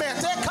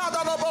torment.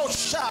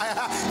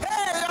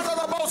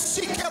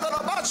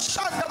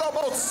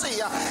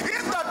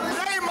 In the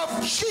name of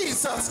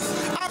Jesus,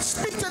 I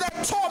speak to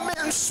that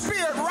tormenting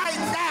spirit right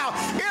now.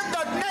 In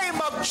the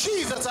name of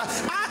Jesus,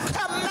 I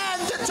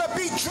command it to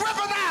be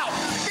driven out.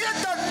 In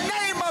the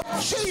name of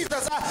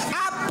Jesus,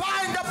 I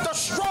bind up the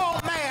strong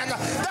man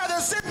that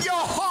is in your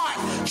heart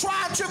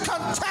trying to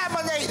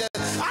contaminate it.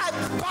 I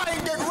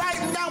bind it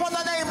right now in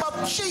the name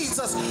of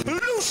Jesus,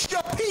 loose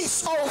your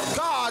peace, oh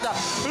God.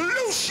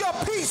 Loose your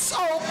peace,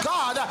 oh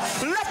God.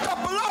 Let the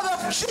blood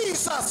of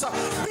Jesus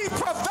be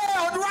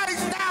prevailed right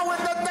now in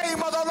the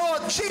name of the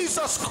Lord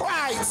Jesus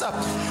Christ.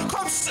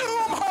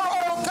 Consume her,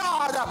 oh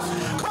God.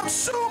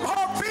 Consume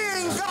her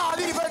being, God,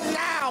 even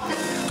now.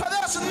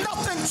 Because there's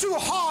nothing too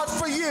hard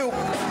for you.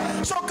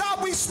 So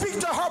God, we speak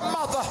to her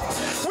mother.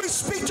 We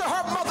speak to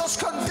her mother's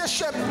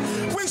condition.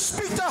 We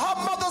speak to her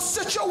mother's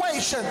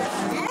situation.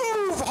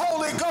 Move,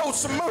 Holy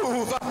Ghost,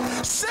 move.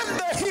 Send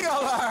the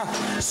healer.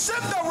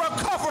 Send the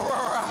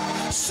recoverer.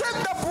 Send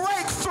the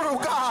breakthrough,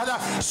 God.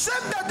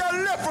 Send the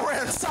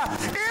deliverance.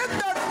 In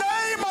the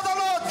name of the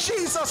Lord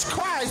Jesus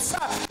Christ.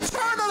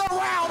 Turn it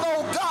around,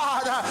 oh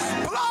God.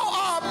 Blow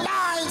our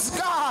minds,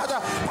 God.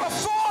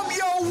 Perform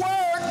your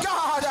word,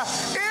 God.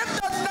 In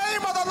the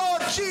name of the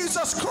Lord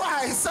Jesus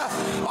Christ.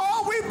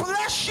 Oh, we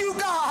bless you,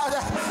 God.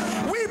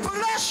 We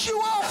bless you,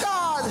 oh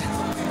God,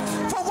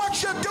 for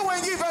what you're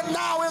doing even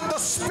now in the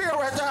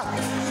spirit.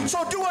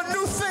 So do a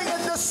new thing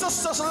in this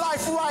sister's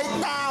life right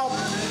now.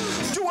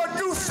 Do a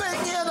new thing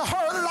in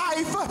her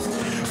life.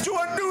 Do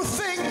a new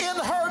thing in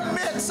her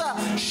midst.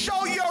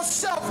 Show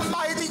yourself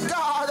mighty,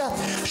 God.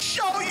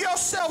 Show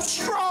yourself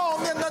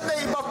strong in the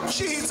name of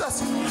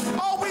Jesus.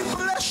 Oh, we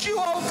bless you,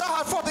 oh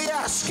God, for the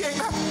asking.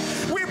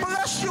 We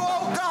bless you,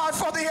 oh God,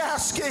 for the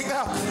asking.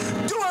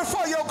 Do it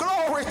for your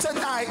glory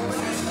tonight.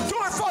 Do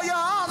it for your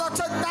honor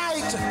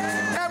tonight.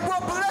 And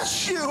we'll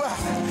bless you.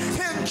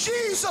 In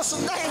Jesus'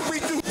 name we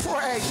do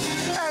pray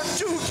and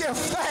do give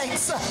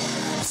thanks.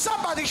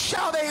 Somebody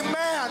shout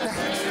amen.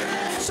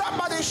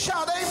 Somebody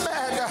shout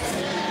amen.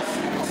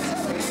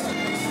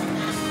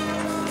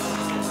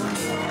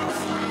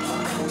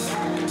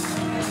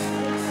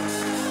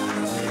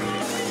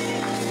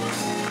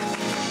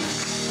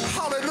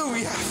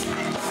 Hallelujah.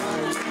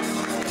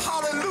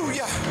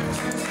 Hallelujah.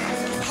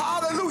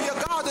 Hallelujah.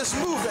 God is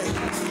moving.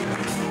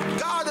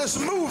 God is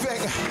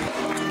moving.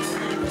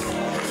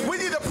 We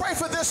need to pray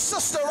for this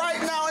sister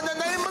right now in the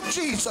name of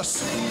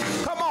Jesus.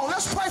 Come on,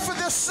 let's pray for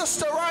this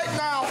sister right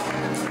now.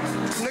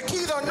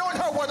 Nikita, anoint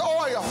her with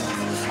oil.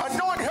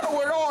 Anoint her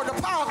with oil.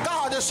 The power of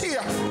God is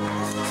here.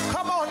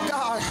 Come on,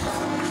 God.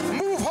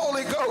 Move,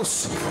 Holy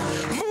Ghost.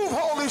 Move,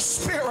 Holy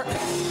Spirit.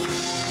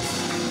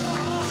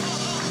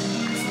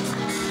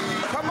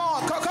 Come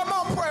on,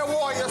 prayer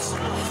warriors.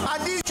 I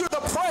need you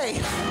to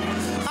pray.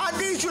 I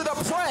need you to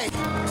pray.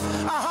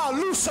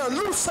 Looser,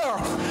 looser,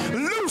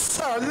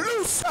 looser,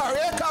 looser.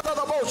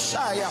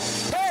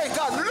 Hey,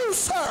 God,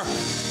 looser.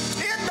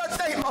 In the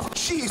name of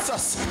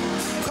Jesus.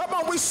 Come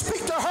on, we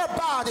speak to her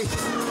body.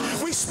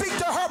 We speak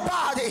to her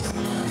body.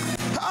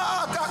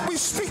 God, we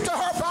speak to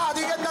her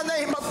body in the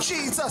name of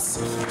Jesus.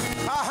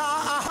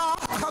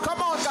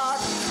 Come on, God.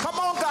 Come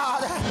on,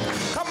 God.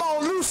 Come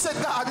on, loose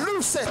it, God.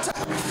 Loose it.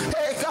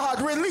 Hey,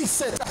 God, release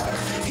it.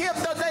 In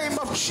the name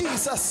of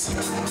Jesus.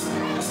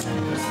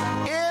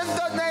 In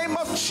the name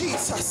of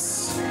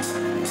Jesus.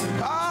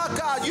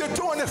 God, you're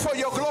doing it for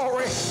your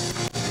glory.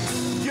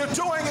 You're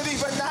doing it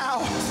even now.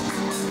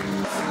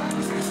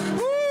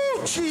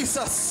 Woo,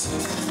 Jesus.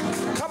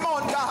 Come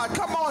on, God.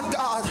 Come on,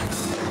 God.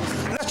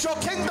 Let your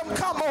kingdom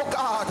come, oh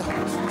God.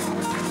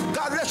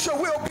 God, let your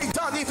will be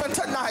done even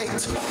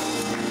tonight.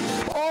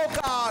 Oh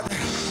God,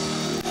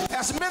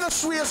 as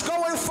ministry is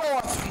going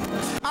forth,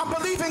 I'm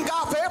believing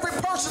God for every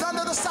person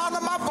under the sound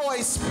of my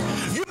voice.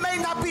 You may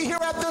not be here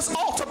at this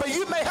altar, but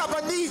you may have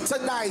a need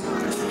tonight.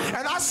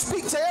 And I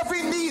speak to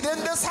every need in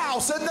this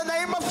house in the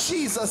name of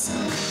Jesus,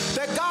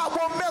 that God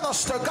will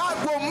minister, God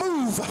will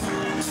move,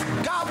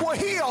 God will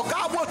heal,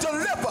 God will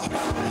deliver,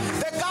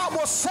 that God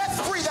will set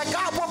free, that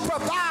God will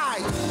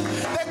provide,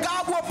 that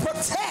God will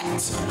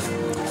protect.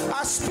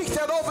 I speak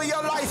that over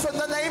your life in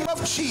the name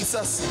of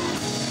Jesus.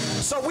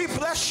 So we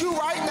bless you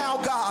right now,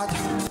 God.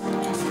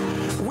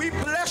 We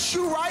bless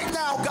you right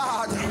now,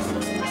 God.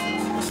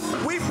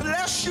 We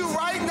bless you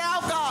right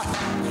now, God.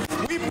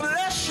 We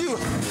bless you.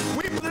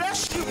 We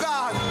bless you,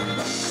 God.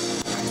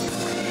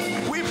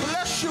 We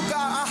bless you,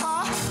 God.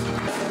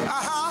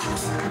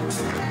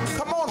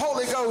 Come on,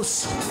 Holy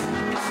Ghost.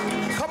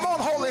 Come on,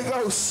 Holy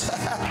Ghost.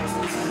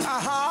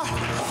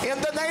 In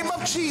the name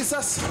of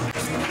Jesus.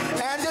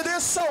 And it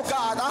is so,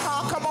 God.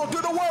 Come on,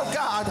 do the work,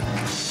 God.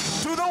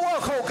 Do the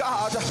work, oh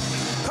God.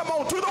 Come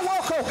on, do the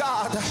work, oh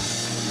God.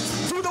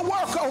 Do the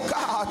work, oh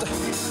God.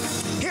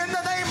 In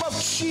the name of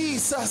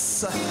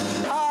Jesus.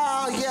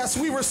 Yes,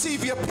 we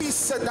receive your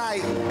peace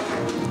tonight.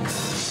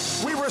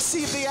 We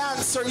receive the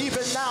answer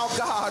even now,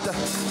 God.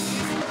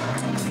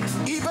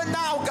 Even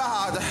now,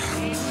 God.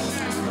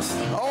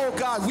 Oh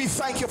God, we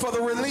thank you for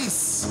the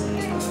release.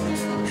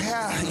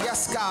 Yeah,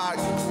 yes, God.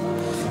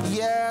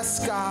 Yes,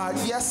 God.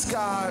 Yes,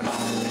 God.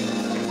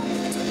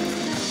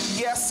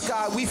 Yes,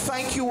 God. We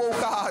thank you, oh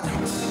God.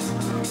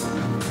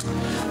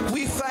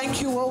 We thank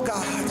you, oh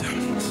God.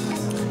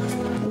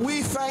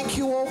 We thank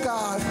you, oh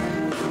God.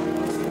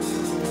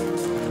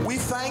 We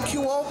thank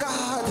you, oh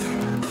God.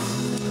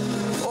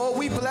 Oh,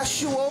 we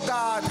bless you, oh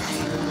God.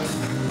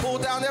 Pull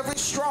down every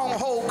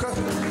stronghold.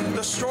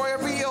 Destroy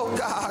every yoke,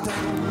 God.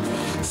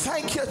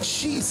 Thank you,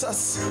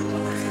 Jesus.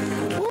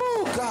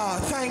 Woo,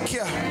 God, thank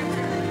you.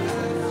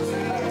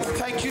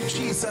 Thank you,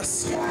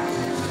 Jesus.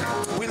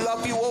 We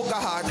love you, oh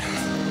God.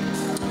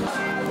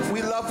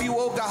 We love you,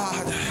 oh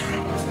God.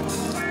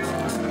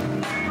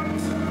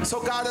 So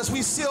God, as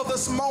we seal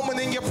this moment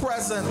in your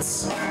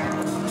presence,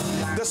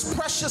 this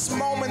precious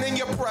moment in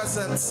your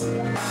presence,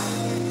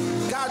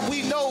 God,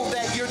 we know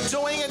that you're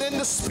doing it in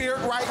the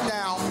spirit right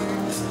now.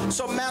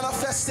 So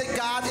manifest it,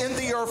 God, in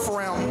the earth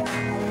realm.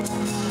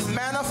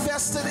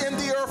 Manifest it in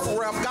the earth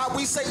realm. God,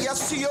 we say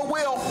yes to your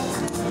will.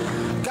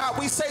 God,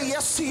 we say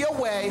yes to your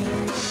way.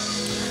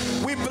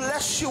 We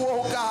bless you,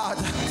 oh God,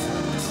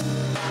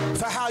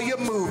 for how you're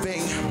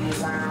moving.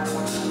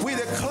 We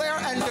declare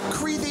and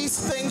decree these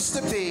things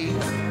to be.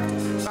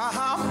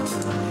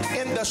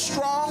 In the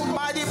strong,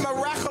 mighty,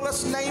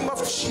 miraculous name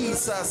of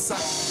Jesus.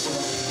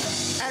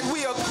 And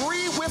we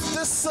agree with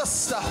this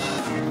sister.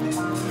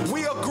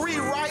 We agree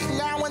right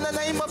now in the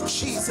name of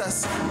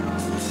Jesus.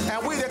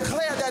 And we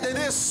declare that it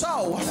is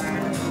so.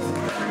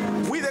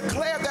 We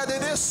declare that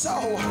it is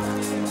so.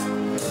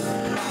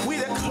 We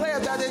declare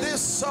that it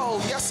is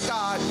so. Yes,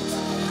 God.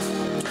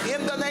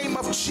 In the name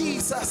of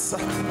Jesus.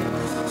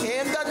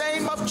 In the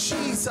name of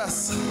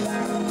Jesus.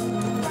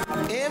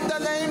 In the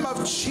name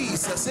of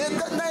Jesus. In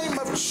the name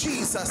of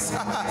Jesus.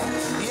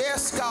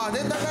 Yes, God.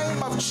 In the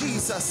name of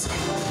Jesus.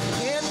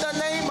 In the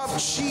name of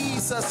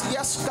Jesus.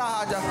 Yes,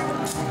 God.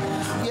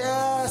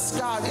 Yes,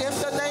 God. In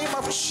the name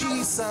of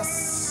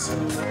Jesus.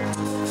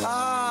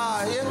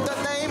 In the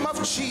name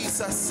of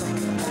Jesus.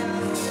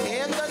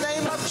 In the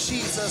name of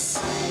Jesus.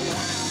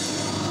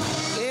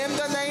 In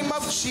the name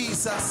of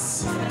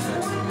Jesus.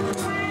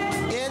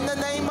 In the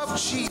name of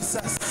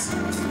Jesus.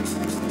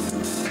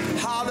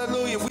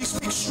 Hallelujah. We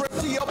speak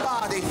strength to your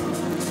body.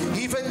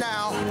 Even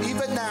now.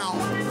 Even now.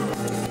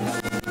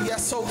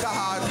 Yes, oh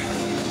God.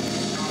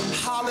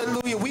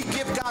 Hallelujah. We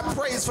give God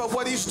praise for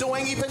what he's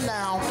doing even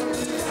now.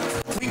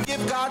 We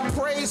give God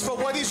praise for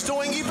what he's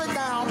doing even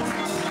now.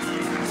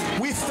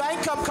 We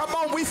thank him. Come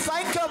on, we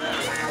thank him.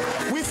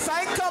 We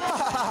thank him.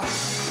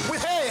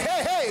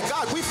 Hey,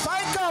 God, we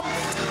thank him.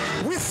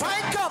 We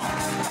thank him.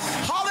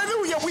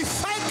 Hallelujah, we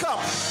thank him.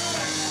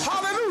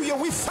 Hallelujah,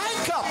 we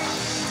thank him.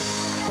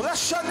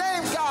 Bless your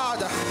name,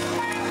 God.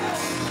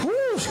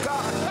 Woo,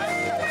 God.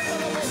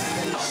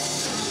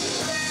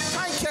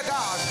 Thank you,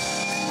 God.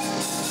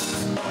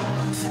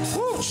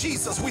 Woo,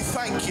 Jesus, we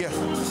thank you.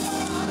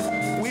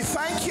 We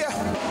thank you.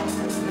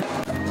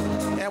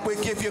 And we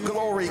give you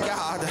glory,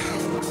 God.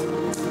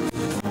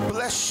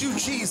 Bless you,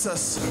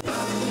 Jesus.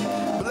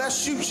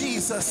 Bless you,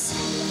 Jesus.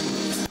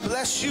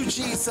 Bless you,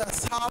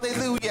 Jesus.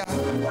 Hallelujah.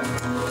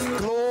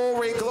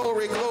 Glory,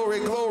 glory, glory,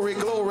 glory,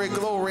 glory,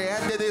 glory.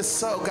 And it is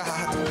so,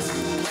 God.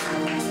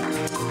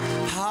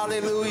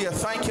 Hallelujah.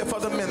 Thank you for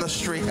the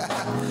ministry.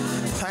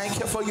 Thank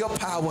you for your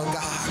power,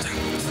 God.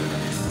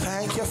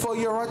 Thank you for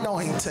your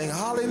anointing.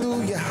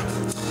 Hallelujah.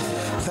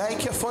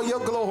 Thank you for your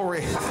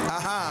glory.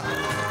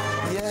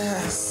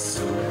 Yes.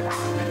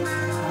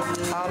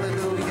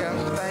 Hallelujah.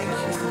 Thank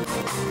you.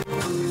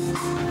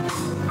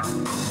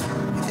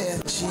 Yeah,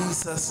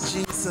 Jesus,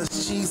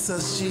 Jesus,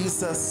 Jesus,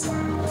 Jesus.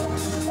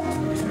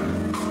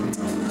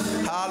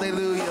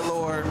 Hallelujah,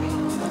 Lord.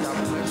 God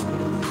bless you.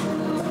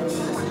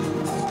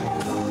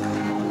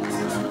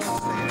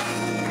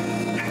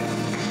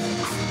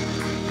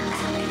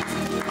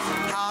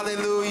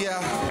 Hallelujah.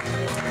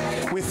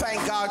 We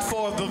thank God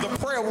for the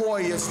prayer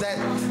warriors that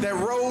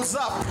rose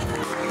up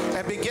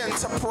and began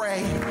to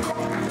pray.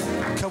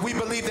 Because we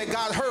believe that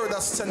God heard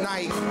us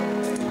tonight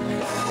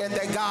and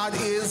that God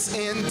is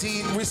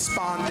indeed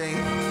responding.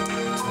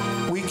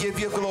 We give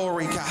you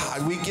glory,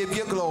 God. We give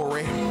you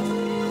glory.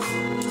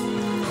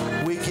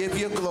 We give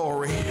you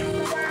glory.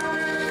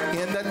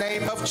 In the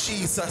name of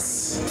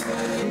Jesus.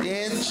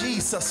 In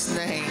Jesus'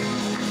 name.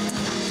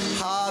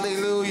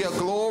 Hallelujah.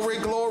 Glory,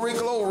 glory,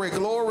 glory,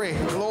 glory,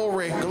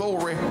 glory,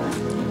 glory.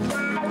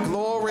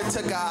 Glory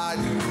to God.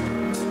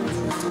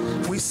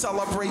 We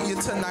celebrate you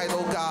tonight,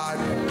 oh God.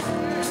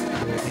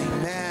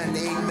 Amen,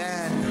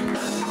 amen.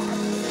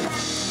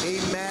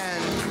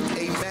 Amen,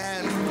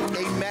 amen,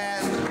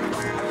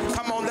 amen.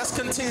 Come on, let's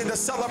continue to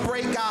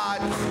celebrate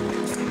God.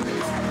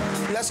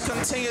 Let's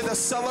continue to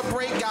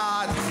celebrate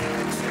God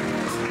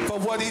for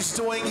what he's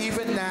doing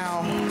even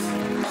now.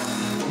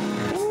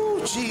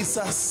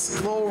 Jesus,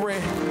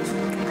 glory.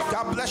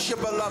 God bless you,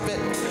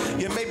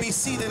 beloved. You may be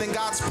seated in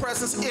God's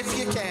presence if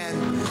you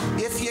can.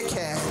 If you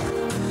can.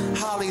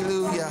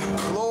 Hallelujah.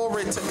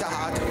 Glory to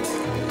God.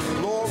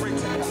 Glory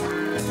to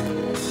God.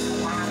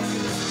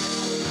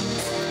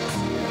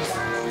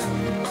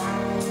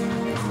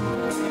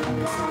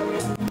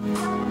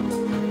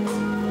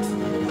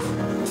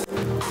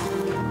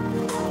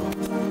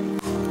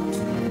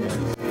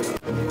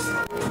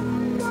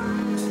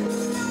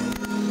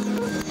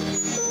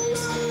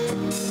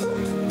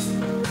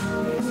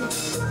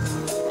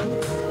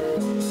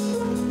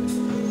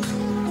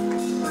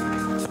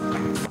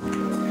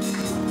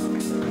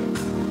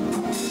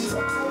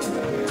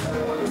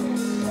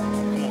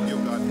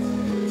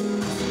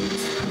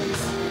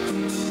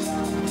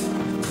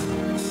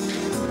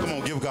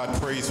 Give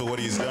God praise for what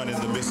he's done in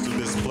the midst of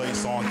this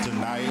place on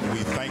tonight. We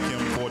thank him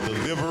for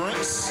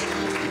deliverance.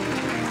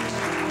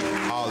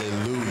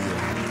 Hallelujah.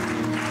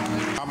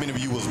 How many of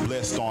you was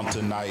blessed on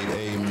tonight?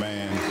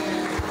 Amen.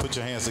 Put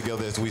your hands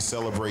together as we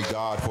celebrate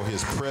God for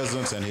his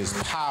presence and his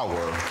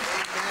power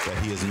that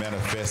he has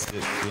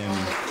manifested in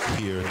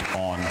here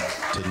on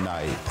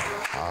tonight.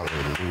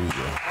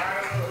 Hallelujah.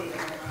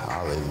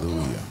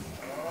 Hallelujah.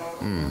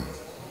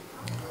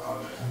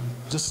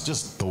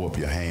 Just throw up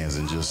your hands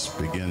and just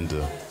begin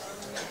to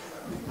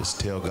just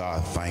tell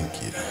God thank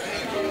you.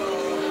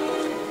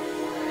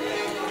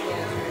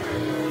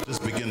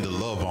 Just begin to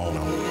love on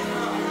him.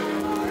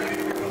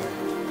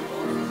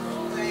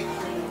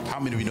 How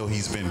many of you know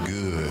he's been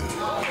good?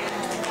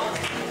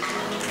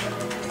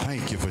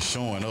 Thank you for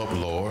showing up,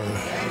 Lord.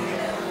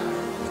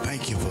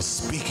 Thank you for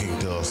speaking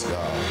to us,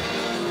 God.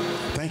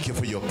 Thank you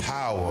for your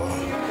power.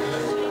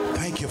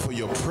 Thank you for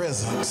your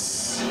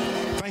presence.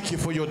 Thank you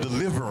for your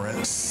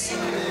deliverance.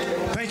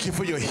 Thank you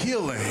for your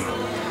healing.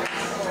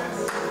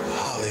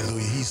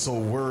 Hallelujah. He's so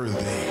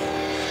worthy.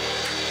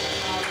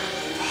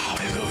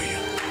 Hallelujah.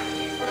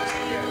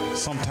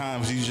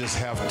 Sometimes you just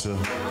have to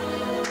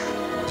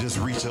just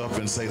reach up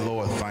and say,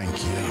 Lord, thank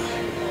you.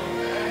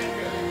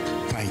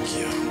 Thank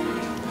you.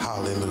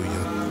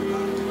 Hallelujah.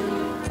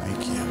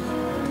 Thank you.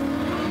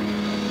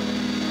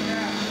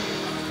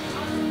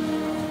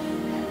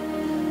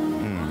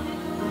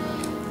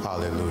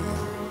 Hallelujah.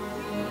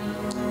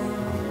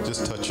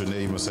 Just touch your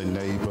neighbor and say,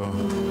 neighbor,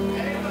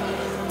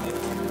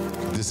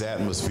 this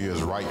atmosphere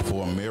is right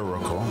for a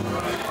miracle.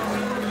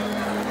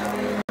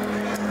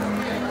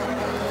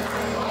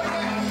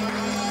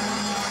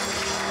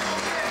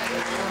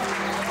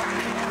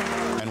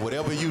 And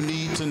whatever you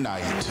need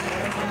tonight,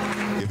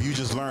 if you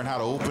just learn how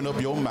to open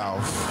up your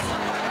mouth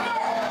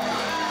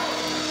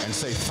and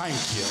say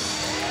thank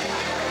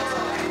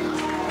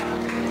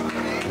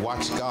you,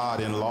 watch God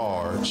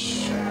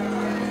enlarge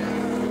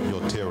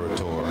your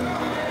territory.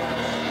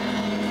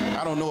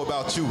 I don't know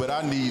about you, but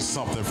I need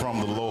something from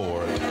the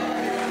Lord.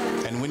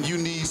 And when you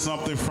need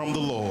something from the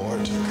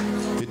Lord,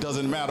 it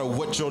doesn't matter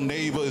what your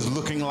neighbor is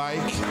looking like,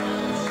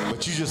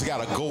 but you just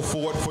got to go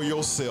for it for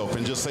yourself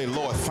and just say,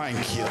 Lord,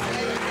 thank you.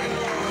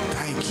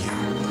 Thank you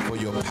for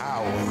your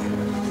power.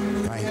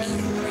 Thank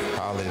you.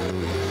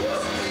 Hallelujah.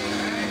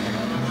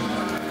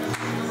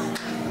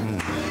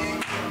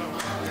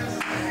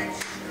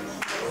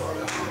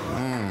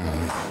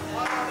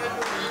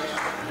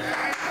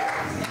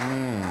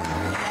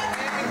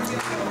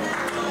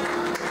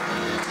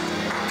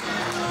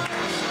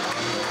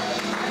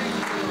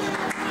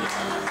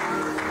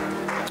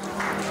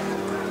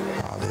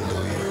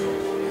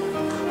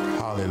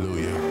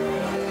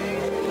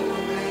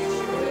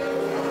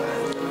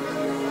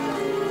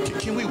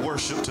 Can we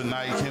worship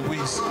tonight? Can we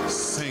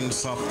sing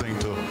something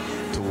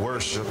to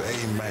worship?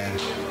 Amen.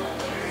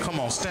 Come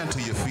on, stand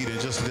to your feet and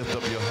just lift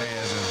up your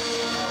hands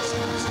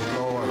and say,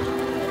 Lord,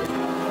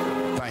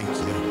 thank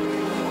you.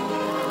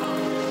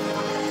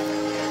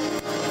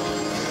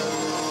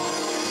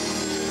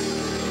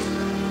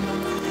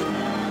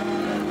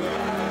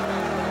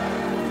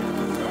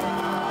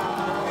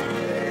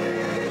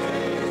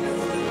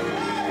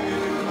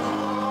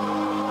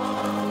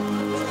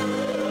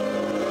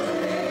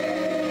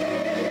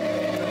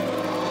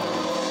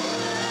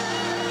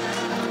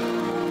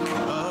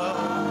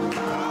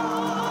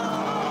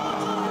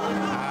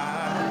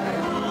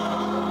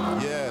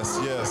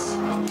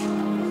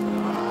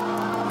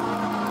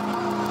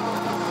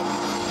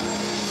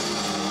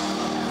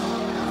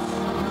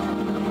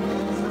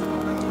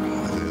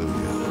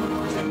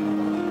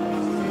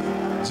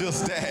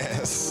 Just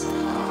dance.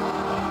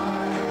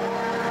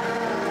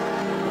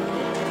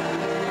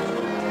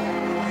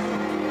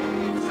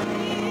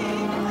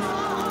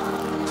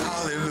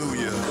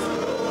 Hallelujah.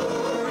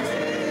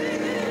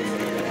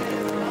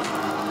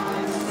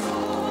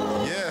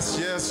 Yes,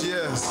 yes,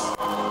 yes.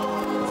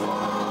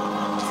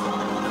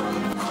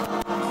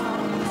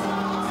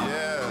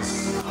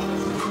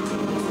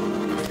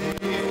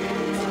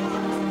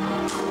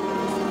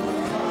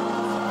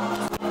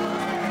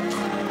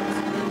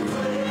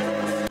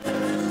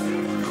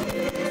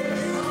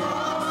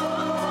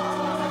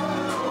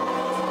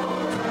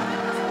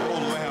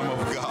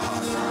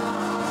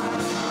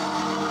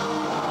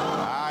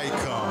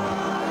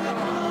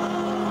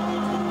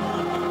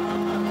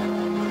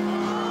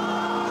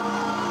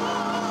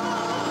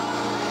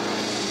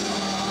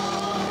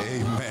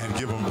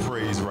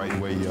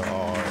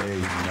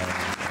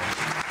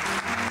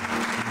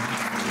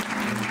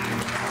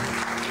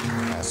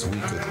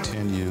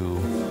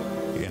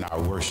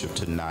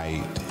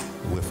 Tonight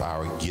with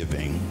our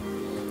giving,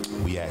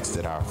 we ask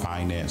that our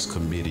finance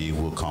committee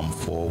will come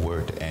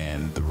forward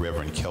and the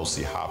Reverend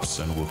Kelsey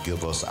Hobson will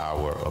give us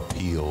our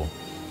appeal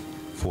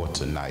for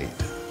tonight.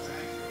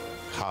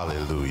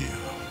 Hallelujah.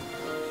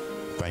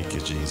 Thank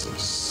you,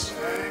 Jesus.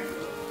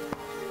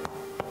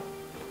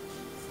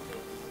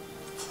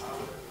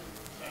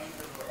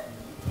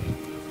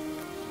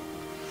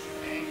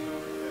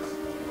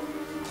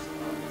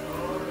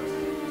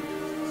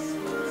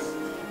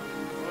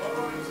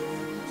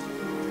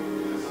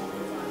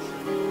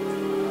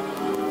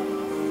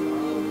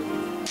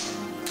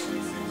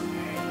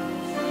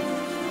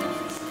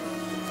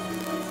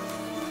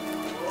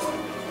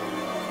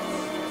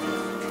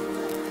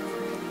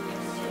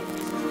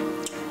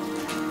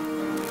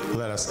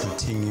 Let us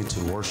continue to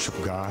worship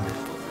God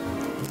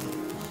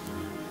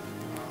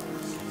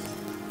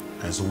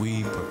as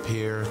we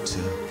prepare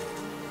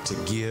to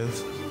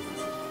give.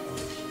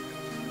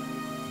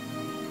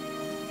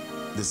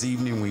 This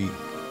evening we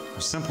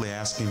are simply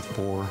asking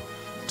for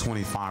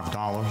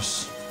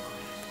 $25.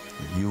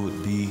 If you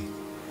would be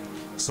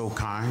so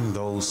kind,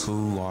 those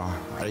who are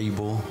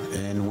able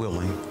and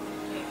willing,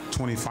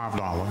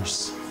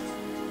 $25.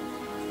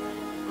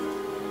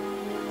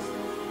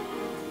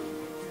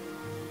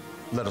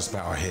 Let us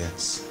bow our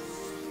heads.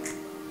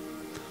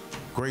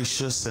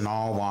 Gracious and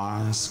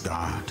all-wise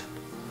God,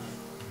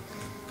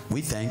 we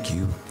thank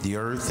you. The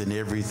earth and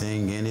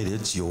everything in it,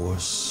 it's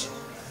yours.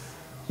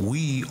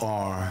 We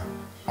are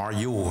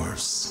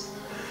yours,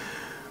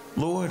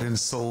 Lord, and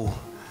so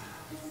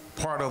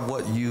part of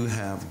what you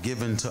have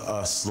given to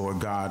us, Lord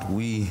God,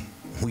 we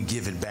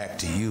give it back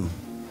to you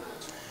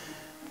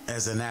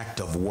as an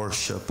act of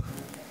worship,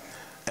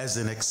 as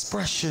an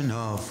expression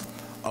of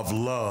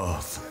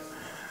love,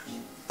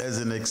 as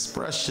an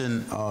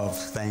expression of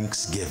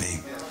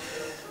thanksgiving.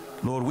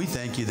 Lord, we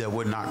thank you that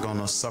we're not going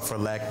to suffer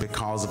lack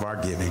because of our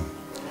giving,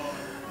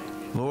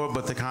 Lord,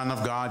 but the kind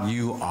of God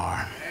you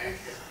are.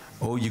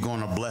 Oh, you're going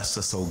to bless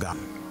us, oh God,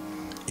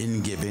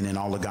 in giving. And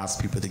all of God's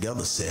people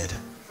together said,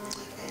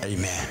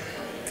 amen.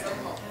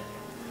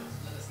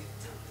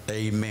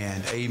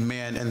 Amen.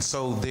 Amen. And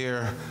so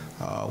there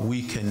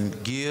we can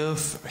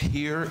give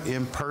here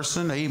in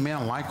person.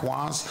 Amen.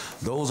 Likewise,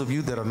 those of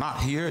you that are not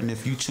here, and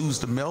if you choose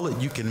to mail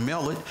it, you can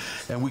mail it.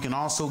 And we can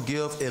also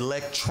give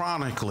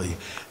electronically.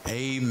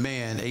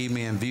 Amen.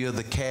 Amen. Via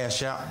the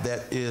Cash App.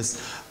 That is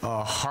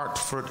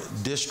Hartford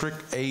District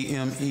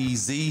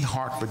A.M.E.Z.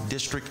 Hartford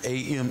District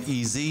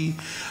A.M.E.Z.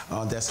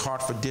 That's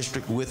Hartford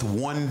District with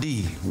one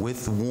D.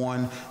 With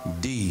one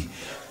D.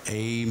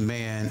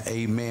 Amen.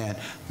 Amen.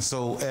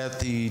 So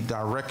at the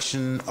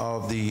direction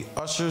of the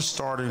ushers,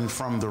 starting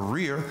from the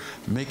rear,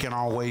 making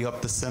our way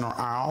up the center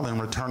aisle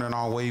and returning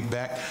our way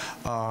back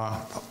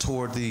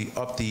toward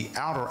up the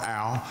outer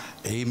aisle.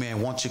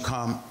 Amen. Once you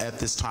come at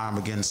this time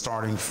again,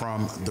 starting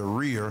from the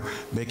rear,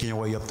 making your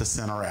way up the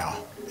center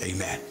aisle.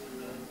 Amen.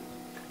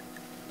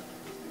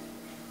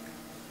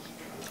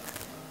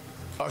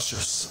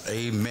 Ushers.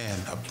 Amen.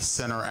 Up the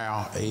center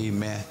aisle.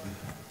 Amen.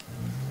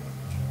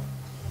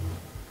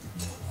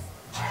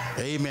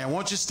 Amen.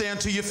 Won't you stand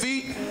to your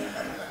feet?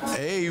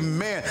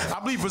 Amen. I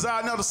believe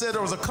Presiding Elder said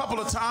there was a couple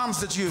of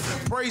times that you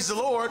praise the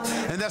Lord,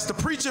 and that's the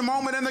preaching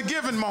moment and the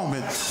giving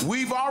moment.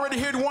 We've already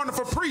heard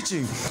wonderful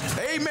preaching.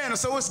 Amen. And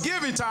so it's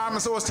giving time,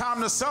 and so it's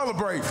time to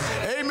celebrate.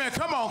 Amen.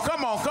 Come on,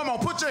 come on, come on.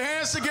 Put your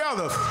hands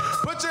together.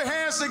 Put your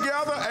hands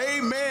together.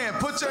 Amen.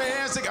 Put your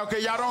hands together. Okay,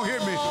 y'all don't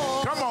hear me.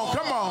 Come on,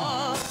 come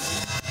on.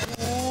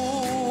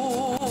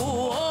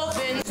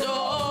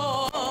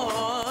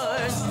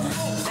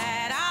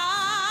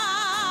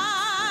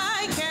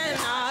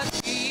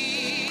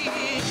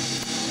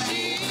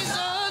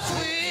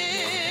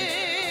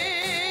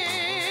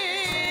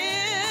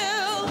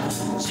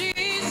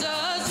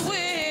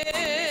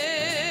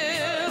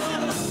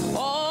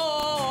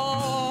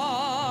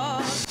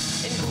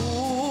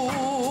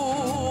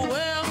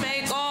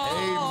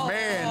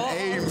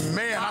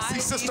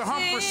 Sister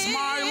Humphrey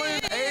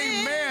smiling.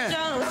 Amen.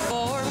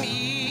 For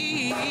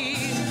me,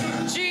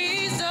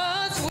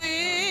 Jesus will.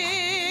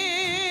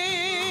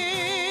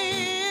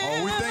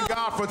 Oh, we thank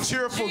God for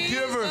cheerful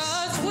givers.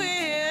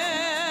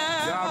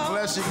 God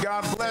bless you.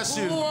 God bless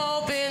you. Who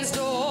opens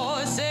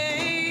doors,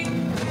 say,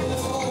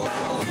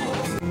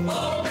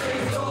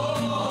 open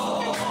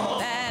doors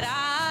that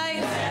I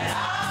cannot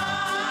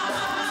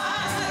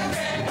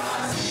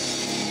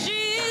see.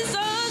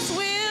 Jesus will.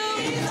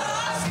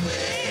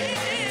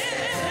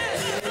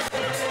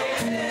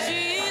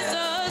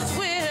 Jesus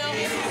will.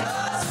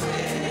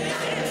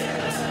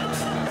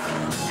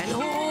 And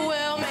who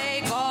will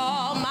make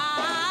all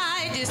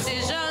my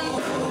decisions?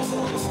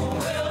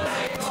 Will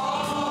make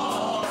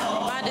all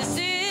my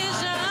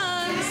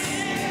decisions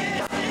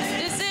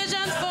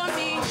for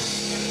me.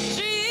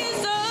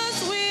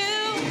 Jesus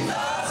will.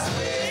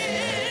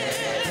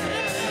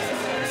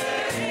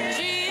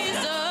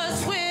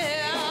 Jesus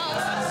will.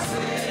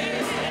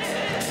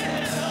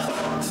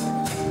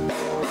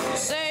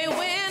 Say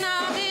when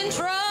I'm in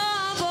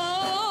trouble,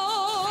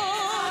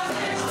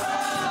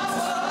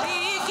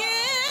 He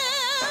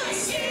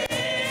gives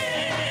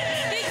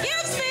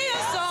me a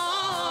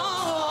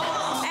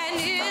song,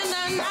 and in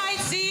the night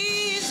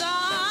season,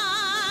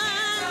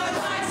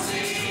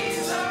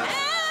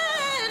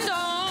 and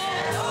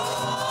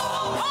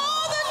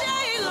all the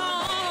day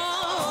long.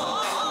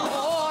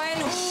 Oh,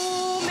 and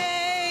who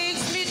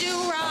makes me do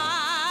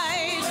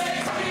right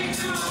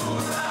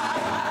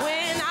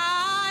when I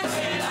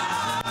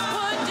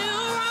would do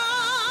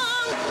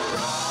wrong?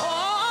 Oh,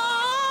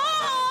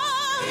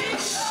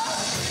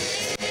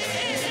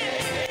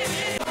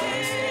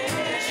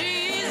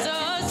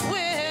 Jesus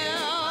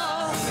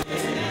will.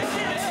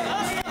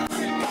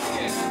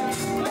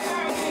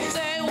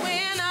 Say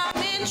when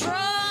I'm in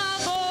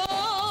trouble,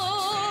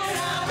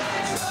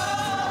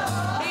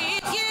 He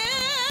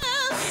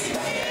gives me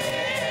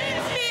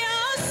a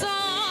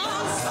song,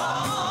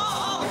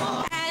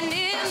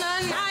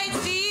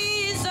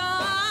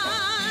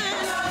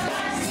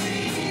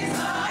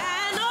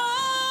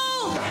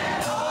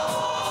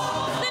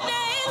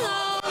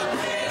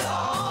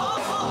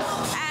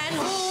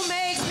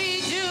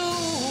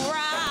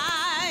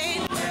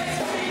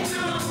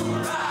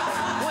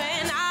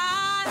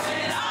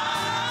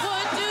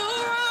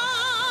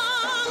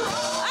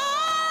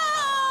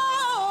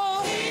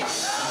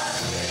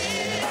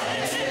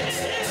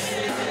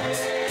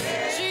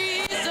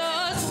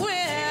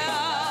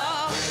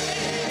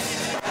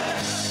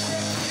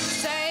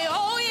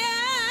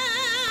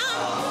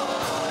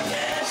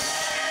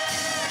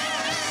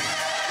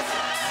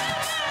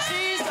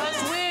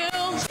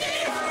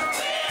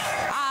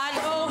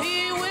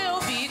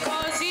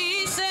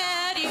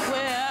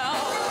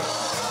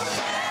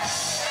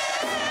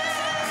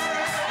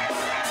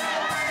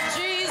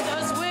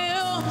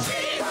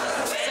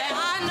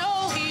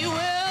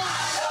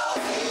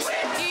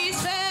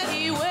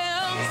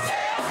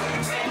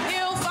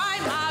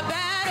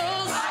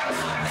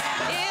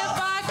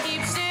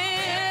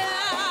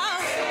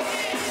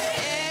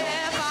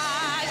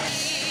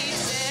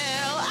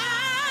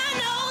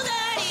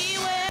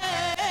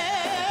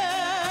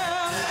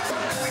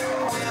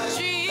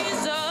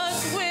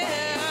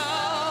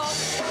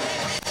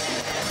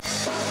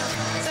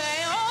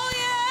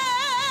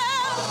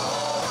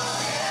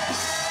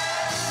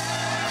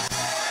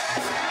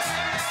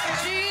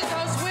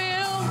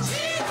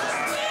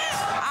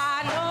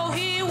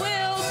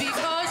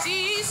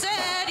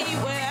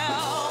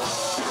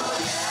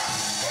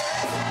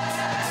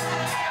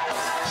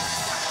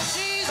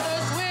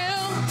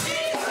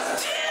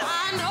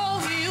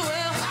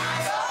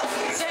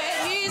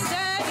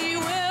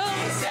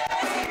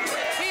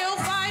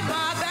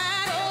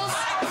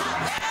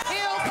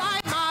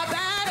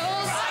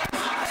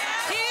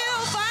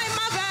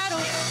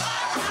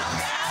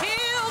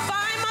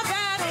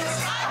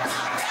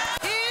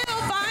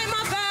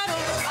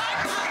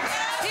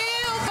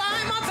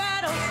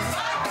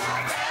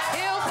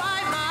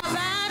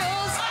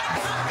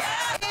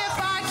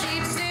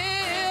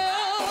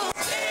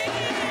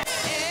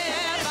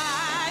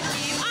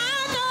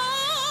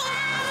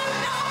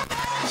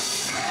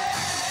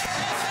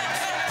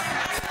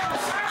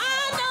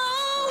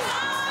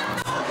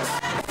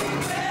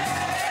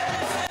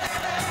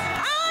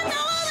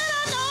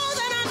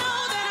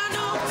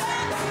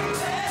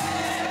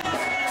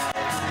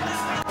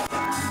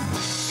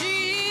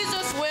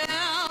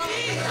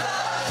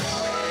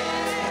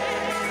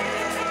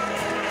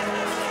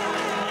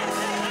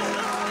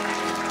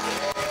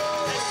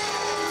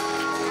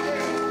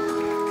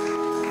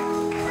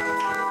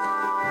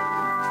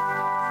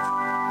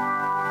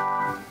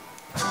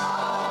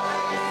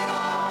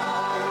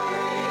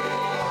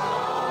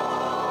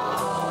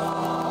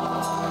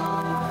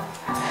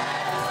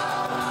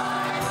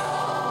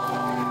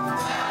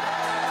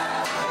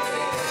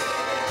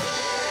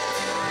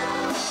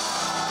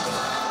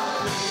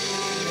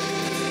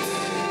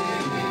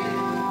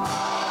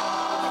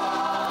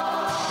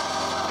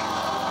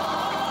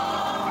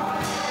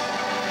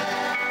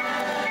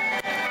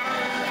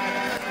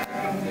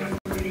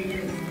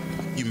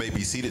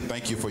 be seated.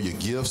 Thank you for your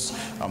gifts.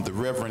 The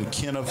Reverend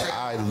Kenneth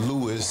I.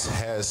 Lewis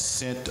has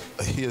sent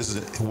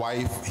his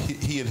wife,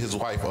 he and his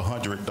wife,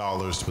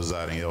 $100,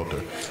 presiding elder.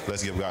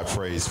 Let's give God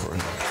praise for him.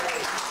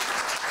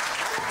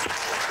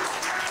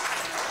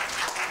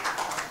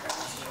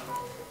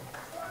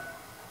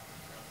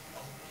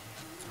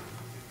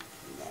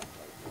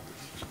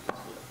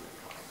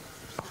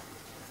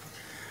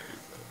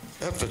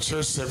 If the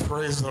church said,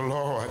 praise the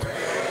Lord.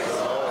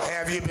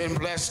 Have you been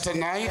blessed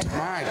tonight?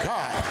 My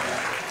God.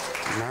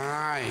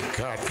 My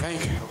God.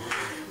 Thank you.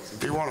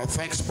 We want to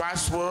thank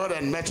Spottswood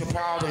and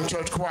Metropolitan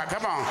Church Choir.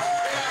 Come on.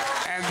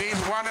 And these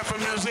wonderful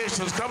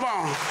musicians. Come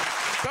on.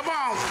 Come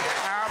on.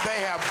 How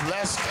they have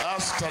blessed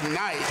us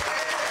tonight.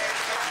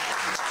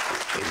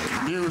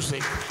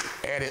 Music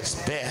at its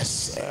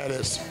best. At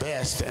its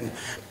best. And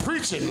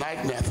preaching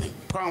like nothing.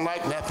 Praying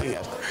like nothing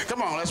else.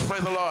 Come on. Let's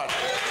praise the Lord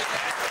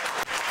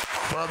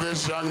for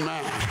this young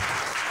man.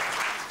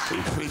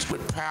 He preached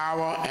with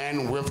power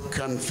and with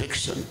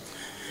conviction.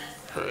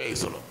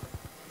 Praise the Lord.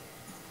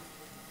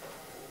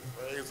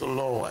 Praise the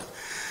Lord.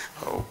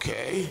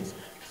 Okay.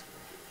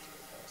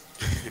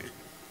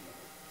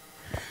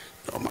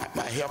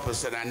 My helper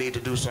said I need to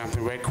do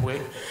something right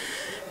quick.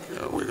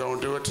 We're going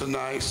to do it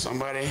tonight.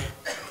 Somebody,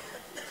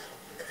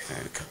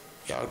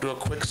 y'all do a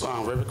quick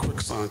song, very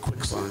quick song,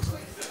 quick song.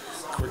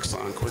 Quick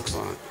song, quick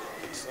song.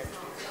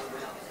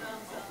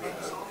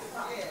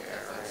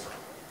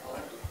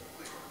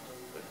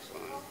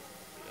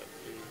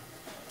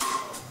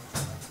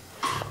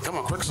 Come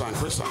on, quick song,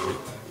 quick song.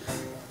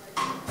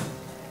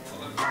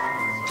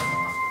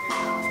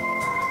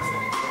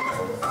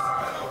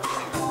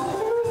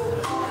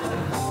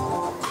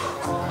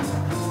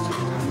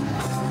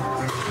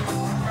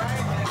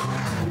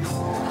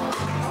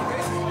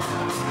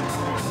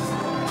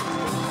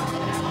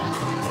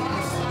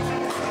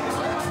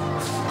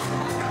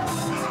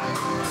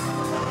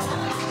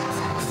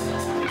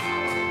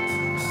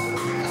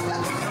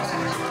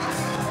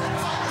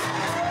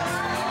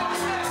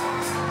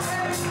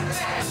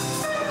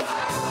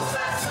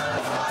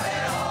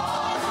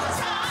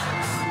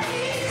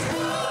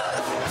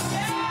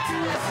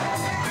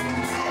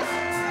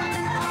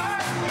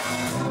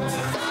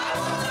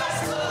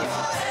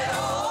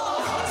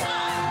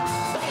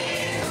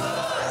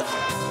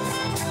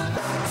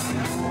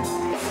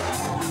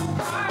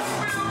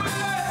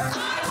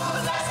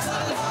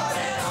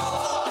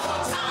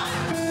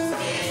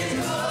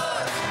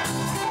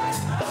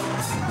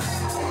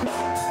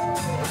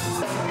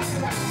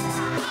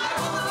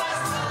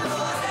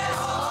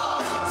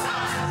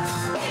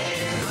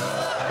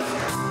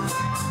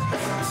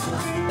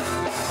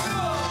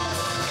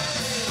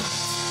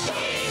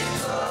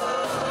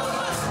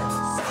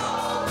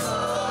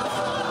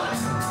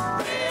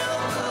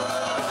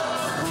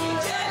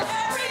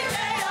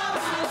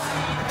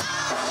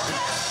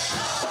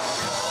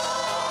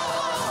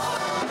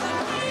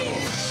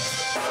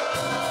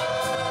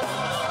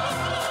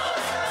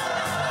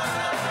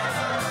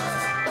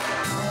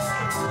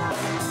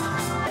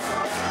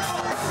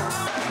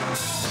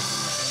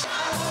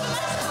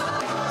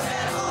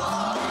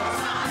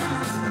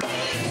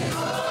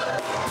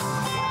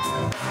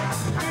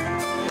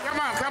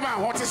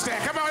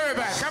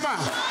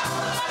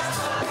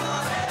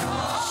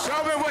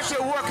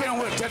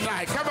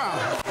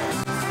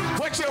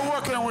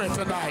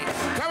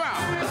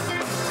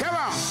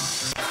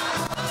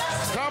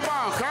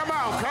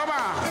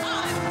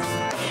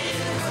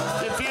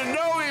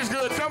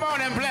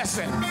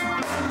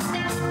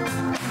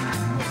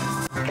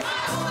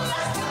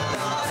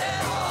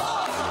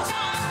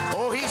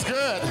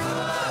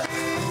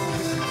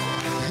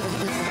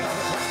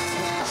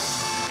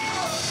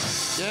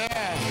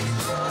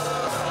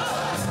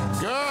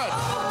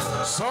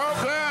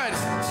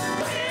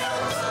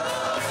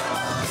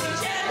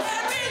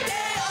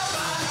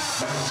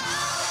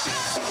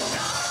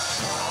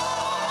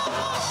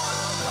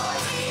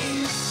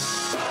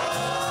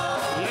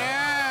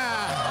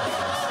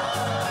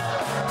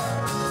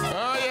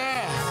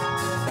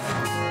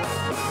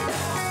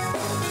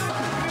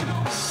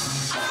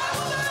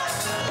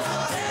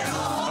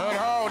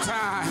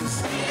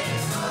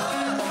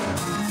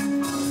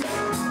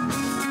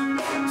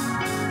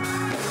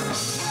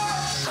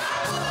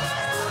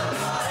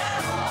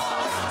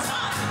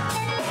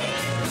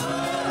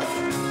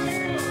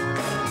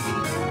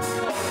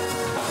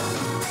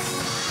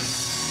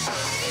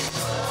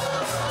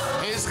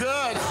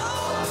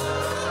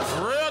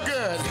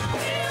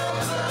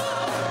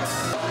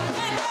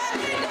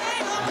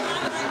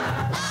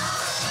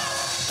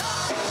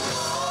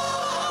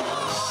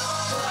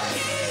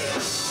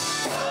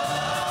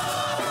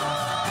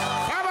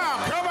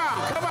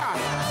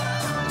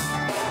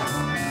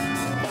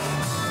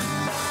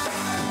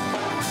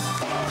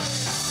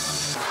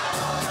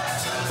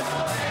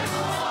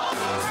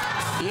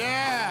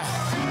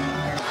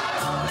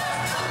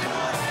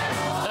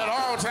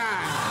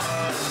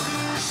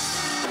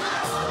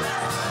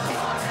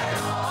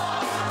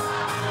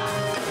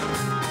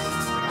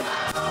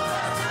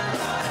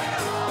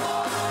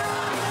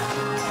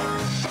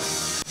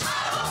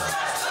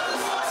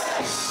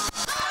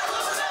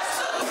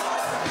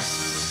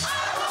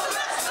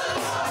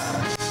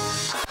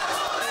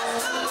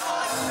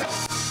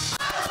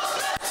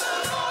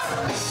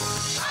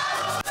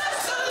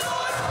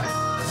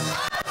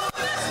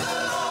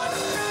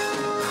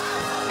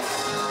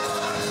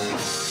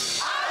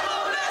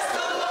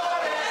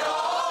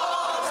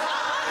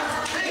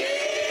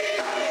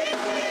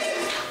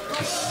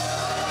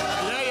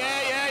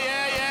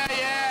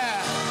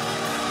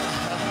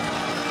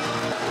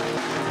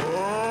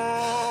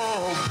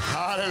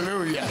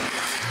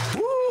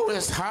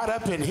 hot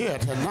up in here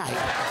tonight.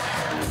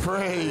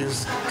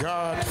 Praise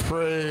God,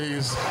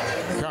 praise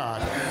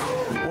God.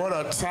 What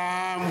a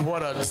time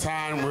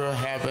we're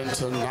having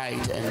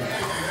tonight.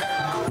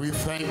 And we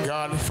thank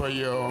God for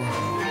your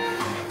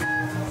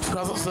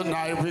presence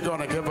tonight. We're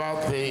going to give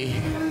out the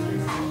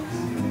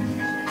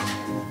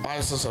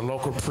license of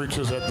local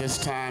preachers at this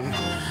time.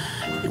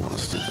 You want to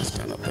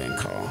stand up there and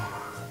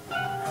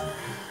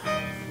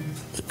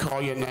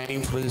call your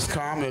name. Please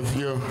come. If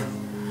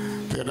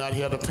they're not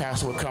here, the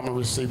pastor will come and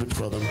receive it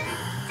for them.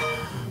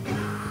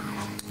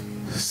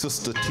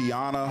 Sister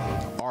Tiana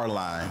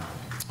Arline.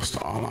 Sister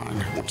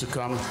Arline, won't you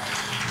come?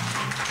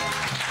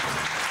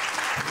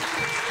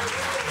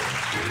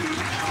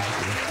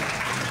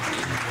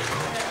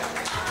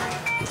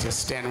 Just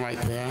stand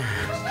right there.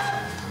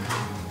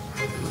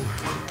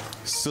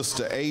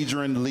 Sister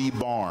Adrian Lee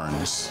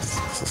Barnes.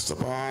 Sister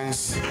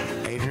Barnes,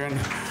 Adrian.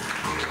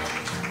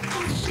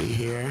 Is she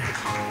here?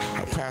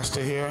 A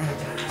pastor here?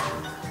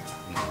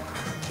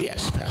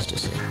 Yes,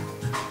 pastor's here.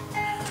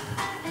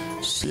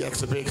 She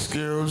asks a big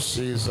excuse.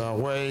 She's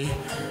away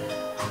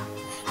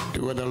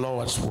doing the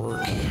Lord's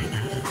work.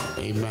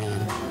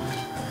 Amen.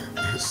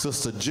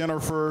 Sister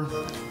Jennifer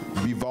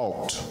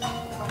Bevalt.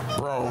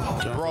 Bro.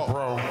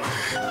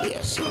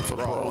 Yes, Jennifer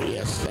Bro.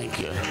 Yes, thank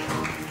you.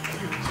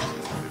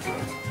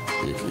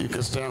 You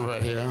can stand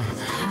right here.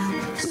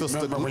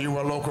 Remember when you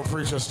were a local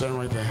preacher, stand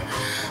right there.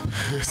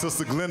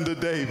 Sister Glenda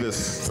Davis.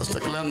 Sister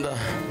Glenda.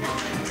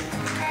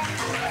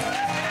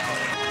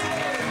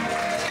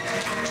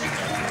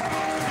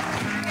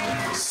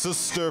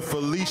 Sister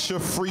Felicia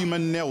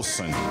Freeman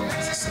Nelson.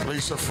 Sister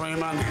Felicia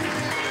Freeman.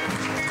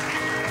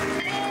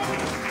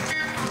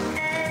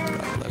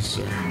 God bless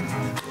you.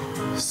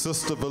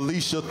 Sister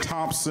Felicia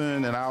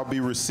Thompson, and I'll be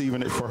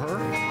receiving it for her.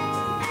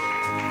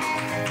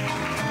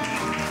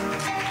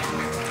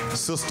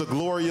 Sister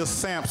Gloria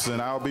Sampson,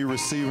 I'll be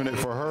receiving it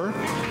for her.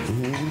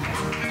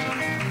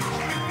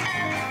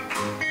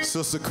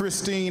 Sister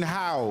Christine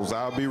Howes,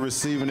 I'll be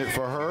receiving it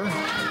for her.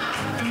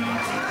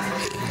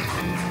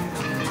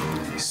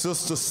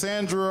 Sister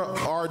Sandra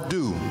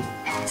Ardu.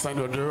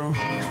 Sandra Ardu.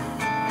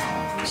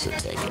 Should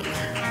take it.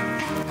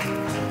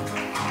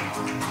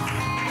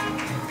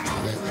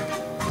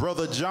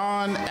 Brother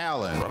John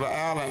Allen. Brother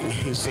Allen,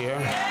 he's here.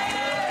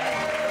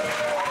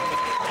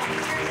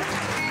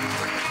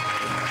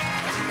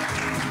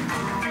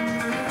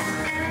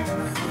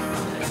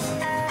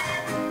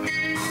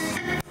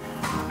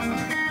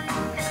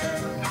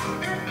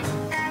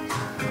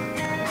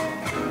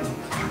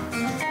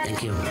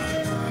 Thank you.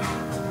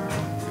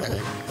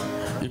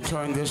 You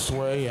turn this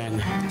way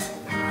and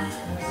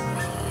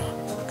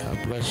God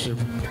bless you.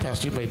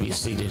 Pastor, you may be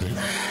seated.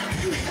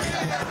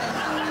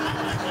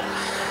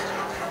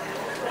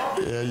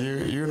 Yeah,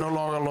 you're no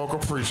longer a local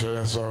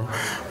preacher, so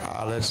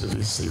I'll let you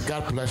be seated.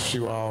 God bless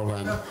you all,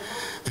 and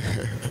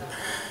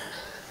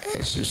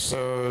as you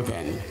serve,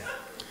 and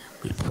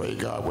we pray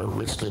God will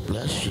richly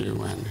bless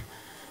you and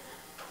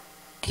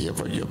give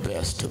her your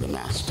best to the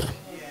Master.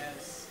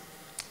 Yes.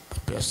 The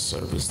best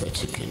service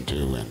that you can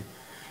do, and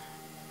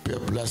be a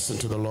blessing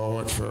to the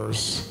Lord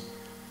first,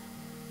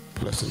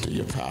 blessing to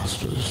your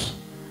pastors,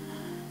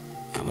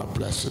 and a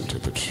blessing to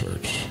the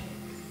church.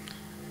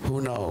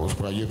 Who knows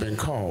where you've been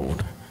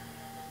called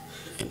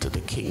into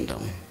the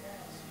kingdom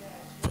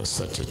for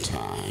such a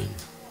time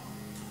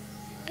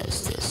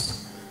as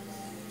this.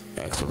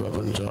 Ask the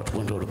Reverend George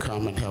Window to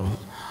come and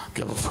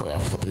give a prayer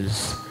for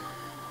these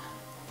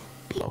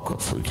local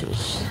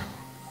preachers.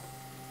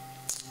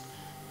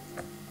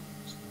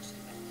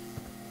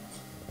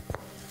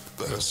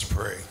 Let us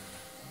pray.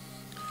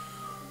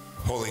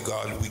 Holy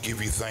God, we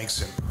give you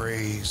thanks and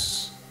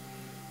praise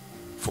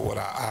for what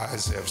our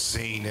eyes have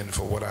seen and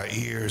for what our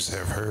ears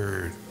have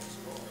heard,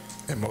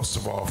 and most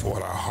of all for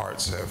what our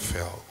hearts have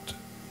felt.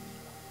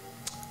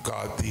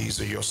 God, these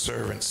are your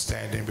servants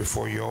standing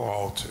before your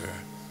altar.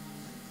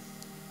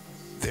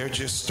 They're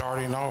just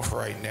starting off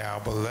right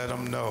now, but let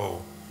them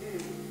know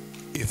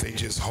if they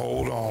just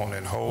hold on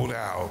and hold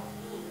out,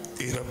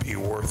 it'll be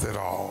worth it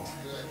all.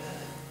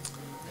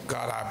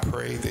 God, I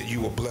pray that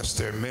you will bless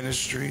their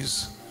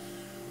ministries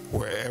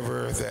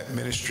wherever that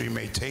ministry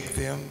may take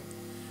them.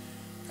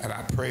 And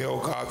I pray, oh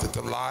God, that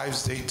the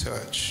lives they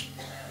touch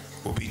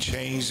will be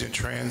changed and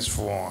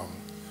transformed.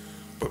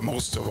 But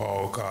most of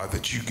all, God,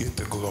 that you get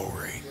the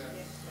glory.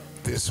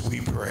 This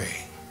we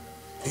pray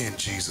in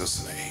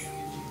Jesus' name.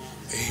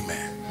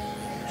 Amen.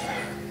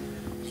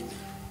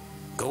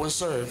 Go and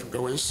serve.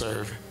 Go and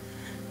serve.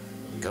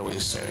 Go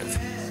and serve.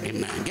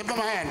 Amen. Give them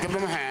a hand. Give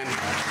them a hand.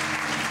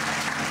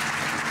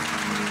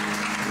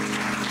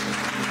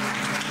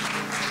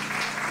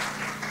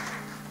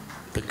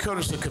 The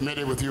courtesy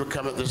committee with you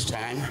come at this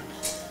time.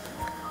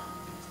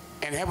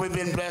 And have we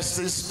been blessed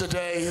this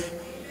today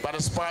by the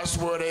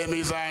Spottswood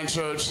AME Zion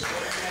Church?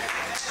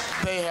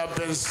 They have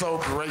been so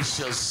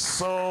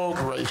gracious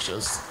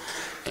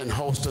in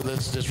hosting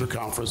this district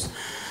conference.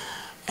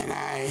 And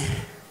I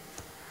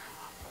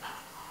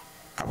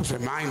was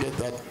reminded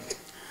that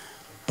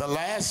the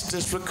last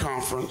district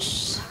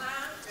conference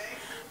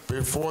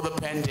before the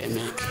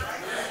pandemic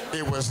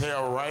It was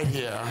held right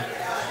here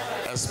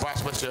at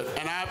Spottswood Church.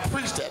 And I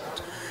preached it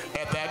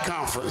at that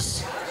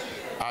conference.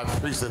 I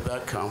preached at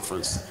that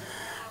conference.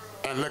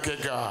 And look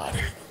at God.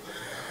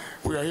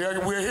 We're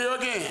here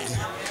again.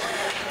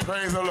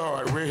 Praise the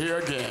Lord. We're here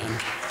again.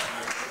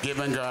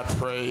 Giving God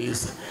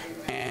praise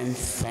and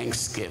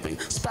thanksgiving.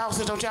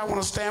 Spouses, don't y'all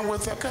want to stand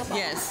with her? Come on.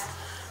 Yes.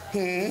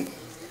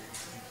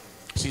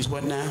 She's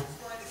what now?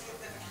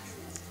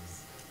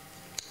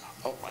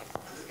 Oh,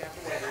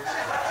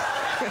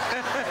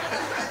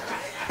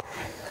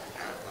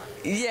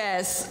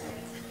 Yes.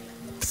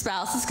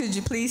 Spouses, could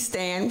you please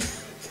stand?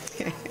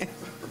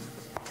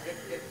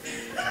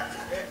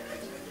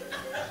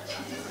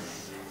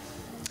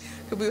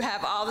 Could we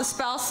have all the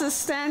spouses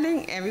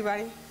standing?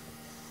 Everybody?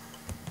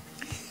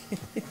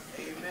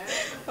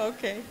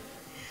 Okay.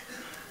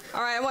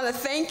 All right, I want to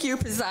thank you,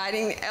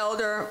 Presiding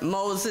Elder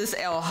Moses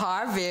L.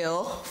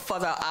 Harvill, for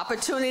the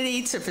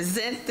opportunity to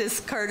present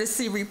this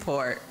courtesy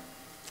report.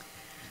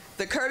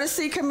 The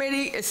Courtesy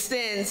Committee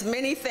extends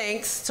many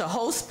thanks to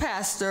host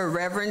pastor,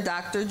 Reverend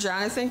Dr.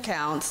 Jonathon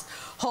Counts,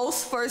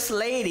 host First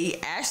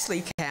Lady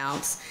Ashley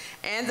Counts,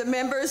 and the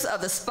members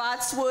of the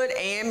Spottswood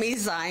AME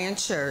Zion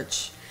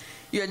Church.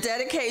 Your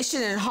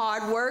dedication and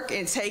hard work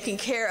in taking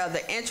care of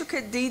the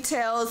intricate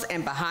details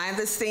and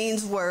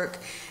behind-the-scenes work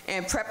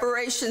in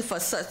preparation for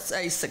such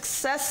a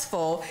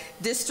successful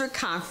district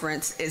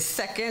conference is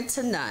second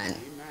to none.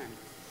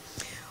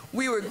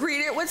 We were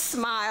greeted with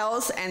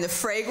smiles and the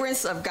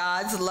fragrance of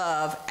God's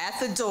love at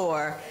the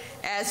door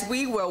as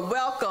we were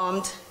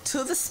welcomed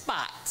to the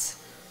Spott.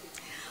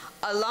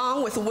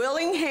 Along with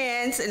willing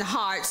hands and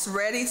hearts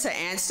ready to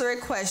answer a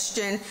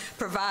question,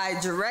 provide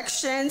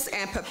directions,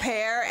 and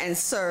prepare and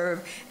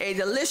serve a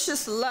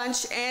delicious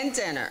lunch and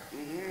dinner.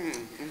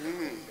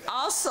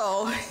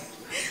 Also,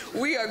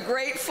 we are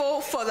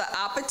grateful for the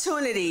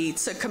opportunity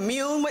to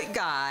commune with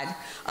God,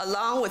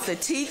 along with the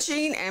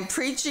teaching and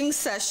preaching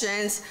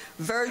sessions,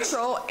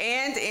 virtual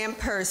and in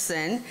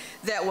person,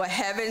 that were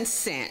heaven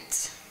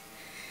sent.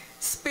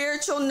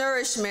 Spiritual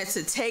nourishment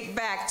to take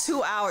back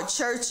to our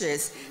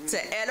churches to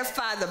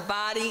edify the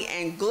body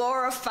and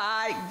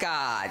glorify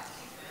God.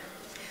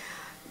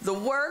 The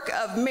work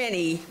of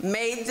many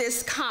made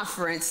this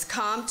conference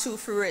come to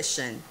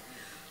fruition.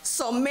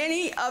 So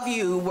many of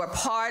you were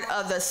part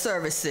of the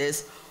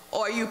services,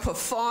 or you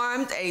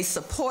performed a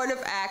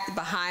supportive act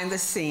behind the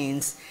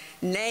scenes,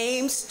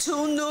 names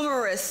too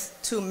numerous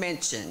to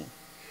mention.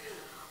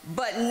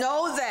 But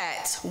know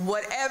that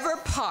whatever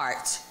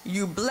part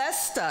you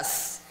blessed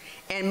us,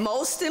 and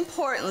most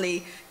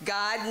importantly,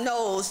 God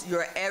knows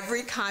your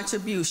every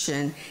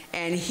contribution,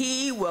 and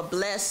He will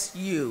bless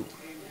you.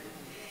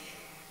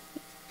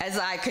 As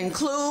I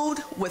conclude,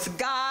 with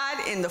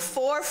God in the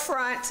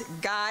forefront,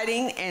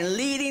 guiding and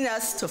leading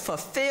us to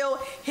fulfill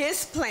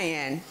His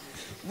plan,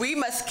 we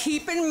must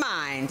keep in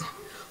mind,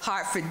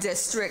 Hartford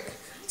District,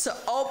 to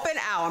open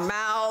our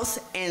mouths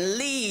and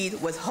lead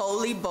with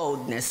holy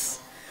boldness.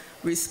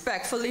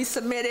 Respectfully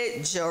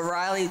submitted, Joe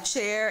Riley,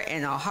 Chair,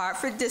 and our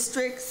Hartford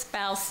District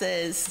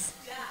spouses.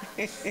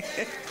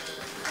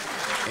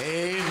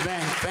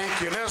 Amen.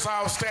 Thank you. Let's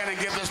all stand and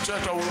give this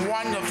church a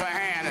wonderful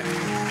hand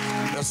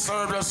that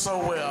served us so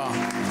well.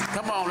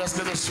 Come on, let's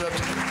give this church.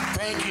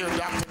 Thank you,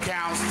 Dr.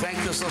 Counts.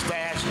 Thank you, Sister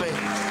Ashley.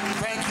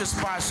 Thank you,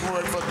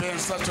 Spottswood, for being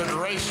such a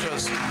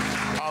gracious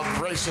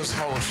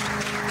host.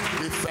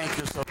 We thank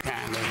you so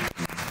kindly.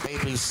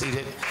 May be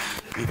seated.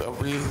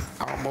 We're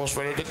almost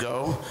ready to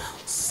go.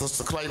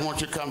 Sister Clayton, won't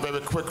you come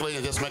very quickly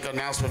and just make an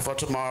announcement for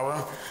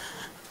tomorrow?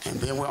 And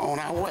then we're on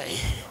our way.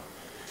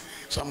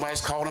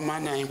 Somebody's calling my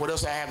name. What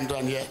else I haven't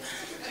done yet?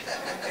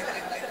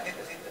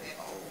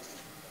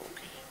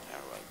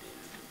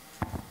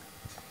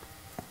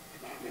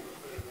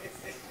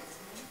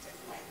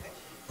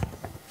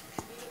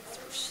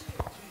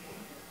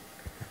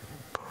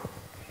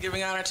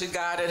 Giving honor to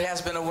God, it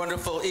has been a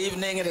wonderful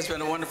evening. It has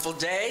been a wonderful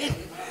day.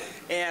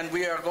 And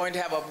we are going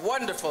to have a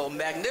wonderful,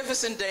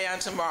 magnificent day on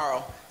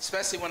tomorrow,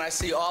 especially when I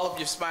see all of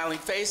your smiling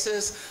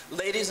faces,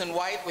 ladies in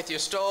white with your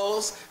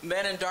stoles,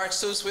 men in dark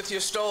suits with your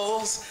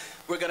stoles.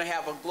 We're going to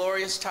have a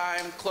glorious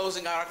time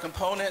closing out our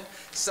component,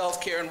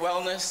 self-care and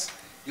wellness.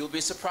 You'll be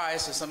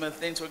surprised at some of the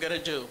things we're going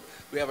to do.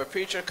 We have a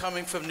preacher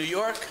coming from New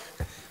York.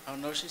 I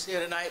don't know if she's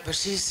here tonight, but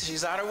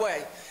she's on her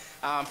way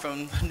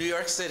from New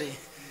York City.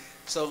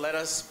 So let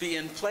us be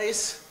in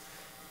place.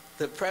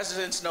 The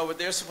presidents know what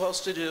they're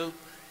supposed to do,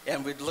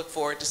 and we look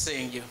forward to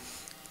seeing you.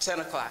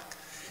 10 o'clock,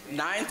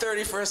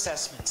 9:30 for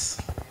assessments.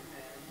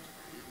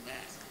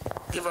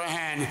 Give her a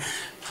hand.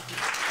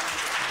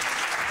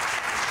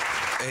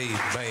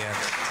 Amen.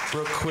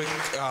 Real quick,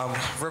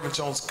 Reverend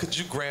Jones, could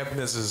you grab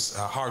Mrs.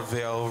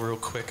 Hartwell real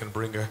quick and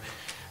bring her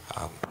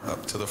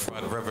up to the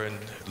front? Reverend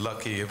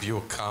Lucky, if you'll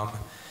come.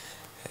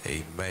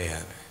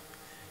 Amen.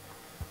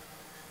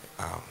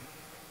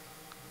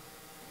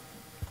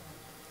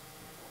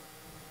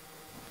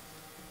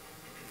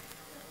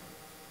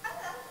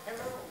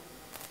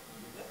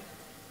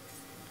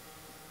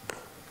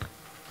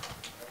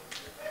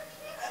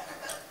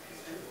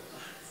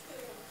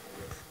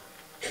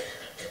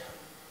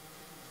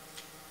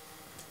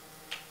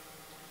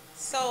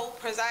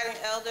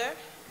 Presiding Elder,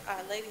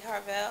 Lady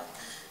Harvill,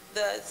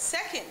 the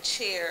second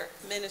chair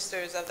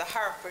ministers of the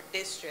Hartford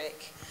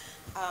district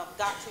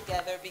got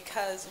together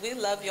because we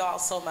love y'all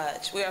so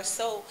much. We are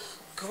so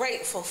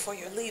grateful for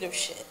your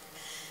leadership.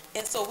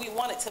 And so we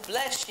wanted to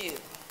bless you.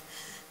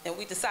 And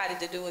we decided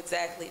to do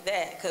exactly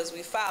that because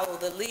we follow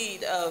the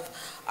lead of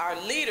our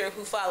leader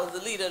who followed the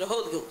lead of the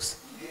Holy Ghost.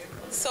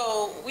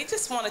 So we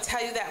just want to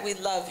tell you that we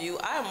love you.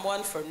 I am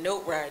one for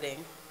note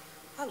writing.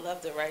 I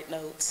love to write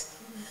notes.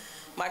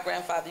 My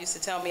grandfather used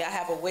to tell me I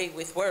have a way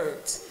with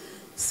words.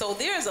 So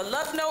there is a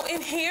love note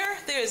in here.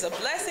 There is a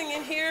blessing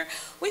in here.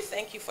 We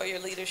thank you for your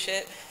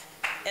leadership.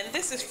 And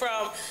this is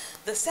from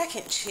the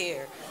second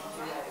chair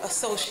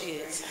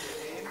associates.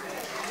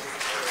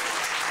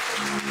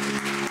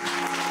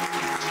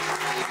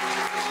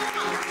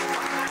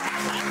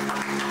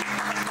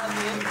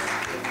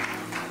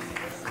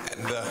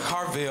 And the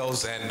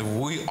Harvills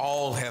and we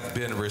all have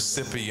been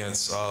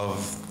recipients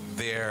of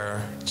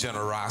their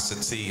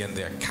generosity and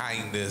their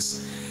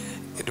kindness.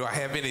 Do I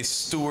have any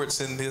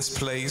stewards in this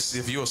place?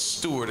 If you're a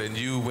steward and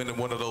you went in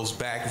one of those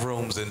back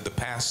rooms and the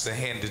pastor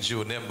handed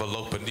you an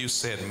envelope and you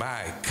said,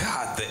 my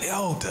God, the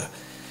elder.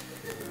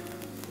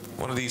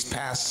 One of these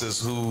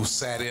pastors who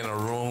sat in a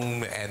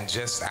room and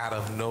just out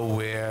of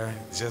nowhere,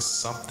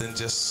 just something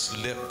just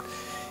slipped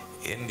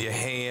in your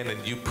hand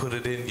and you put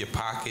it in your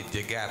pocket.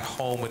 You got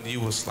home and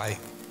you was like,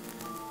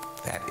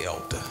 that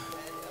elder.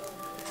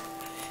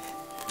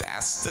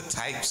 That's the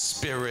type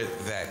spirit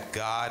that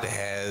God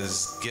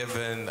has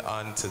given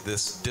unto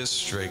this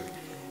district,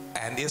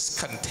 and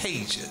it's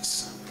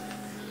contagious.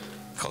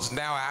 Because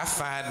now I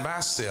find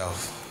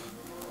myself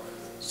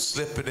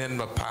slipping in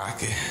my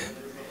pocket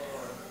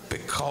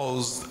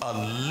because a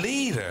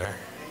leader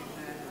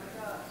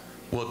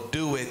will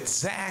do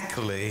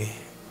exactly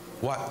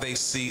what they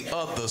see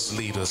others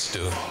leaders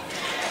do.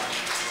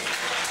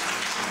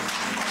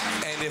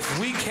 And if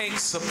we can't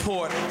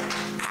support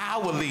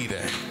our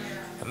leader,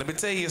 and let me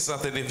tell you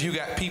something, if you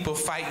got people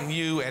fighting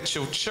you at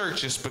your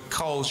church, it's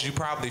because you're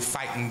probably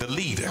fighting the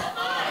leader.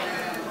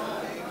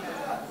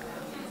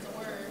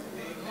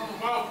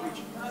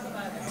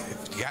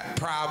 If you got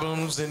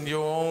problems in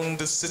your own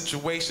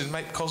situation,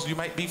 because you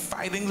might be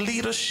fighting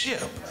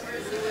leadership.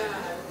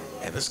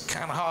 And it's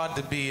kind of hard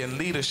to be in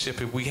leadership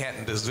if we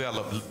hadn't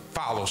developed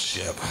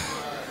fellowship.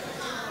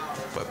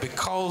 But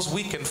because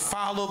we can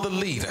follow the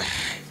leader,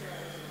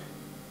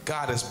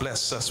 God has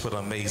blessed us with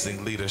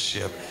amazing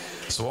leadership.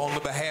 So on the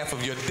behalf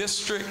of your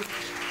district,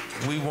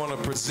 we want to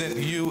present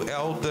you,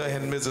 Elder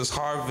and Mrs.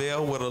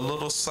 Harvill, with a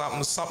little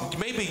something, something.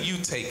 Maybe you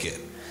take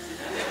it.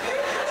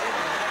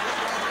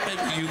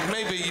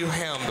 Maybe you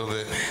handle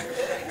it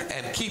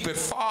and keep it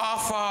far,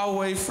 far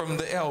away from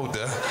the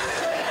elder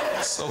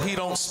so he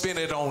don't spend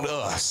it on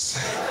us,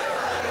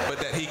 but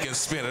that he can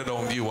spend it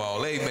on you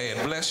all. Amen.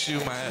 Bless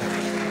you, my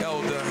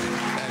elder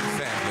and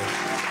family.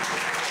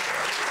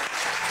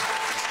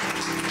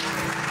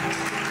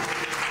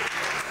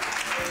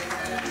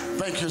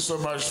 Thank you so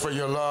much for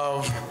your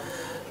love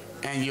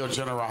and your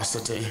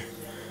generosity.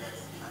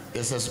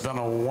 This has been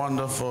a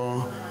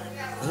wonderful,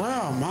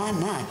 well,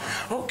 my.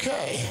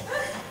 Okay.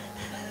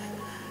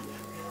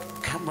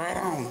 Come right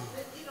on.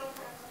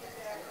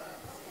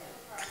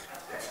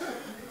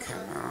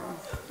 Come on.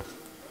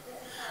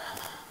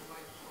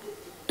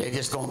 They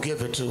just gonna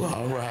give it to her,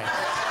 all right.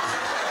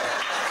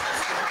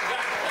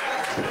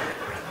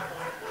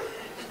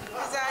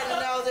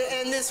 Presiding Elder,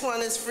 and this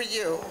one is for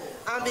you.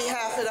 On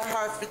behalf of the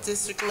Hartford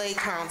District Lay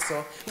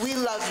Council, we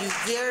love you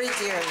very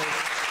dearly.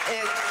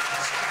 And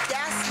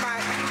that's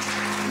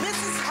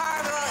Mrs.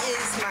 Harvill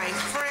is my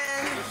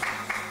friend.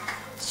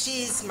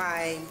 She's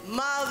my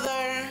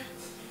mother.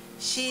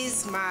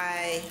 She's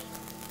my,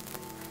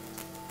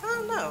 I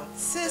don't know,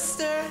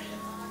 sister.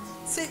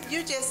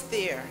 You're just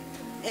there.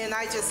 And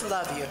I just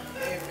love you.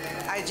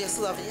 I just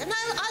love you. And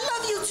I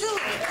love you too,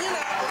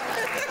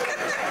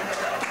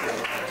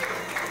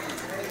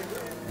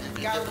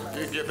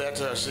 You give that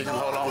to her, she can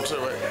hold on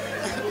to it.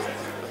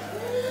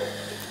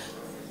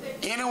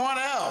 Anyone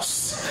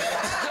else?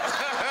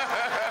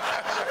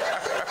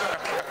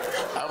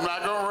 I'm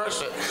not gonna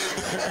rush it.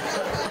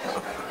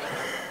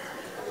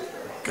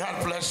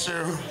 God bless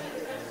you.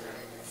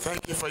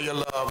 Thank you for your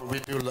love. We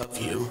do love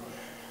you.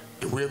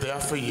 And we're there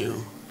for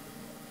you.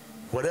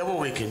 Whatever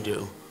we can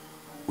do,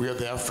 we're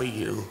there for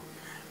you.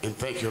 And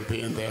thank you for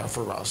being there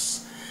for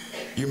us.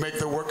 You make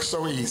the work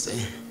so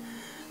easy.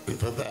 And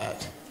for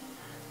that,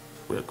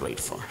 we're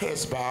grateful.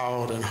 Heads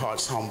bowed and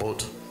hearts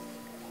humbled.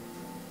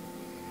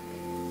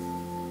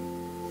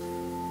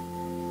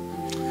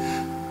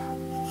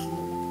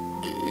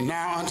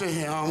 Now unto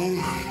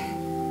him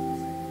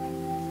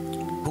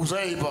who's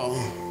able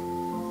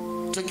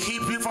to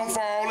keep you from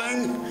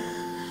falling,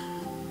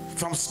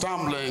 from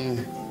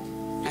stumbling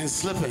and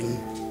slipping,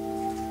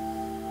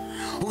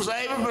 who's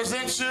able to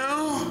present you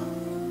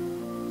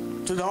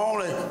to the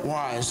only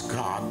wise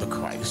God, the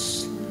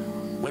Christ,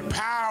 with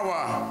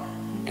power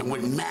and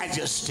with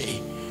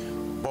majesty,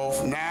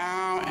 both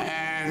now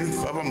and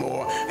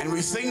forevermore. And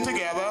we sing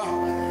together.